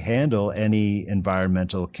basically handle any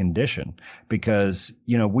environmental condition, because,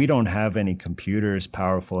 we don't have any computers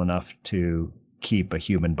powerful enough to keep a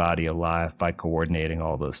human body alive by coordinating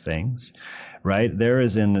all those things, right? There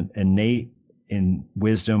is an innate in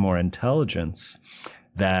wisdom or intelligence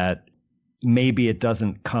that maybe it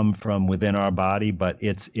doesn't come from within our body, but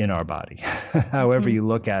it's in our body. However you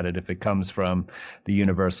look at it, if it comes from the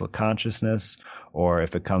universal consciousness, or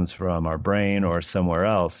if it comes from our brain or somewhere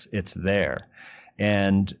else, it's there.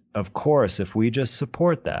 And of course, if we just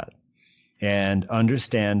support that and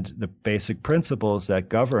understand the basic principles that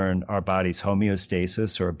govern our body's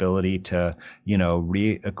homeostasis or ability to,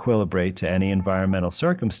 re-equilibrate to any environmental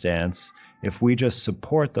circumstance, if we just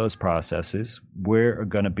support those processes, we're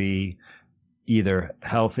going to be either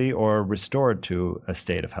healthy or restored to a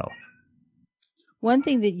state of health. One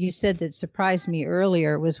thing that you said that surprised me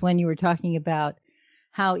earlier was when you were talking about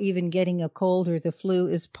how even getting a cold or the flu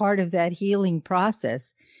is part of that healing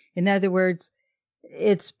process. In other words,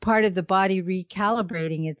 it's part of the body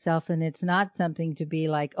recalibrating itself, and it's not something to be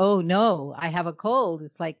like, oh no, I have a cold.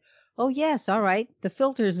 It's like, oh yes, all right, the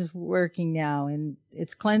filters is working now and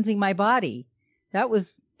it's cleansing my body. That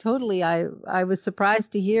was totally, I was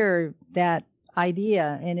surprised to hear that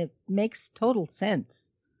idea, and it makes total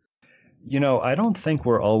sense. I don't think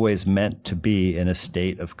we're always meant to be in a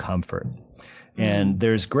state of comfort. And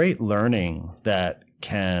there's great learning that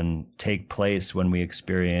can take place when we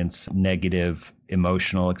experience negative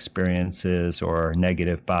emotional experiences or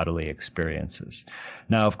negative bodily experiences.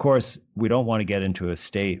 Now, of course, we don't want to get into a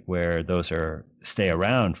state where those stay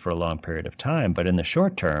around for a long period of time. But in the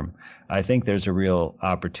short term, I think there's a real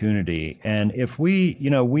opportunity. And if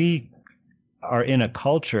we are in a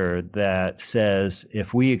culture that says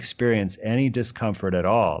if we experience any discomfort at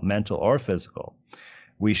all, mental or physical,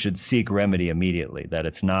 we should seek remedy immediately, that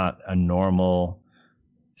it's not a normal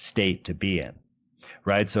state to be in,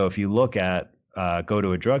 right? So if you look at, go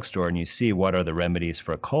to a drugstore and you see what are the remedies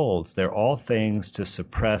for colds, they're all things to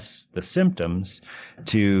suppress the symptoms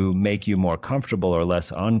to make you more comfortable or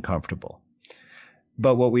less uncomfortable.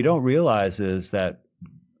 But what we don't realize is that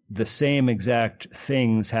the same exact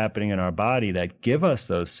things happening in our body that give us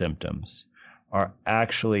those symptoms are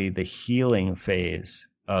actually the healing phase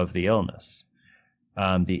of the illness.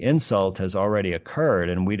 The insult has already occurred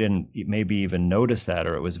and we didn't maybe even notice that,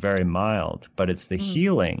 or it was very mild, but it's the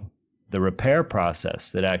healing, the repair process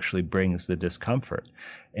that actually brings the discomfort.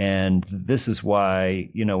 And this is why,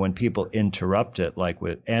 when people interrupt it, like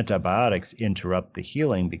with antibiotics, interrupt the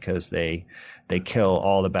healing because they kill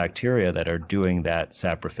all the bacteria that are doing that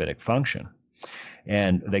saprophytic function.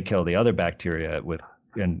 And they kill the other bacteria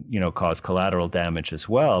and cause collateral damage as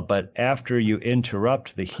well. But after you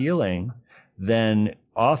interrupt the healing, then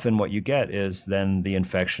often what you get is then the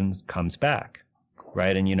infection comes back,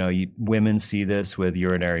 right? And, women see this with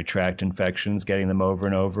urinary tract infections, getting them over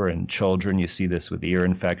and over. And children, you see this with ear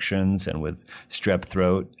infections and with strep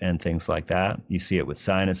throat and things like that. You see it with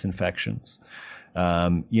sinus infections,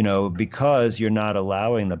 because you're not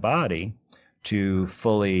allowing the body to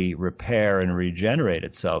fully repair and regenerate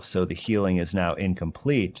itself. So the healing is now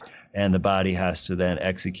incomplete, and the body has to then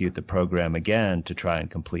execute the program again to try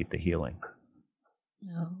and complete the healing.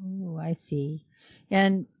 Oh, I see.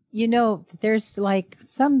 And, there's like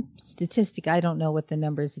some statistic, I don't know what the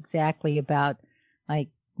number is exactly, about like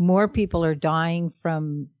more people are dying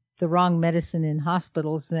from the wrong medicine in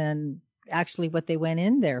hospitals than actually what they went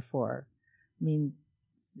in there for. I mean,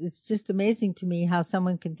 it's just amazing to me how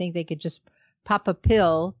someone can think they could just pop a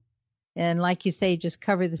pill and, like you say, just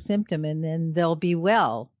cover the symptom and then they'll be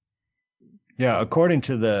well. Yeah, according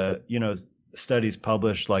to the, studies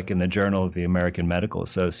published like in the Journal of the American Medical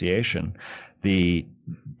Association, the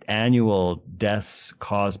annual deaths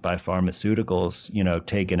caused by pharmaceuticals,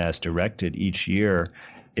 taken as directed each year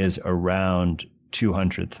is around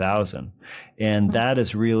 200,000. And that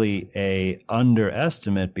is really a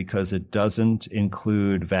underestimate because it doesn't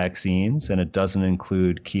include vaccines and it doesn't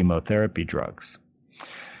include chemotherapy drugs.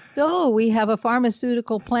 So we have a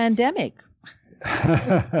pharmaceutical pandemic.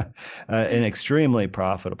 An extremely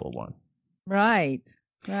profitable one. Right.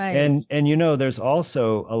 And there's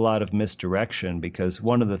also a lot of misdirection, because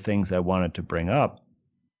one of the things I wanted to bring up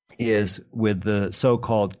is with the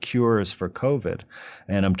so-called cures for COVID,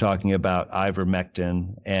 and I'm talking about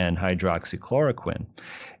ivermectin and hydroxychloroquine.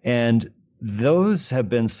 And those have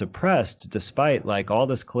been suppressed despite like all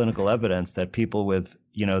this clinical evidence that people with,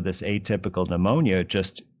 this atypical pneumonia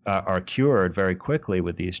just are cured very quickly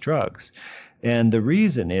with these drugs. And the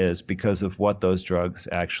reason is because of what those drugs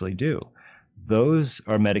actually do. Those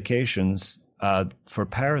are medications for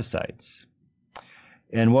parasites.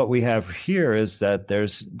 And what we have here is that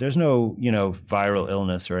there's no, viral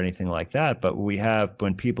illness or anything like that, but we have,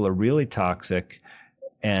 when people are really toxic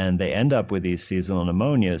and they end up with these seasonal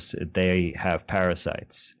pneumonias, they have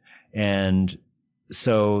parasites. And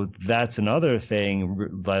so that's another thing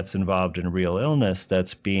that's involved in real illness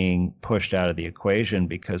that's being pushed out of the equation,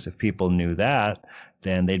 because if people knew that,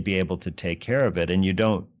 then they'd be able to take care of it. And you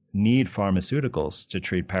don't need pharmaceuticals to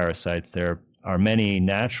treat parasites. There are many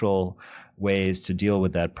natural ways to deal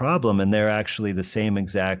with that problem, and they're actually the same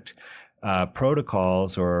exact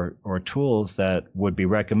protocols or tools that would be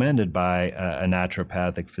recommended by a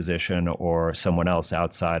naturopathic physician or someone else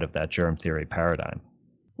outside of that germ theory paradigm.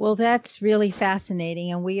 Well, that's really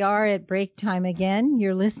fascinating. And we are at break time again.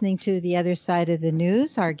 You're listening to The Other Side of the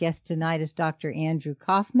News. Our guest tonight is Dr. Andrew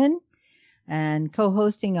KAUFMAN, and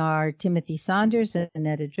co-hosting are Timothy Saunders,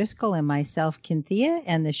 Annetta Driscoll, and myself, Cynthia.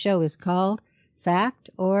 And the show is called Fact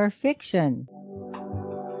or Fiction.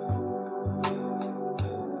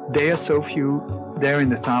 They are so few. They're in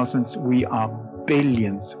the thousands. We are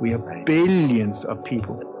billions. We are billions of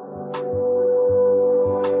people.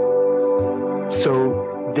 So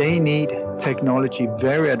they need technology,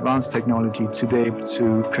 very advanced technology, to be able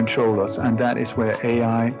to control us. And that is where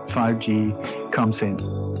AI, 5G comes in.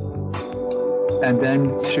 And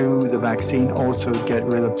then through the vaccine, also get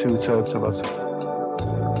rid of 2/3 of us.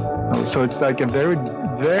 So it's like a very,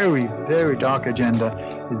 very, very dark agenda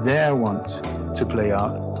they want to play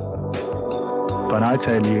out. But I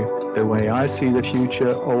tell you, the way I see the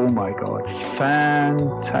future, oh my God,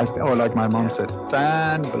 fantastic. Or like my mom said,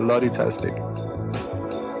 fan-bloody-tastic.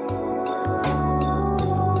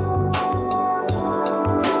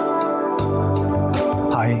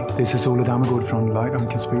 Hi, this is Ole Dammergaard from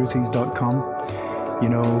lightonconspiracies.com.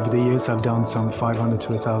 Over the years I've done some 500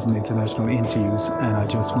 to 1,000 international interviews, and I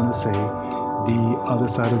just want to say The Other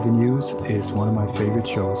Side of the News is one of my favorite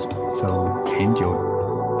shows, so enjoy.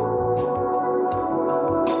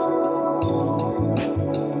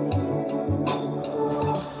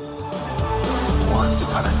 Once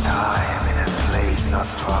upon a time, in a place not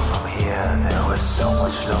far from here, there was so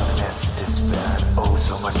much loneliness, despair, and oh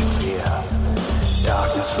so much fear.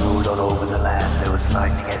 Darkness ruled all over the land, there was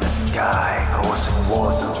lightning in the sky, causing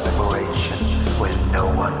wars and separation, with no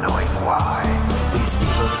one knowing why. These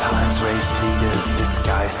evil times raised leaders,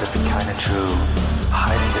 disguised as kind and true,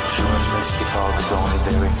 hiding the true and misty fogs only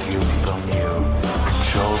very few people knew.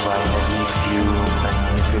 Controlled by an elite few,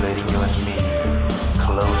 manipulating you and me,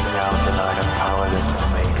 closing out the light of power that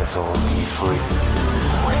will make us all be free.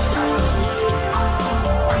 Wake up.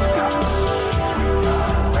 Wake up.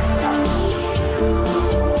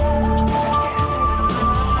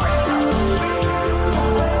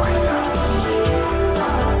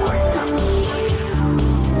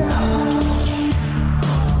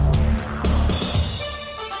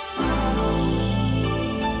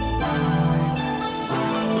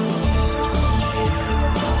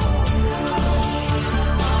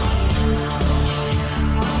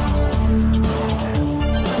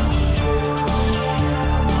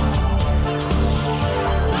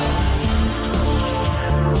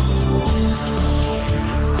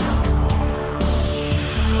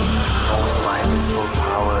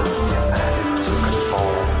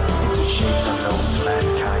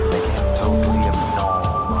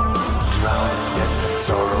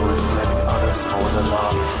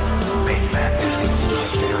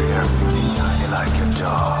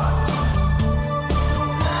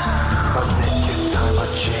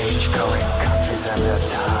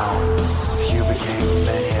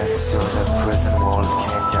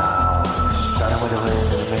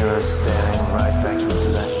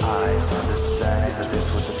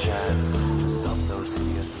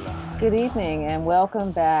 Good evening and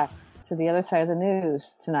welcome back to The Other Side of the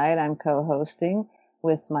News. Tonight I'm co-hosting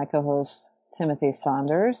with my co-hosts Timothy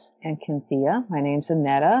Saunders and Cynthia. My name's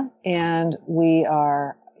Annetta, and we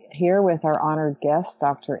are here with our honored guest,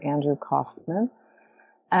 Dr. Andrew KAUFMAN.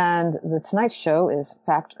 And tonight's show is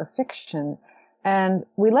Fact or Fiction. And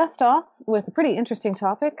we left off with a pretty interesting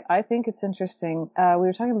topic. I think it's interesting. We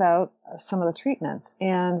were talking about some of the treatments,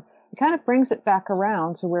 and it kind of brings it back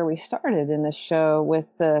around to where we started in this show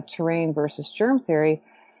with the terrain versus germ theory,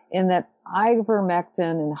 in that ivermectin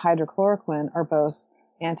and hydrochloroquine are both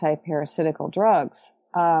anti-parasitical drugs.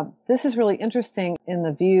 This is really interesting in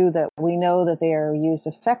the view that we know that they are used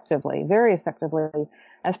effectively, very effectively,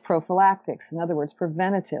 as prophylactics, in other words,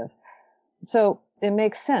 preventative. So it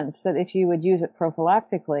makes sense that if you would use it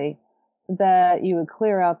prophylactically, that you would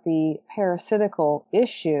clear out the parasitical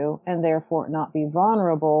issue and therefore not be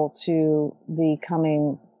vulnerable to the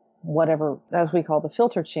coming whatever, as we call the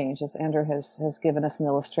filter change, as Andrew has given us an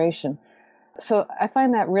illustration. So I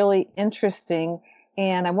find that really interesting.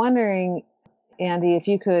 And I'm wondering, Andy, if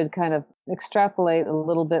you could kind of extrapolate a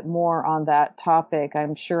little bit more on that topic.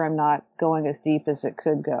 I'm sure I'm not going as deep as it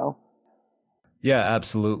could go. Yeah,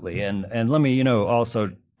 absolutely. And let me,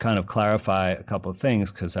 also kind of clarify a couple of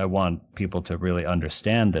things, because I want people to really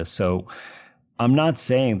understand this. So I'm not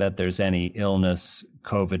saying that there's any illness,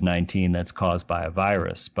 COVID-19, that's caused by a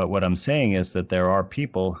virus. But what I'm saying is that there are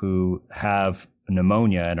people who have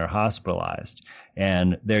pneumonia and are hospitalized,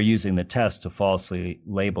 and they're using the test to falsely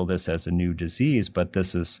label this as a new disease. But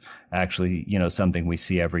this is actually, something we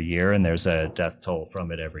see every year, and there's a death toll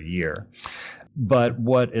from it every year. But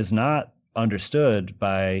what is not understood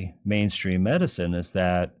by mainstream medicine is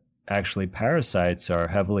that actually parasites are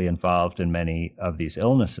heavily involved in many of these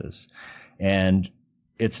illnesses. And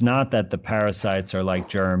it's not that the parasites are like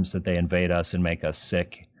germs, that they invade us and make us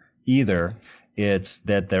sick either. It's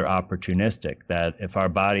that they're opportunistic, that if our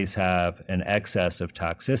bodies have an excess of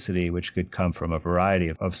toxicity, which could come from a variety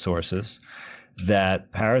of sources, that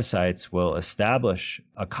parasites will establish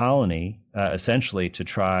a colony, essentially to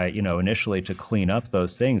try, initially to clean up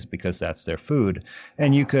those things because that's their food.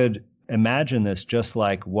 And you could imagine this just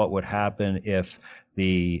like what would happen if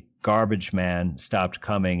the garbage man stopped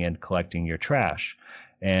coming and collecting your trash.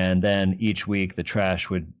 And then each week the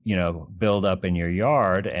trash would, build up in your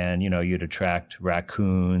yard, and, you'd attract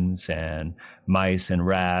raccoons and mice and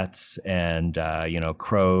rats and,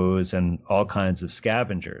 crows and all kinds of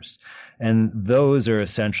scavengers. And those are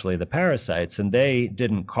essentially the parasites, and they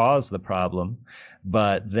didn't cause the problem,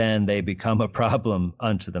 but then they become a problem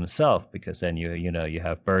unto themselves, because then you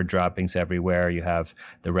have bird droppings everywhere. You have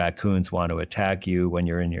the raccoons want to attack you when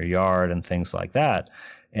you're in your yard and things like that.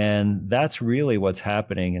 And that's really what's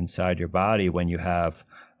happening inside your body when you have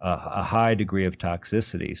a high degree of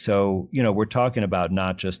toxicity. So, we're talking about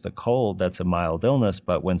not just the cold, that's a mild illness,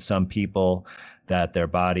 but when some people that their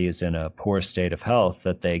body is in a poor state of health,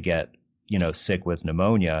 that they get, sick with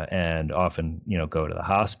pneumonia and often, go to the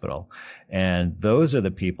hospital. And those are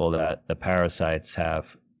the people that the parasites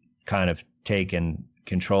have kind of taken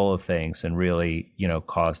control of things and really,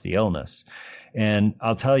 caused the illness. And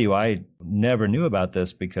I'll tell you, I never knew about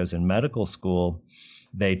this because in medical school,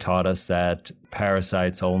 they taught us that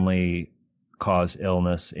parasites only cause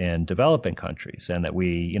illness in developing countries, and that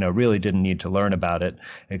we, really didn't need to learn about it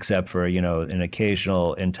except for, an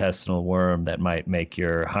occasional intestinal worm that might make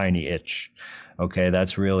your hiney itch. Okay,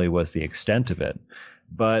 that's really was the extent of it.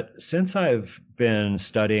 But since I've been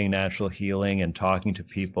studying natural healing and talking to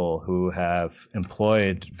people who have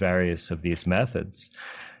employed various of these methods,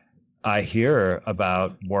 I hear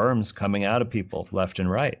about worms coming out of people left and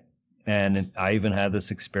right. And I even had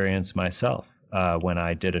this experience myself when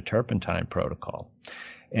I did a turpentine protocol.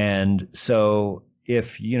 And so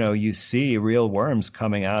if, you see real worms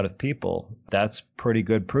coming out of people, that's pretty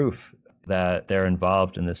good proof that they're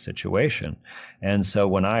involved in this situation. And so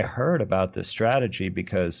when I heard about this strategy,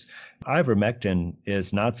 because ivermectin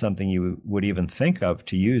is not something you would even think of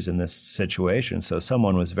to use in this situation. So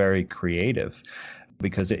someone was very creative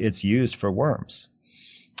because it's used for worms.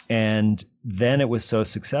 And then it was so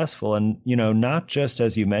successful. And, not just,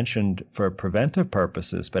 as you mentioned, for preventive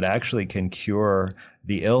purposes, but actually can cure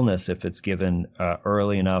the illness if it's given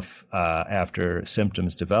early enough after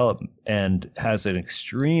symptoms develop, and has an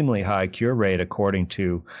extremely high cure rate according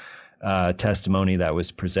to testimony that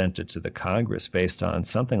was presented to the Congress based on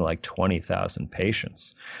something like 20,000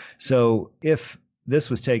 patients. So if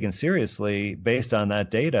this was taken seriously based on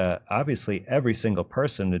that data, obviously every single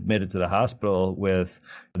person admitted to the hospital with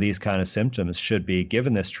these kind of symptoms should be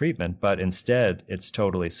given this treatment, but instead it's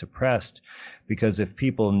totally suppressed, because if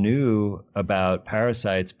people knew about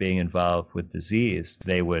parasites being involved with disease,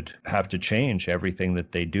 they would have to change everything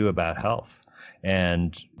that they do about health.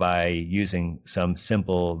 And by using some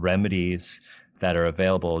simple remedies that are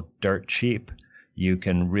available dirt cheap, you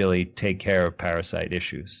can really take care of parasite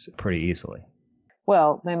issues pretty easily.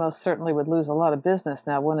 Well, they most certainly would lose a lot of business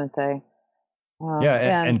now, wouldn't they?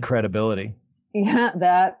 And credibility. Yeah,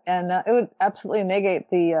 that. And it would absolutely negate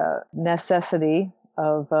the necessity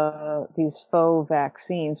of these faux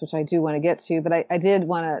vaccines, which I do want to get to. But I did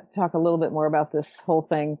want to talk a little bit more about this whole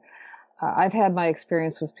thing. I've had my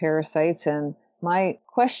experience with parasites, and my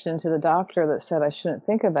question to the doctor that said I shouldn't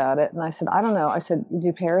think about it, and I said, I don't know. I said,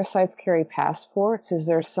 do parasites carry passports? Is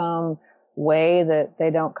there some way that they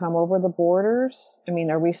don't come over the borders? I mean,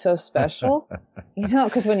 are we so special?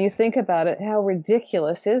 Because when you think about it, how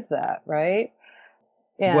ridiculous is that, right?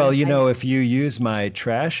 And well, if you use my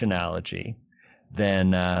trash analogy,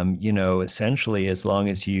 then, essentially, as long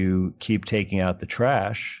as you keep taking out the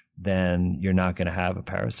trash, then you're not going to have a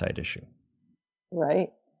parasite issue.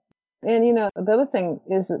 Right. And, the other thing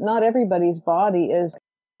is that not everybody's body is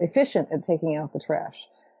efficient at taking out the trash.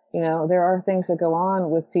 There are things that go on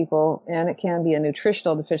with people, and it can be a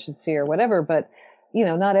nutritional deficiency or whatever, but,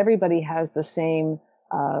 not everybody has the same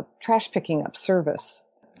trash picking up service.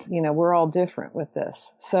 We're all different with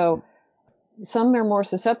this. So some are more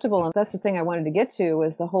susceptible. And that's the thing I wanted to get to,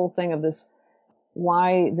 was the whole thing of this,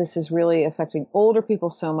 why this is really affecting older people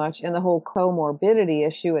so much, and the whole comorbidity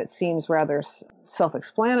issue. It seems rather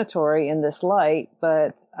self-explanatory in this light,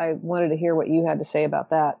 but I wanted to hear what you had to say about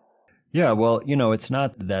that. Yeah, well, it's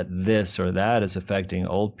not that this or that is affecting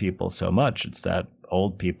old people so much. It's that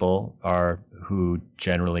old people are who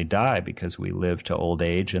generally die, because we live to old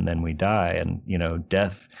age and then we die. And,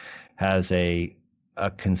 death has a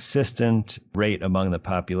consistent rate among the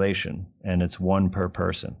population, and it's 1 per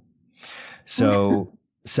person. So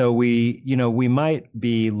we might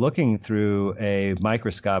be looking through a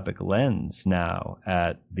microscopic lens now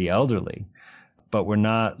at the elderly, but we're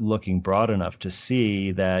not looking broad enough to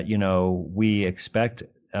see that, we expect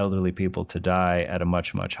elderly people to die at a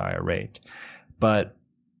much, much higher rate. But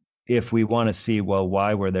if we want to see, well,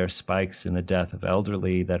 why were there spikes in the death of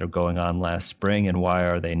elderly that are going on last spring, and why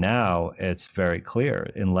are they now? It's very clear.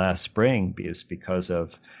 In last spring, it's because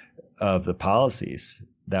of the policies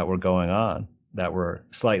that were going on that were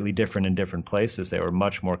slightly different in different places. They were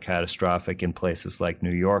much more catastrophic in places like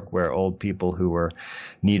New York, where old people who were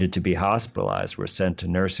needed to be hospitalized were sent to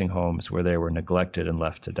nursing homes where they were neglected and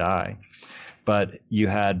left to die. But you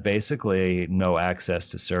had basically no access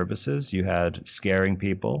to services. You had scaring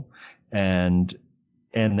people, and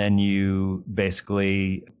then you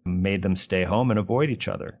basically made them stay home and avoid each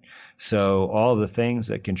other. So all the things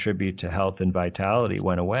that contribute to health and vitality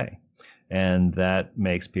went away. And that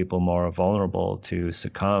makes people more vulnerable to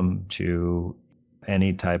succumb to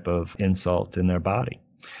any type of insult in their body.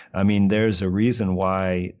 I mean, there's a reason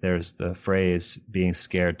why there's the phrase being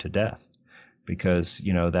scared to death, because,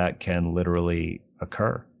 that can literally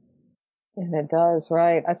occur. And it does,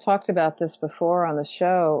 right. I've talked about this before on the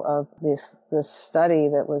show, of this study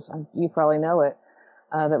that was, you probably know it,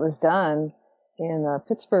 that was done in the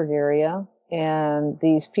Pittsburgh area. And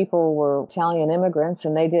these people were Italian immigrants,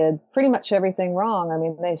 and they did pretty much everything wrong. I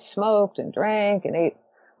mean, they smoked and drank and ate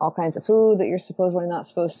all kinds of food that you're supposedly not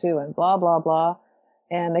supposed to, and blah, blah, blah.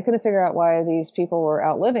 And they couldn't figure out why these people were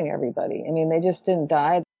outliving everybody. I mean, they just didn't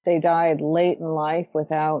die. They died late in life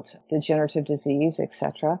without degenerative disease,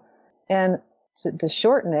 etc. And to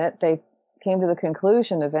shorten it, they came to the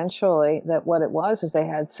conclusion eventually that what it was is they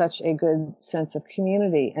had such a good sense of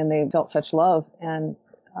community, and they felt such love, and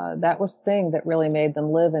that was the thing that really made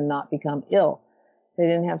them live and not become ill. They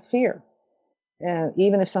didn't have fear. And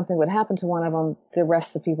even if something would happen to one of them, the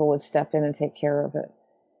rest of the people would step in and take care of it.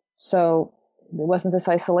 So it wasn't this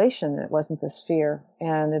isolation. It wasn't this fear.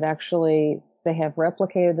 And it actually, they have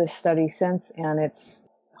replicated this study since, and it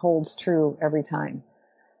holds true every time.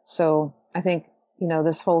 So I think,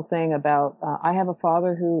 this whole thing about, I have a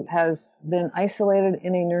father who has been isolated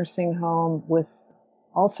in a nursing home with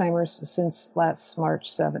Alzheimer's since last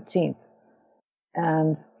March 17th.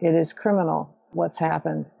 And it is criminal what's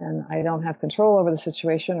happened. And I don't have control over the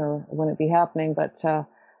situation or when it be happening, but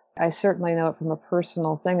I certainly know it from a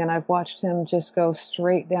personal thing. And I've watched him just go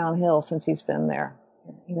straight downhill since he's been there.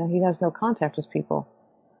 He has no contact with people.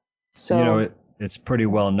 So, it's pretty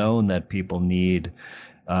well known that people need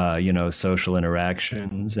social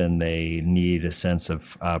interactions, and they need a sense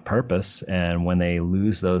of purpose. And when they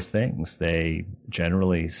lose those things, they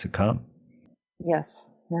generally succumb. Yes.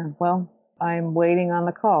 Yeah. Well, I'm waiting on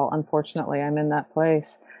the call. Unfortunately, I'm in that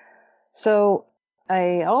place. So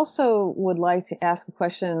I also would like to ask a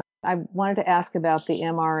question. I wanted to ask about the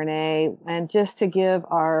mRNA, and just to give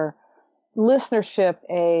our listenership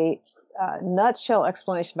a nutshell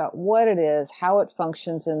explanation about what it is, how it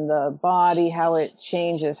functions in the body, how it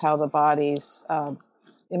changes how the body's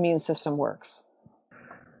immune system works.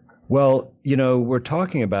 Well, we're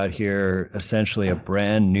talking about here essentially a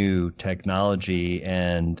brand new technology,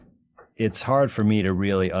 and it's hard for me to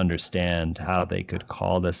really understand how they could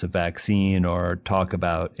call this a vaccine or talk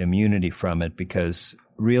about immunity from it, because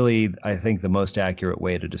really, I think the most accurate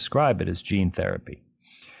way to describe it is gene therapy.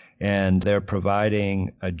 And they're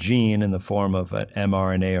providing a gene in the form of an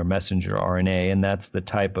mRNA or messenger RNA, and that's the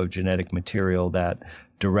type of genetic material that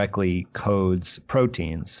directly codes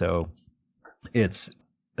proteins. So it's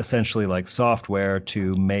essentially like software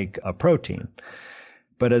to make a protein.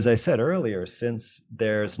 But as I said earlier, since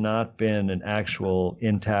there's not been an actual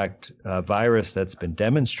intact virus that's been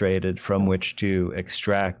demonstrated from which to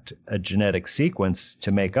extract a genetic sequence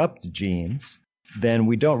to make up the genes, then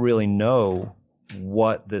we don't really know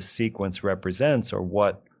what this sequence represents or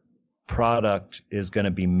what product is going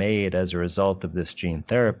to be made as a result of this gene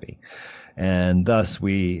therapy. And thus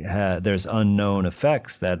there's unknown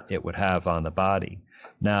effects that it would have on the body.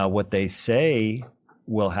 Now, what they say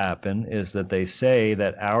will happen is that they say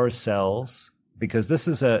that our cells, because this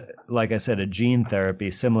is like I said, a gene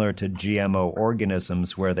therapy similar to GMO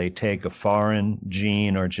organisms, where they take a foreign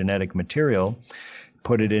gene or genetic material,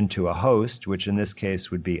 put it into a host, which in this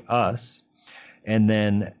case would be us, and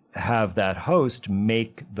then have that host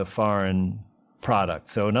make the foreign product.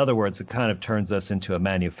 So in other words, it kind of turns us into a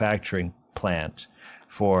manufacturing plant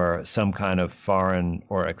for some kind of foreign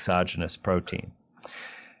or exogenous protein.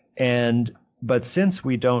 But since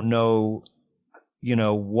we don't know,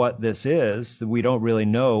 what this is, we don't really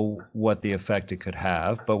know what the effect it could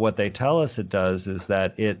have. But what they tell us it does is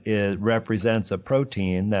that it represents a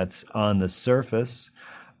protein that's on the surface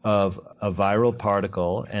of a viral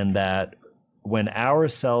particle, and that when our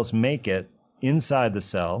cells make it inside the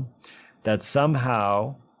cell, that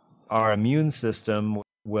somehow our immune system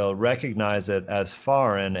will recognize it as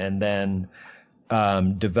foreign and then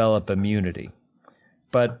develop immunity.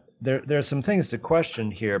 But there's some things to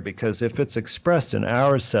question here, because if it's expressed in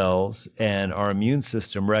our cells and our immune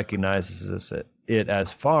system recognizes it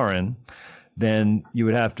as foreign, then you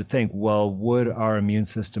would have to think, well, would our immune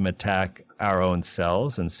system attack our own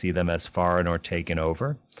cells and see them as foreign or taken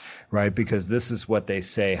over, right? Because this is what they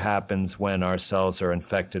say happens when our cells are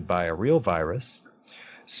infected by a real virus.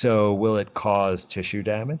 So will it cause tissue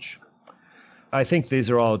damage? I think these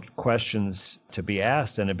are all questions to be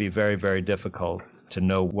asked, and it'd be very, very difficult to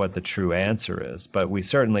know what the true answer is. But we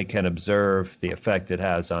certainly can observe the effect it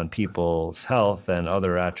has on people's health and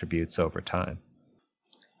other attributes over time.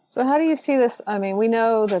 So how do you see this? I mean, we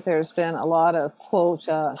know that there's been a lot of, quote,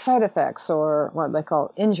 side effects, or what they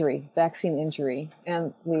call injury, vaccine injury.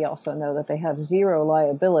 And we also know that they have zero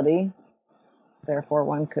liability. Therefore,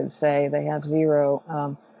 one could say they have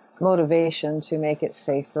zero motivation to make it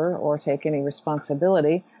safer or take any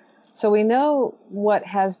responsibility. So we know what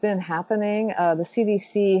has been happening. The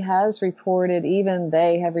CDC has reported, even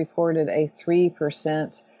they have reported a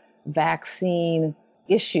 3% vaccine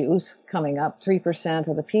issues coming up, 3%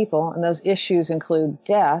 of the people, and those issues include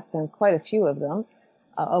death, and quite a few of them.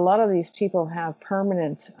 A lot of these people have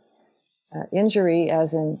permanent injury,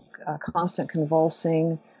 as in constant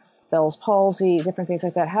convulsing, Bell's palsy, different things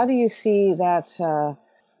like that. How do you see that,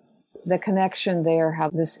 the connection there, how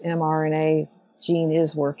this mRNA gene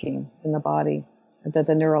is working in the body,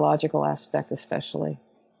 the neurological aspect especially?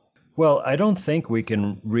 Well, I don't think we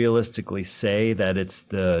can realistically say that it's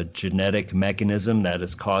the genetic mechanism that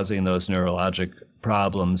is causing those neurologic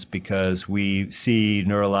problems, because we see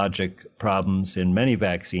neurologic problems in many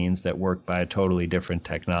vaccines that work by a totally different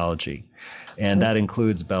technology. And that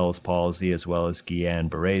includes Bell's palsy, as well as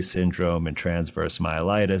Guillain-Barré syndrome and transverse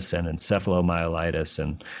myelitis and encephalomyelitis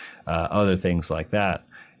and other things like that.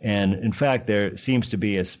 And in fact, there seems to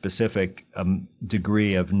be a specific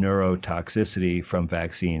degree of neurotoxicity from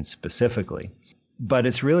vaccines specifically. But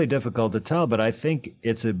it's really difficult to tell. But I think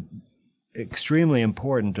it's extremely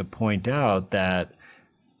important to point out that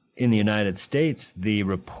in the United States, the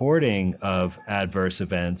reporting of adverse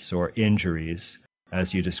events or injuries,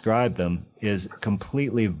 as you described them, is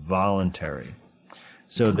completely voluntary.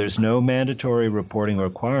 So there's no mandatory reporting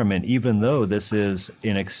requirement, even though this is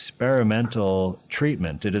an experimental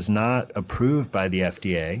treatment. It is not approved by the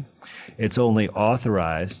FDA. It's only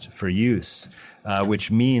authorized for use,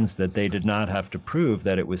 which means that they did not have to prove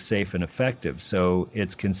that it was safe and effective. So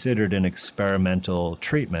it's considered an experimental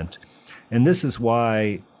treatment. And this is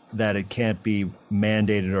why that it can't be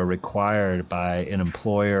mandated or required by an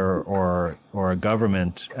employer or a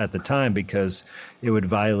government at the time, because it would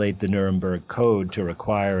violate the Nuremberg Code to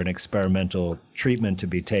require an experimental treatment to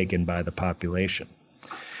be taken by the population.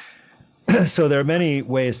 So there are many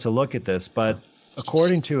ways to look at this, but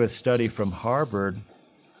according to a study from Harvard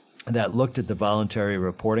that looked at the voluntary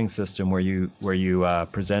reporting system, where you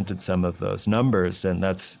presented some of those numbers, and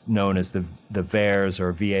that's known as the VAERS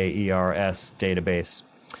or VAERS database.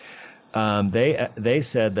 They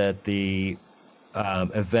said that the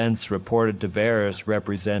events reported to VAERS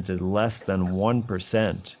represented less than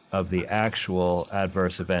 1% of the actual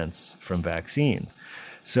adverse events from vaccines.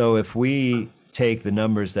 So if we take the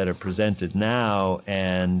numbers that are presented now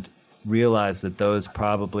and realize that those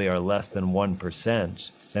probably are less than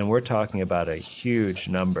 1%, then we're talking about a huge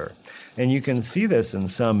number. And you can see this in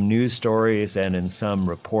some news stories and in some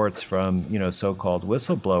reports from, so-called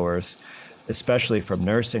whistleblowers, especially from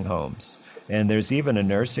nursing homes. And there's even a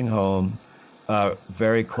nursing home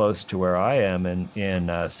very close to where I am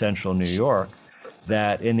in central New York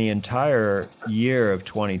that in the entire year of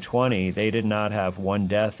 2020, they did not have one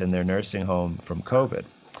death in their nursing home from COVID.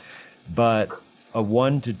 But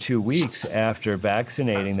 1 to 2 weeks after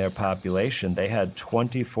vaccinating their population, they had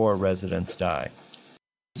 24 residents die.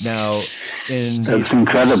 Now, that's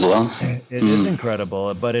incredible. Huh? It is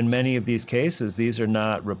incredible, but in many of these cases, these are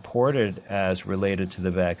not reported as related to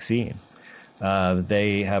the vaccine.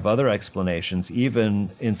 They have other explanations. Even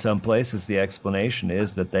in some places, the explanation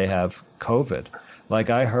is that they have COVID. Like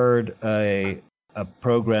I heard a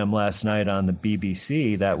program last night on the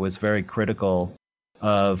BBC that was very critical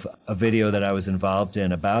of a video that I was involved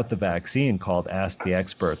in about the vaccine called Ask the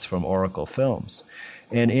Experts from Oracle Films.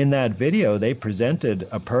 And in that video, they presented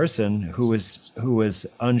a person who was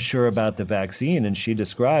unsure about the vaccine, and she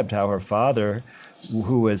described how her father,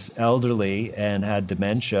 who was elderly and had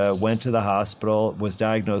dementia, went to the hospital, was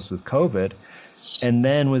diagnosed with COVID, and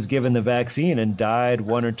then was given the vaccine and died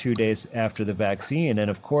 1 or 2 days after the vaccine. And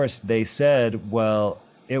of course, they said, well,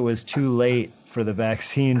 it was too late for the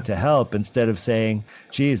vaccine to help, instead of saying,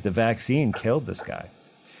 geez, the vaccine killed this guy.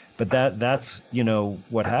 But that's,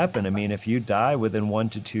 what happened. I mean, if you die within 1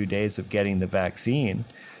 to 2 days of getting the vaccine,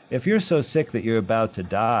 if you're so sick that you're about to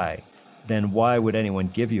die, then why would anyone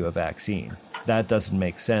give you a vaccine? That doesn't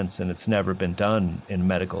make sense, and it's never been done in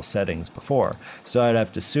medical settings before. So I'd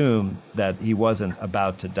have to assume that he wasn't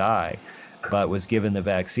about to die, but was given the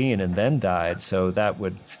vaccine and then died. So that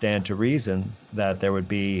would stand to reason that there would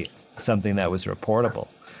be something that was reportable.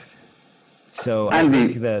 So I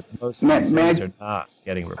think that most of these things are not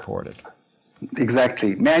getting reported.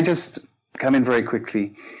 Exactly. May I just come in very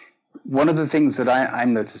quickly? One of the things that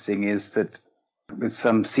I'm noticing is that with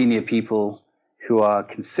some senior people who are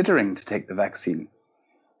considering to take the vaccine,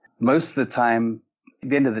 most of the time, at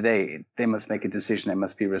the end of the day, they must make a decision. They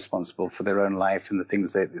must be responsible for their own life and the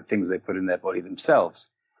things they put in their body themselves.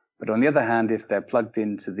 But on the other hand, if they're plugged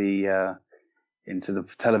into the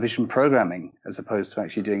television programming as opposed to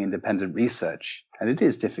actually doing independent research, and it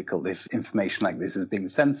is difficult if information like this is being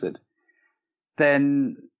censored,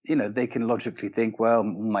 then they can logically think, well,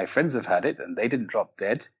 my friends have had it and they didn't drop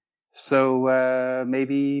dead, so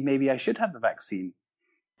maybe I should have the vaccine.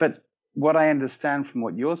 But what I understand from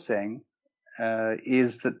what you're saying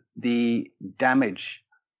is that the damage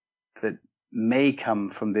that may come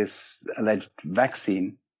from this alleged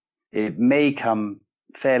vaccine, it may come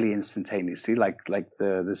fairly instantaneously, like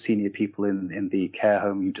the senior people in the care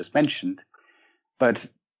home you just mentioned. But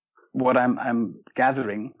what I'm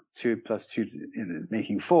gathering, 2 + 2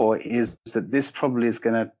 making 4, is that this probably is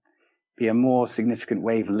going to be a more significant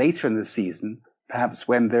wave later in the season, perhaps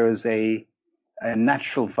when there is a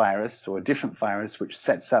natural virus or a different virus which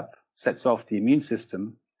sets off the immune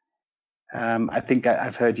system. I think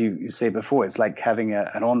I've heard you say before, it's like having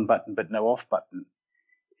an on button but no off button.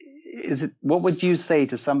 What would you say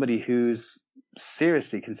to somebody who's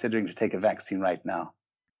seriously considering to take a vaccine right now?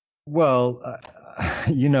 Well,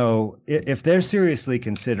 if they're seriously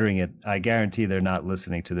considering it, I guarantee they're not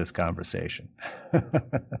listening to this conversation.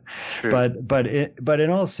 True. But in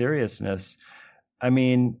all seriousness, I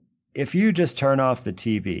mean, if you just turn off the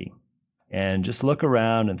TV and just look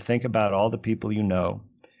around and think about all the people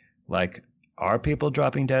like, are people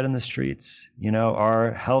dropping dead in the streets?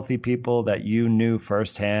 Are healthy people that you knew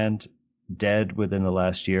firsthand dead within the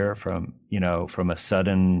last year from a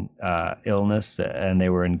sudden illness, and they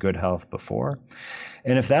were in good health before?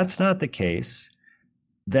 And if that's not the case,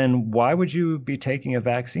 then why would you be taking a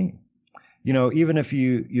vaccine? Even if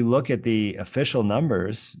you look at the official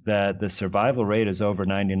numbers, that the survival rate is over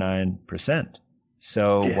 99%.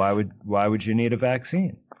 So yes. Why would you need a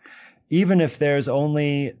vaccine? Even if there's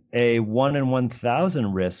only a 1 in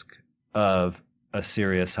 1,000 risk of a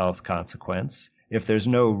serious health consequence, if there's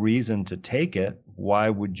no reason to take it, why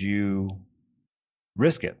would you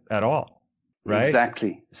risk it at all? Right?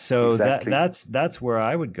 Exactly. So that's where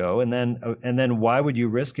I would go. And then why would you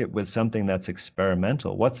risk it with something that's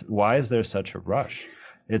experimental? Why is there such a rush?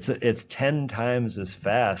 It's 10 times as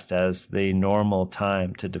fast as the normal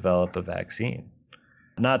time to develop a vaccine.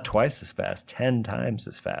 Not twice as fast, 10 times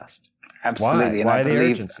as fast. Absolutely. Why the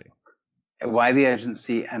urgency? Why the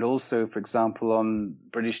urgency? And also, for example, on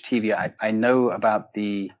British TV, I know about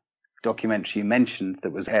the documentary you mentioned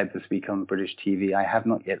that was aired this week on British TV. I have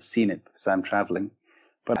not yet seen it because I'm traveling,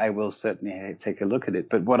 but I will certainly take a look at it.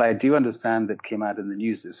 But what I do understand that came out in the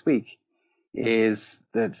news this week is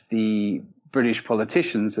that the British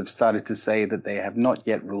politicians have started to say that they have not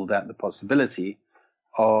yet ruled out the possibility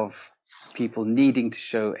of people needing to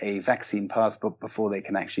show a vaccine passport before they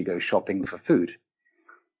can actually go shopping for food.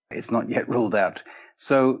 It's not yet ruled out.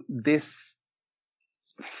 So this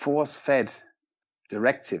force-fed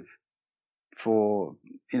directive for,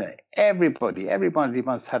 everybody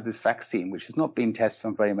must have this vaccine, which has not been tested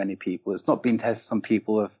on very many people. It's not been tested on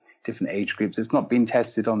people of different age groups. It's not been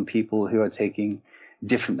tested on people who are taking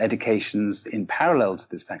different medications in parallel to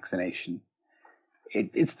this vaccination.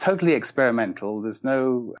 It's totally experimental. There's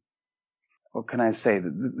no, what can I say?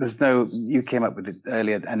 There's no, you came up with it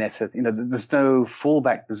earlier, Annette, there's no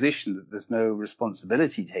fallback position, there's no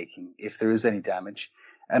responsibility taking if there is any damage.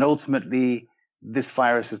 And ultimately, this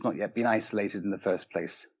virus has not yet been isolated in the first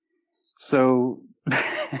place. So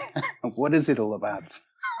what is it all about?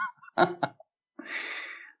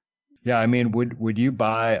 Yeah, I mean, would you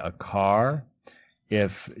buy a car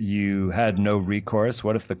if you had no recourse?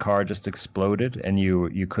 What if the car just exploded and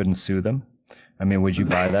you couldn't sue them? I mean, would you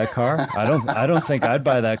buy that car? I don't think I'd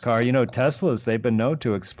buy that car. Teslas, they've been known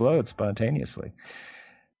to explode spontaneously,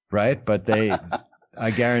 right? But I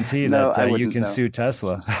guarantee that you can sue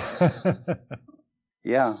Tesla.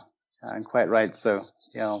 Yeah, I'm quite right. So,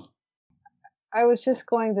 I was just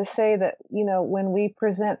going to say that, when we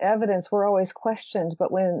present evidence, we're always questioned.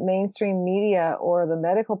 But when mainstream media or the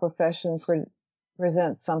medical profession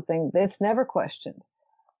presents something, it's never questioned.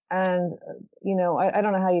 And, I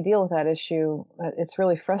don't know how you deal with that issue. It's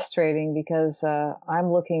really frustrating because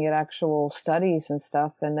I'm looking at actual studies and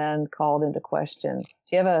stuff and then called into question.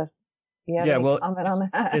 Do you have any comment on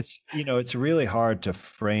that? It's really hard to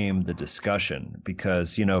frame the discussion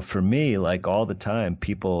because, for me, like all the time,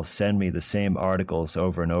 people send me the same articles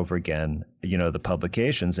over and over again, the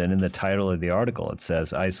publications. And in the title of the article, it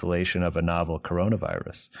says isolation of a novel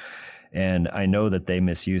coronavirus. And I know that they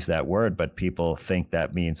misuse that word, but people think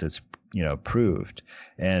that means it's, proved.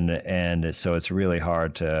 And so it's really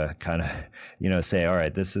hard to kind of, say, all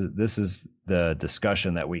right, this is the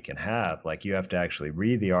discussion that we can have. Like you have to actually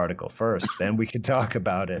read the article first, then we can talk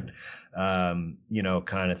about it, kind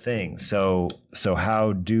of thing. So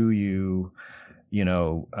how do you,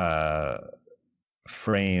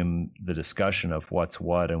 frame the discussion of what's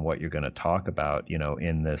what and what you're going to talk about,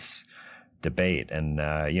 in this debate? And,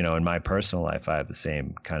 in my personal life, I have the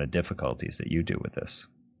same kind of difficulties that you do with this.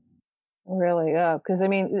 Really? Because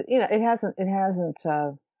it hasn't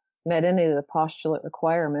met any of the postulate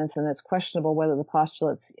requirements, and it's questionable whether the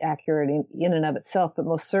postulate's accurate in and of itself. But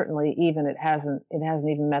most certainly, even it hasn't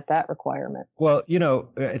even met that requirement. Well,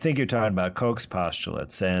 I think you're talking about Koch's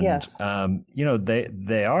postulates, and yes.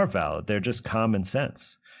 They are valid. They're just common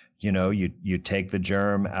sense. You take the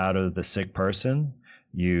germ out of the sick person,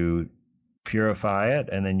 you purify it,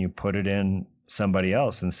 and then you put it in somebody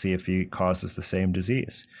else and see if he causes the same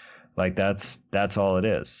disease. Like that's all it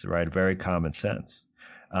is, right? Very common sense.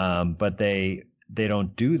 But they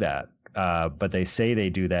don't do that. But they say they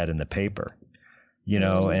do that in the paper,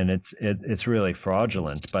 and it's really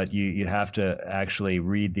fraudulent. But you have to actually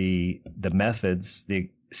read the methods.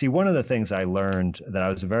 See, one of the things I learned that I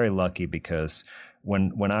was very lucky because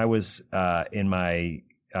when I was in my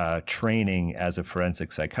training as a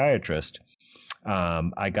forensic psychiatrist,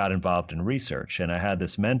 I got involved in research, and I had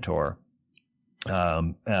this mentor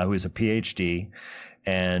who's a PhD,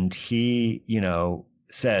 and he,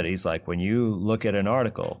 said, he's like, when you look at an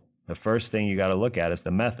article, the first thing you got to look at is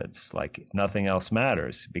the methods. Like nothing else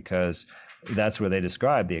matters because that's where they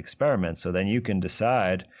describe the experiment. So then you can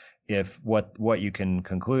decide if what you can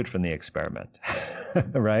conclude from the experiment,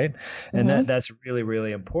 right? And that's really,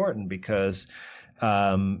 really important because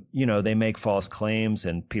they make false claims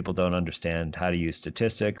and people don't understand how to use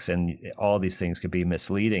statistics, and all these things could be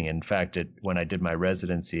misleading. In fact, when I did my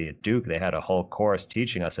residency at Duke, they had a whole course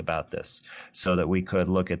teaching us about this so that we could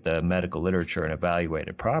look at the medical literature and evaluate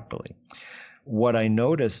it properly. What I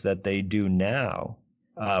noticed that they do now,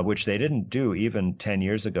 which they didn't do even 10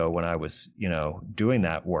 years ago when I was, doing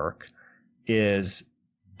that work, is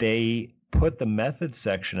they put the methods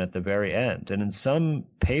section at the very end. And in some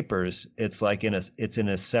papers, it's in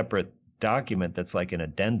a separate document that's like an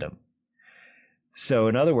addendum. So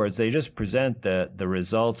in other words, they just present the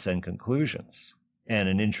results and conclusions and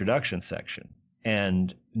an introduction section,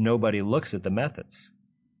 and nobody looks at the methods.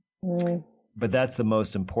 But that's the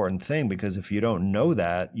most important thing, because if you don't know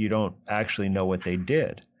that, you don't actually know what they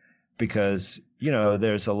did, because,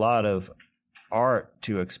 there's a lot of art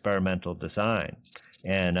to experimental design.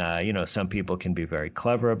 And, some people can be very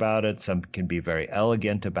clever about it. Some can be very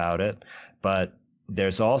elegant about it. But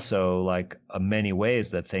there's also many ways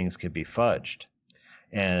that things could be fudged.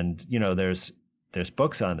 And, there's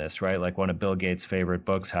books on this, right? Like one of Bill Gates' favorite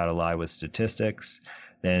books, How to Lie with Statistics.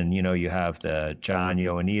 Then, you have the John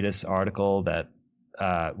Ioannidis article that,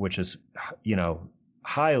 which is,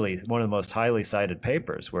 one of the most highly cited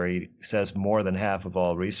papers, where he says more than half of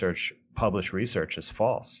all published research is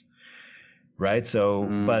false. right? So,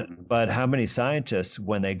 but how many scientists,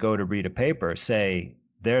 when they go to read a paper, say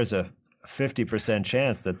there's a 50%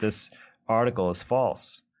 chance that this article is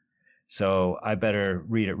false, so I better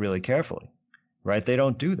read it really carefully, right? They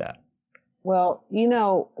don't do that. Well, you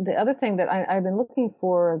know, the other thing that I've been looking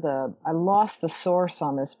for, I lost the source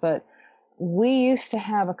on this, but we used to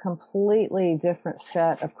have a completely different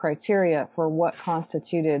set of criteria for what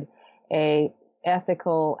constituted a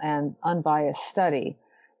ethical and unbiased study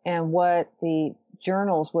and what the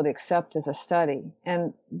journals would accept as a study.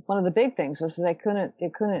 And one of the big things was that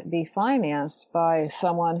it couldn't be financed by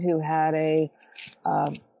someone who had a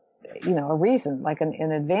reason, like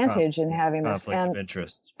an advantage in having this. Conflict of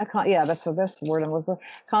interest. That's the best word I'm looking for.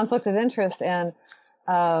 Conflict of interest. And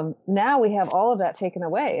now we have all of that taken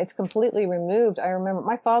away. It's completely removed. I remember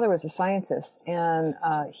my father was a scientist, and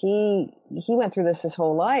he went through this his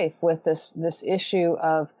whole life with this issue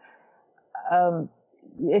of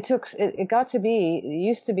it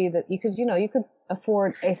used to be that you could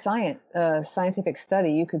afford a scientific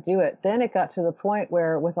study, you could do it. Then it got to the point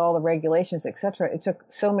where, with all the regulations, et cetera, it took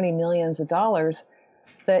so many millions of dollars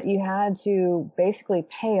that you had to basically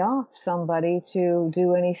pay off somebody to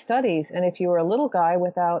do any studies. And if you were a little guy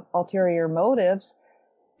without ulterior motives,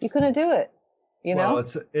 you couldn't do it. Well,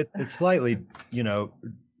 it's slightly,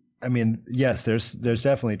 I mean, yes, there's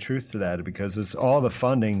definitely truth to that, because it's all the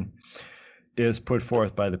funding is put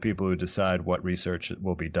forth by the people who decide what research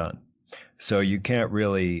will be done. So you can't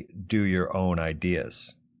really do your own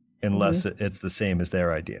ideas unless it's the same as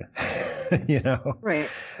their idea, Right.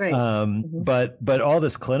 But all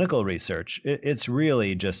this clinical research, it's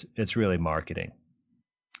really marketing.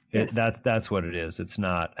 Yes. That's what it is. It's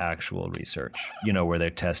not actual research, where they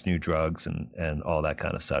test new drugs and all that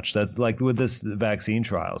kind of such. That's like with the vaccine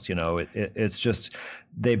trials, it's just,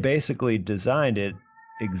 they basically designed it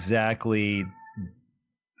exactly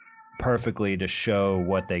perfectly to show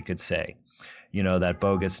what they could say, that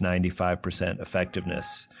bogus 95%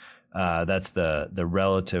 effectiveness. That's the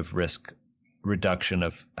relative risk reduction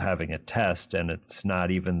of having a test, and it's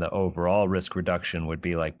not even the overall risk reduction would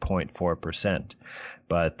be like 0.4%,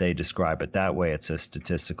 but they describe it that way. It's a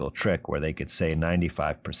statistical trick where they could say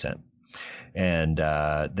 95%. And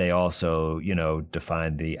they also,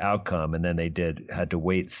 defined the outcome, and then they had to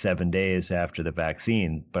wait 7 days after the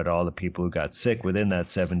vaccine, but all the people who got sick within that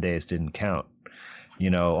 7 days didn't count.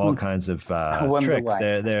 All kinds of tricks.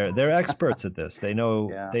 Why. They're experts at this. They know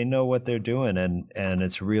they know what they're doing, and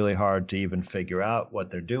it's really hard to even figure out what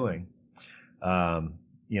they're doing.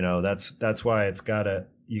 That's why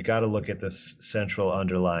you gotta look at this central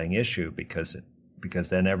underlying issue, because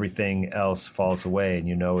then everything else falls away, and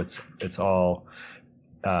it's all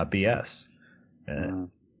BS.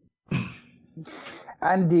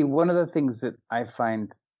 Andy, one of the things that I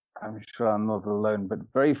find, I'm sure I'm not alone, but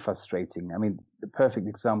very frustrating. I mean, the perfect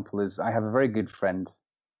example is I have a very good friend.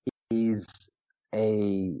 He's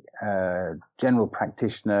a general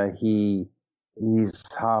practitioner. He's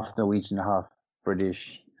half Norwegian, half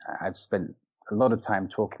British. I've spent a lot of time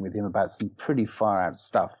talking with him about some pretty far out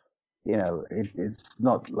stuff. It's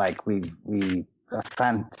not like we a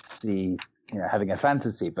fantasy, having a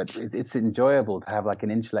fantasy, but it's enjoyable to have like an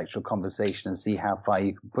intellectual conversation and see how far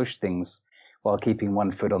you can push things while keeping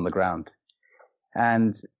one foot on the ground.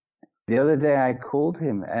 And the other day I called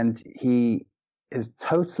him, and he is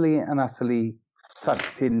totally and utterly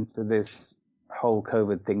sucked into this whole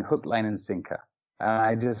COVID thing, hook, line, and sinker. And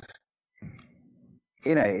I just,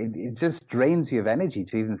 it just drains you of energy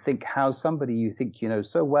to even think how somebody you think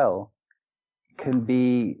so well can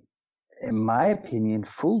be, in my opinion,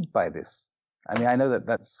 fooled by this. I mean, I know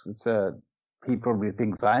that he probably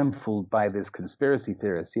thinks I'm fooled by this conspiracy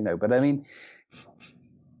theorist, but I mean,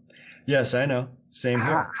 yes, I know. Same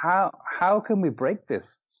here. How can we break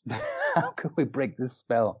this? How can we break this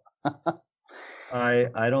spell?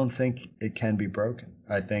 I don't think it can be broken.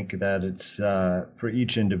 I think that it's for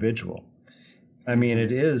each individual. I mean,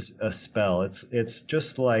 it is a spell. It's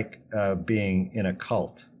just like being in a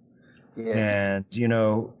cult. Yes.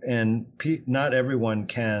 And not everyone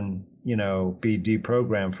can, be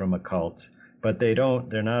deprogrammed from a cult, but they're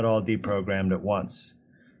not all deprogrammed at once.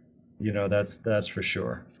 That's for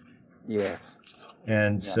sure. Yes.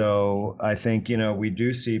 And so I think, we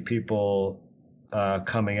do see people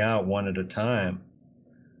coming out one at a time.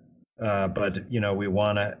 But, we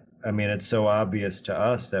want to, it's so obvious to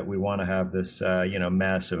us that we want to have this,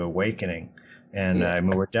 massive awakening. And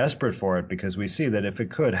we're desperate for it, because we see that if it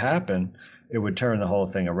could happen, it would turn the whole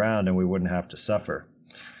thing around and we wouldn't have to suffer.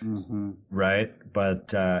 Mm-hmm. Right.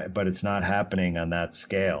 But it's not happening on that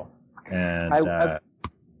scale. And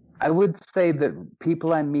I would say that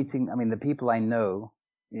people I'm meeting, the people I know,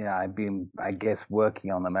 I've been, I guess,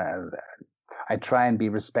 working on them. I try and be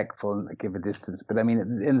respectful and give a distance. But I mean, at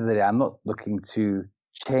the end of the day, I'm not looking to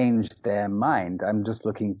change their mind. I'm just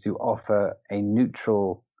looking to offer a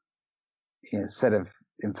neutral, set of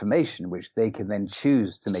information, which they can then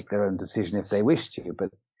choose to make their own decision if they wish to.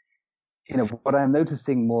 But, what I'm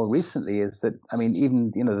noticing more recently is that, I mean,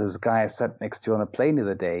 even, there's a guy I sat next to on a plane the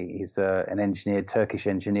other day. He's an engineer, Turkish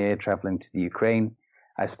engineer, traveling to the Ukraine.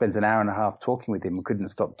 I spent an hour and a half talking with him and couldn't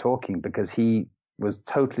stop talking because he was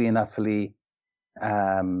totally and utterly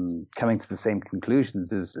coming to the same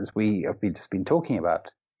conclusions as we have just been talking about.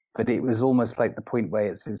 But it was almost like the point where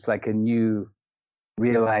it's like a new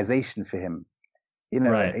realization for him.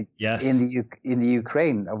 Right. Yes. In the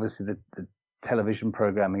Ukraine, obviously the television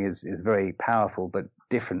programming is very powerful, but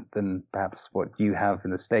different than perhaps what you have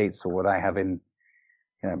in the States or what I have in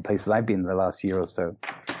places I've been in the last year or so.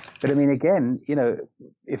 But I mean, again,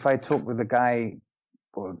 if I talk with a guy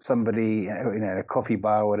or somebody in a coffee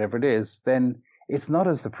bar or whatever it is, then it's not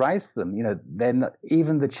a surprise to them. Then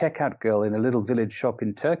even the checkout girl in a little village shop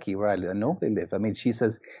in Turkey where I normally live, I mean, she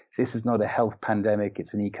says, this is not a health pandemic,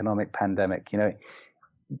 it's an economic pandemic.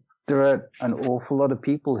 There are an awful lot of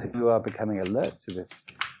people who are becoming alert to this.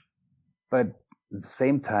 But at the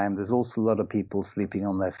same time, there's also a lot of people sleeping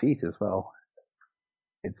on their feet as well.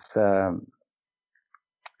 It's,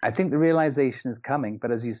 I think the realization is coming,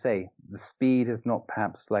 but as you say, the speed is not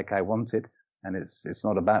perhaps like I want it. And it's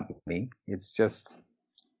not about me. It's just,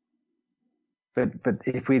 but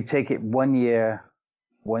if we take it one year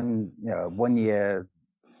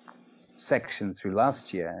section through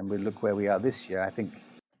last year, and we look where we are this year, I think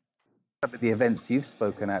some of the events you've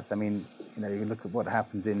spoken at. I mean, you look at what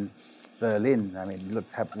happened in Berlin. I mean, look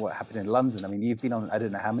at what happened in London. I mean, you've been on, I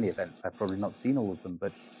don't know how many events. I've probably not seen all of them,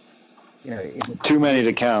 but too many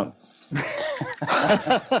to count.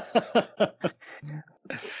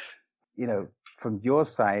 From your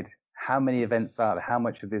side, how many events are there? How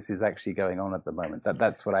much of this is actually going on at the moment?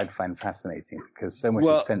 That's what I'd find fascinating, because so much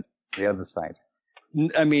is sent to the other side.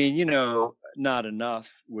 I mean, not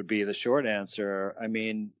enough would be the short answer. I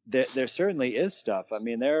mean, there certainly is stuff. I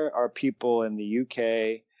mean, there are people in the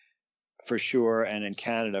UK for sure, and in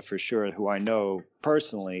Canada for sure, who I know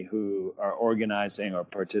personally who are organizing or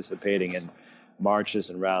participating in marches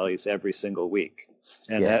and rallies every single week,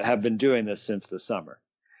 and have been doing this since the summer.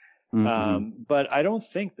 Mm-hmm. But I don't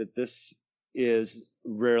think that this is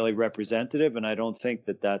really representative, and I don't think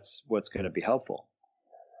that that's what's going to be helpful.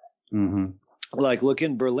 Mm-hmm. Like, look,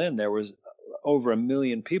 in Berlin, there was over 1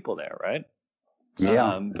 million people there, right?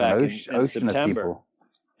 Yeah, back in September.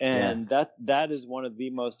 And yes. that is one of the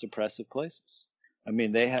most oppressive places. I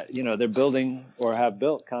mean, they they're building or have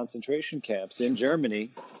built concentration camps in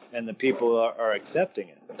Germany, and the people are accepting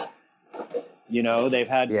it. They've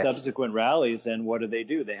had subsequent rallies, and what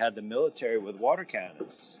do? They had the military with water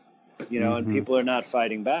cannons, mm-hmm. and people are not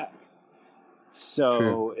fighting back.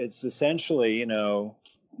 So it's essentially,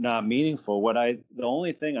 not meaningful. The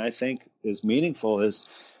only thing I think is meaningful is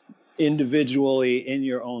individually in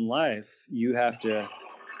your own life, you have to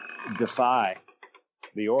defy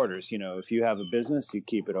the orders. If you have a business, you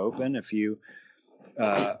keep it open. If you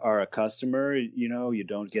are a customer, you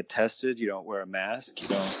don't get tested, you don't wear a mask, you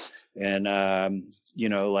don't, and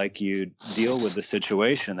you deal with the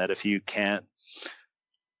situation that if you can't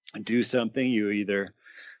do something, you either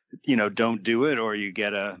don't do it, or you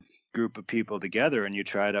get a group of people together and you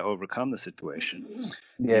try to overcome the situation.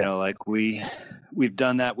 Yes. We've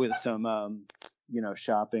done that with some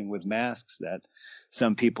shopping with masks, that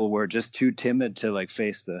some people were just too timid to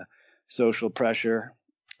face the social pressure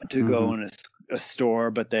to go in a store,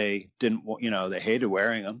 but they didn't, they hated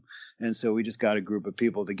wearing them. And so we just got a group of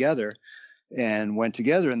people together and went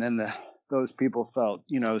together. And then those people felt,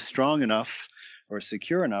 strong enough or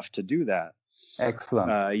secure enough to do that.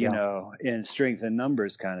 Excellent. In strength in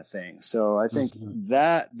numbers kind of thing. So I think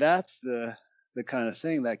that's the kind of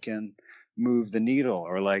thing that can move the needle,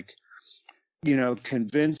 or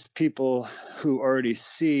convince people who already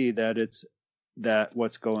see that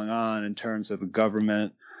what's going on in terms of a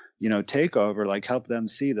government, takeover, help them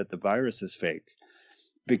see that the virus is fake.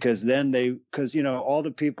 Because then all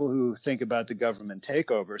the people who think about the government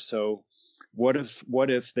takeover, so what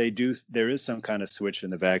if there is some kind of switch in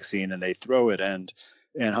the vaccine and they throw it and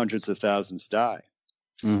hundreds of thousands die?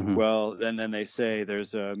 Mm-hmm. Well, then they say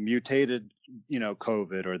there's a mutated,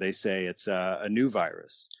 COVID, or they say it's a new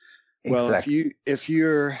virus. Exactly. Well, if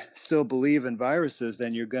you're still believe in viruses,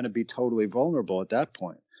 then you're going to be totally vulnerable at that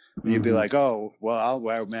point. You'd be like, oh, well, I'll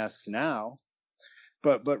wear masks now.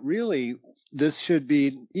 But really, this should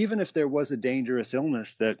be, even if there was a dangerous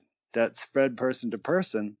illness that spread person to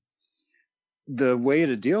person, the way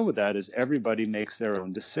to deal with that is everybody makes their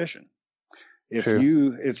own decision. If True.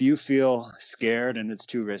 you feel scared and it's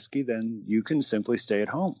too risky, then you can simply stay at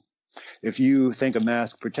home. If you think a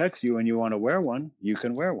mask protects you and you want to wear one, you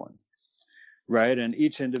can wear one. Right? And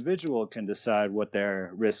each individual can decide what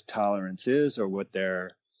their risk tolerance is or what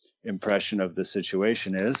their impression of the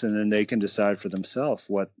situation is, and then they can decide for themselves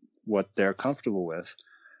what they're comfortable with.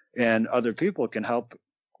 And other people can help,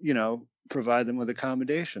 provide them with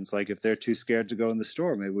accommodations. Like if they're too scared to go in the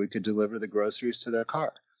store, maybe we could deliver the groceries to their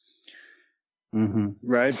car. Mm-hmm.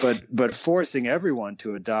 Right? But forcing everyone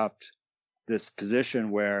to adopt this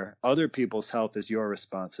position where other people's health is your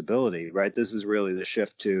responsibility, right? This is really the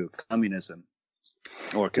shift to communism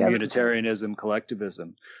or communitarianism,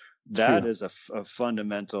 collectivism. That is a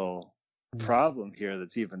fundamental problem here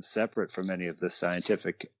that's even separate from any of the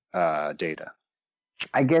scientific data.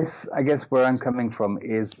 I guess where I'm coming from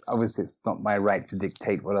is, obviously it's not my right to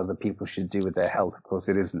dictate what other people should do with their health. Of course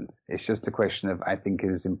it isn't. It's just a question of, I think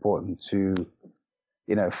it is important to,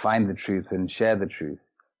 find the truth and share the truth.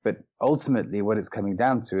 But ultimately what it's coming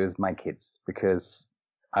down to is my kids, because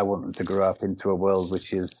I want them to grow up into a world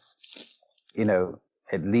which is,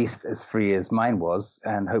 at least as free as mine was,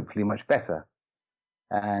 and hopefully much better.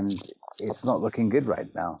 And it's not looking good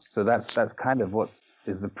right now. So that's kind of what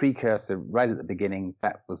is the precursor right at the beginning.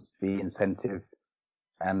 That was the incentive.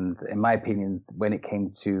 And in my opinion, when it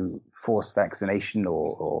came to forced vaccination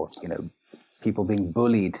or people being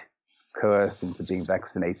bullied, coerced into being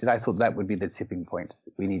vaccinated, I thought that would be the tipping point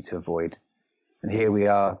that we need to avoid. And here we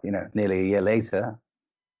are, nearly a year later,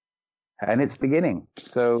 and it's beginning.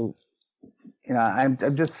 So, I'm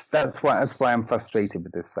just, that's why I'm frustrated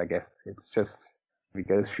with this, I guess. It's just, we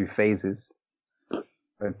go through phases.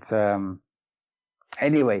 But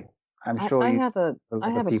anyway, I'm sure I have a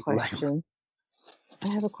question.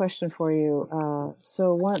 I have a question for you.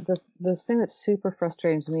 So the thing that's super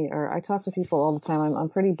frustrating to me, or I talk to people all the time. I'm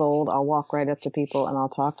pretty bold. I'll walk right up to people and I'll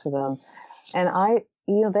talk to them. And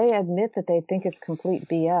they admit that they think it's complete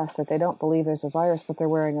BS, that they don't believe there's a virus, but they're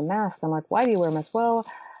wearing a mask. I'm like, why do you wear a mask? Well,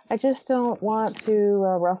 I just don't want to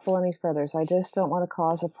ruffle any feathers. I just don't want to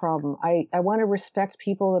cause a problem. I want to respect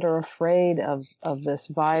people that are afraid of this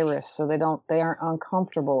virus, so they aren't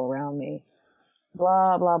uncomfortable around me.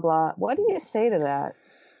 Blah, blah, blah. What do you say to that?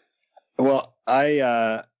 Well,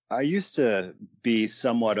 I used to be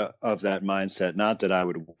somewhat of that mindset, not that I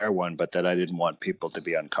would wear one, but that I didn't want people to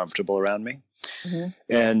be uncomfortable around me. Mm-hmm.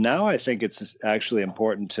 And now I think it's actually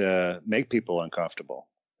important to make people uncomfortable.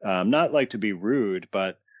 Not like to be rude,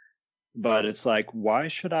 but it's like, why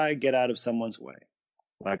should I get out of someone's way?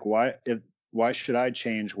 Like, why should I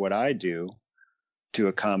change what I do to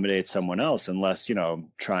accommodate someone else, unless,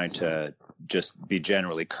 trying to just be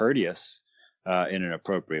generally courteous in an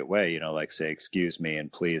appropriate way, like say, excuse me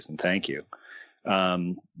and please and thank you.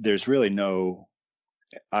 There's really no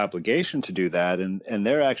obligation to do that. And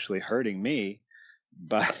they're actually hurting me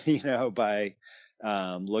by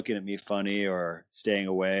looking at me funny or staying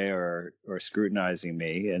away or scrutinizing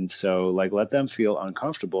me. And so let them feel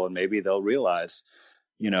uncomfortable, and maybe they'll realize,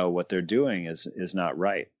 what they're doing is not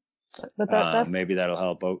right. But maybe that'll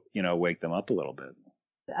help, wake them up a little bit.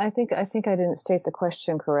 I think I didn't state the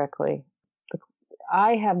question correctly.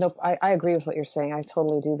 I agree with what you're saying. I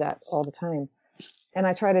totally do that all the time. And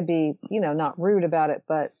I try to be, not rude about it,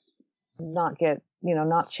 but not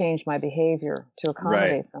change my behavior to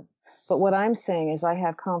accommodate them. But what I'm saying is I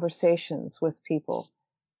have conversations with people,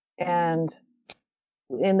 and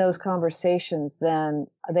in those conversations, then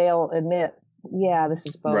they'll admit, yeah, this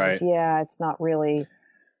is bogus. Right. Yeah, it's not really,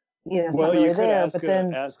 it's not really there. But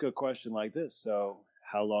then ask a question like this. So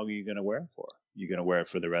how long are you going to wear it for? You going to wear it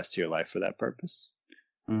for the rest of your life for that purpose?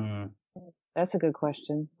 Mm-hmm. That's a good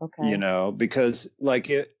question. Okay. Because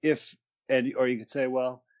or you could say,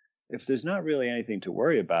 well, if there's not really anything to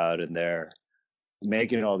worry about and they're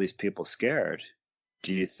making all these people scared,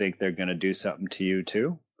 do you think they're going to do something to you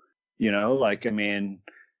too?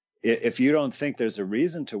 If you don't think there's a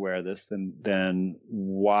reason to wear this, then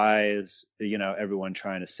why is, everyone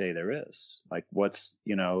trying to say there is? What's,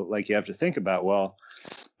 you have to think about, well,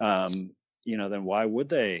 then why would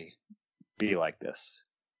they be like this?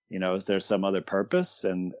 Is there some other purpose?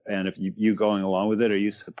 And if you going along with it, are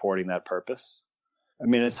you supporting that purpose?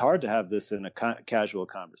 It's hard to have this in a casual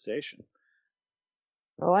conversation.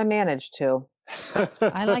 Well, I managed to.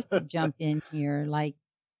 I like to jump in here,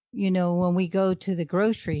 when we go to the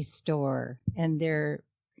grocery store and they're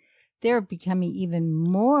becoming even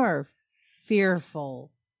more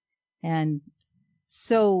fearful. And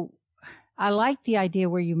so I like the idea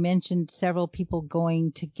where you mentioned several people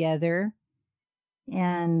going together.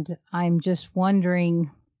 And I'm just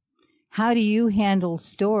wondering, how do you handle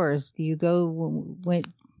stores? Do you go what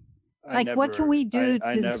can we do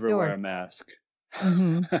I to the never store? wear a mask.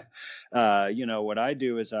 Mm-hmm. You know, what I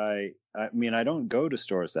do is I mean, I don't go to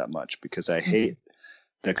stores that much because I hate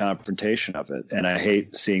the confrontation of it. And I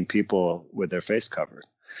hate seeing people with their face covered.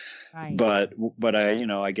 Right. But I, you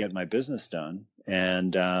know, I get my business done.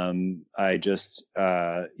 And I just,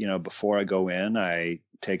 you know, before I go in, I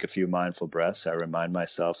take a few mindful breaths. I remind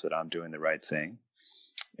myself that I'm doing the right thing.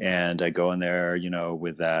 And I go in there, you know,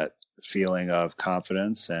 with that feeling of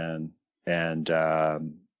confidence and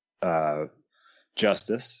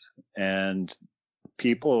justice. And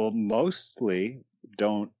people mostly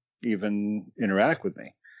don't even interact with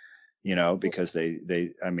me, you know, because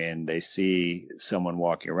they see someone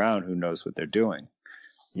walking around who knows what they're doing,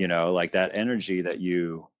 you know, like that energy that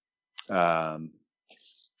you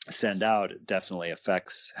send out definitely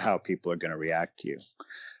affects how people are going to react to you.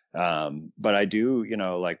 But I do, you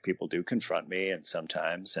know, like people do confront me and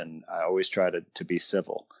sometimes, and I always try to be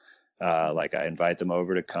civil. Like I invite them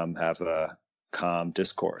over to come have a calm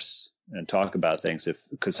discourse and talk about things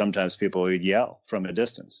because sometimes people yell from a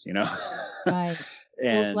distance, you know? Right.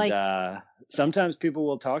 And sometimes people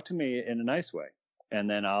will talk to me in a nice way, and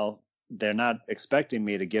then they're not expecting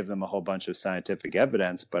me to give them a whole bunch of scientific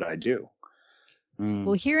evidence, but I do.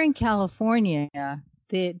 Well, here in California,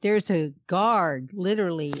 there's a guard,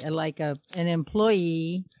 literally like an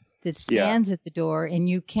employee that stands at the door, and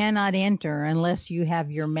you cannot enter unless you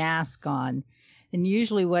have your mask on. And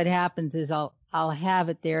usually what happens is I'll have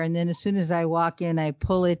it there, and then as soon as I walk in, I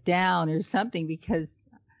pull it down or something because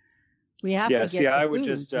we have to get the I would food,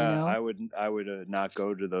 just you know? I would not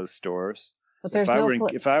go to those stores. But there's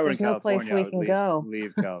if I were in California, I would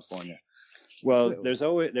leave California. Well, there's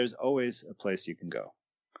always a place you can go.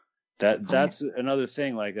 That's another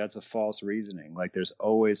thing. Like that's a false reasoning. Like there's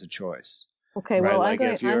always a choice. Okay, right? Well, like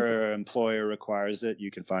if your employer requires it,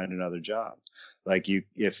 you can find another job. Like you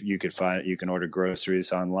can order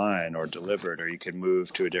groceries online or delivered, or you can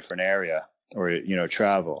move to a different area, or you know,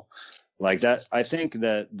 travel. Like that, I think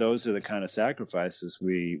that those are the kind of sacrifices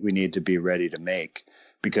we need to be ready to make.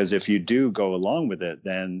 Because if you do go along with it,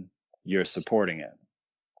 then you're supporting it.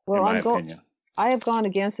 Well, in my opinion. I have gone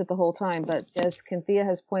against it the whole time, but as Cynthia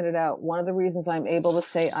has pointed out, one of the reasons I'm able to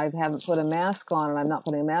say I haven't put a mask on and I'm not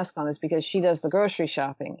putting a mask on is because she does the grocery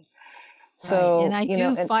shopping. So, right. And I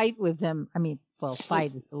do fight with them. I mean, well,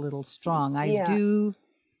 fight is a little strong. I do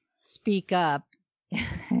speak up,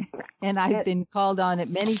 and I've been called on it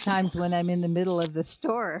many times when I'm in the middle of the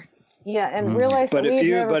store. Yeah, and realize. But if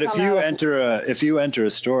you enter a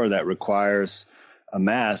store that requires a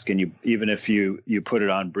mask, and even if you put it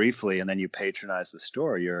on briefly and then you patronize the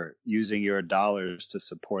store, you're using your dollars to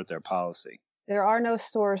support their policy. There are no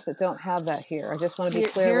stores that don't have that here. I just want to be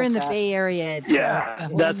clear. Here in the Bay Area.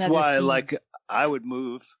 That's why, like, I would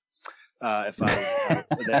move if I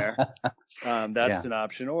was there. That's an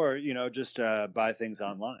option, or you know, just buy things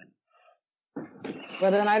online.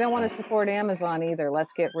 But then I don't want to support Amazon either.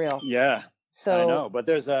 Let's get real. Yeah. So I know, but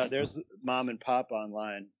there's mom and pop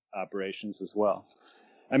online operations as well.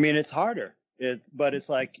 I mean, it's harder. But it's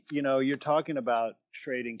like, you know, you're talking about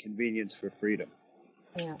trading convenience for freedom.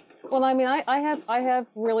 Yeah. Well, I mean, I have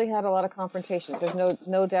really had a lot of confrontations. There's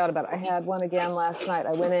no doubt about it. I had one again last night.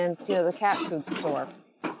 I went into the cat food store,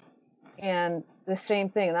 and the same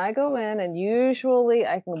thing. And I go in, and usually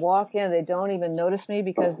I can walk in. They don't even notice me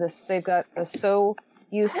because they've got so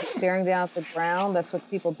used to staring down at the ground. That's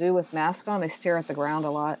what people do with masks on. They stare at the ground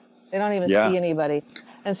a lot. They don't even see anybody.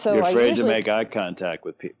 And so you're afraid to make eye contact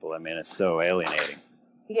with people. I mean, it's so alienating.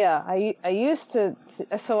 Yeah, I used to,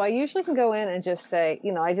 so I usually can go in and just say,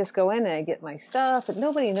 you know, I just go in and I get my stuff, and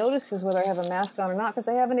nobody notices whether I have a mask on or not because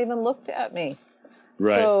they haven't even looked at me.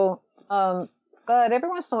 Right. So, but every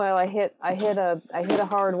once in a while I hit a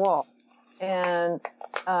hard wall, and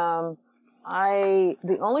the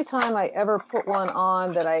only time I ever put one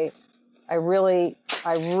on that I really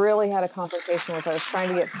had a conversation was I was trying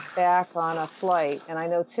to get back on a flight, and I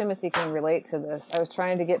know Timothy can relate to this. I was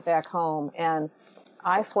trying to get back home, and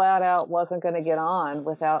I flat out wasn't going to get on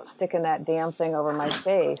without sticking that damn thing over my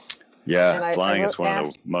face. Yeah, flying is one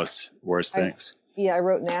of the worst things. I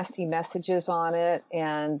wrote nasty messages on it,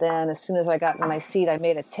 and then as soon as I got in my seat, I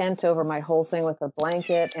made a tent over my whole thing with a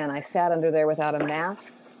blanket, and I sat under there without a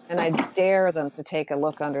mask, and I dare them to take a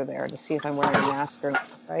look under there to see if I'm wearing a mask or not,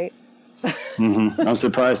 right? Mm-hmm. I'm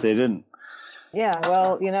surprised they didn't. Yeah,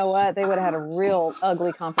 well, you know what? They would have had a real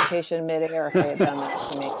ugly confrontation midair if they had done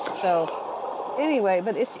that to me. So anyway,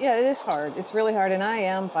 but it is hard. It's really hard. And I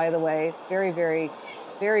am, by the way, very, very,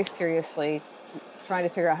 very seriously trying to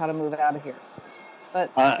figure out how to move out of here. But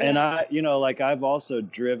and I, like I've also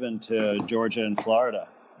driven to Georgia and Florida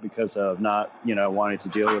because of not, wanting to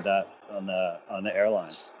deal with that on the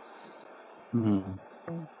airlines. Mm-hmm.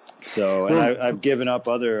 So, and I've given up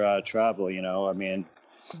other travel. I mean,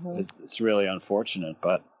 it's really unfortunate,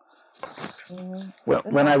 but. Well,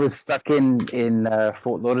 when I was stuck in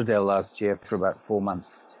Fort Lauderdale last year for about 4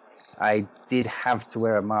 months, I did have to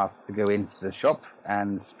wear a mask to go into the shop,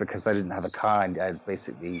 and because I didn't have a car, and I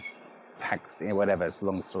basically packed, whatever. It's a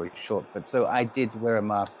long story short, but so I did wear a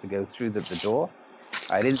mask to go through the door.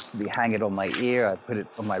 I'd instantly hang it on my ear. I put it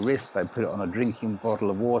on my wrist. I put it on a drinking bottle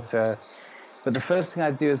of water. But the first thing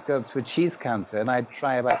I'd do is go up to a cheese counter, and I'd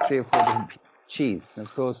try about 3 or 4 different pieces of cheese. And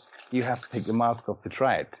of course, you have to take the mask off to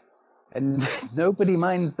try it. And nobody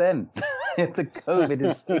minds then. The COVID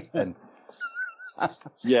is safe then.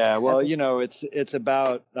 Yeah, well, it's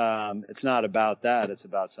about, it's not about that. It's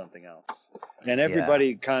about something else. And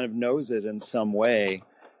everybody kind of knows it in some way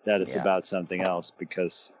that it's about something else,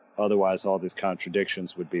 because otherwise all these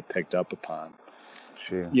contradictions would be picked up upon.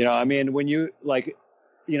 Sure. I mean, when you,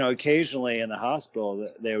 occasionally in the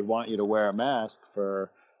hospital, they would want you to wear a mask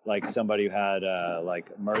for, somebody who had,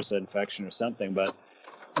 MRSA infection or something, but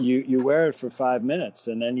you wear it for 5 minutes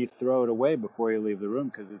and then you throw it away before you leave the room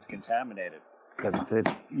because it's contaminated. That's it.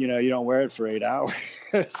 You don't wear it for 8 hours.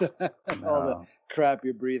 All the crap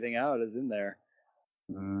you're breathing out is in there.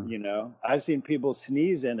 I've seen people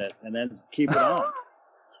sneeze in it and then keep it on.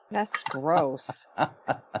 That's gross.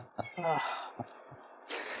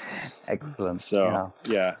 Excellent. So,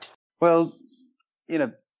 yeah. Well,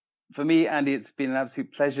 for me, Andy, it's been an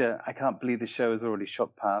absolute pleasure. I can't believe the show has already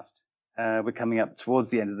shot past. We're coming up towards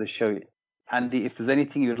the end of the show. Andy, if there's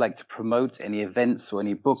anything you'd like to promote, any events or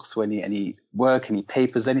any books or any work, any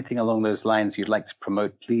papers, anything along those lines you'd like to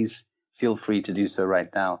promote, please feel free to do so right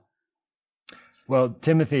now. Well,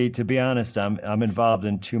 Timothy, to be honest, I'm involved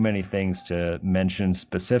in too many things to mention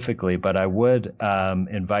specifically, but I would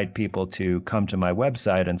invite people to come to my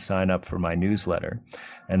website and sign up for my newsletter.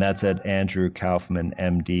 And that's at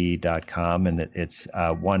andrewkaufmanmd.com, and it's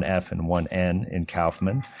 1 F and 1 N in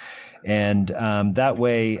Kaufman. And that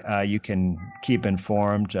way you can keep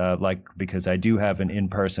informed, because I do have an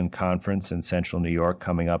in-person conference in Central New York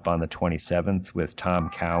coming up on the 27th with Tom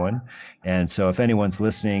Cowan. And so if anyone's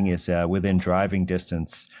listening is within driving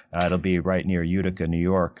distance, it'll be right near Utica, New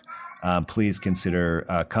York. Please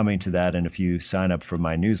consider coming to that. And if you sign up for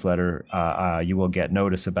my newsletter, you will get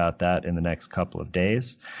notice about that in the next couple of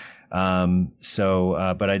days.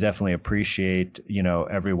 But I definitely appreciate,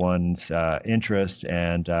 everyone's interest,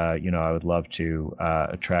 and, I would love to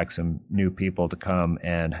attract some new people to come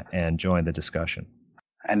and join the discussion.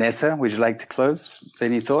 Annetta, would you like to close?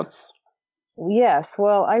 Any thoughts? Yes.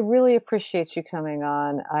 Well, I really appreciate you coming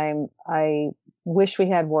on. I wish we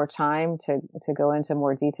had more time to go into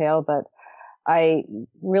more detail, but I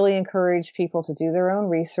really encourage people to do their own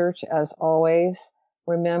research as always.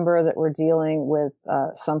 Remember that we're dealing with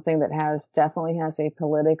something that definitely has a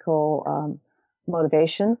political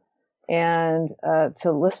motivation, and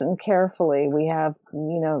to listen carefully. We have,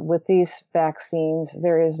 with these vaccines,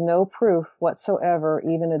 there is no proof whatsoever,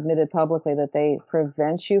 even admitted publicly, that they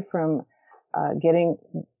prevent you from getting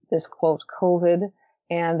this, quote, COVID,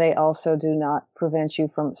 and they also do not prevent you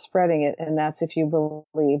from spreading it. And that's if you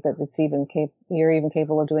believe that it's you're even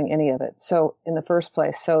capable of doing any of it. So in the first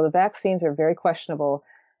place, so the vaccines are very questionable,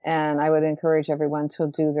 and I would encourage everyone to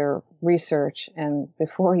do their research and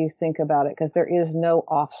before you think about it, because there is no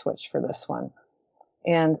off switch for this one.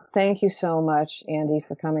 And thank you so much, Andy,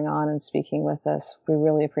 for coming on and speaking with us. We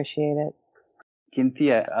really appreciate it.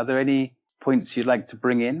 Cynthia, are there any points you'd like to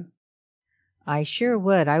bring in? I sure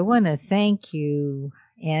would. I want to thank you,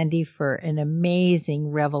 Andy, for an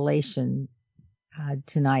amazing revelation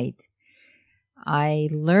tonight. I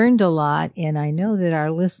learned a lot, and I know that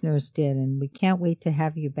our listeners did, and we can't wait to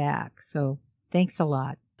have you back. So thanks a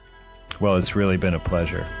lot. Well, it's really been a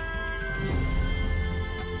pleasure.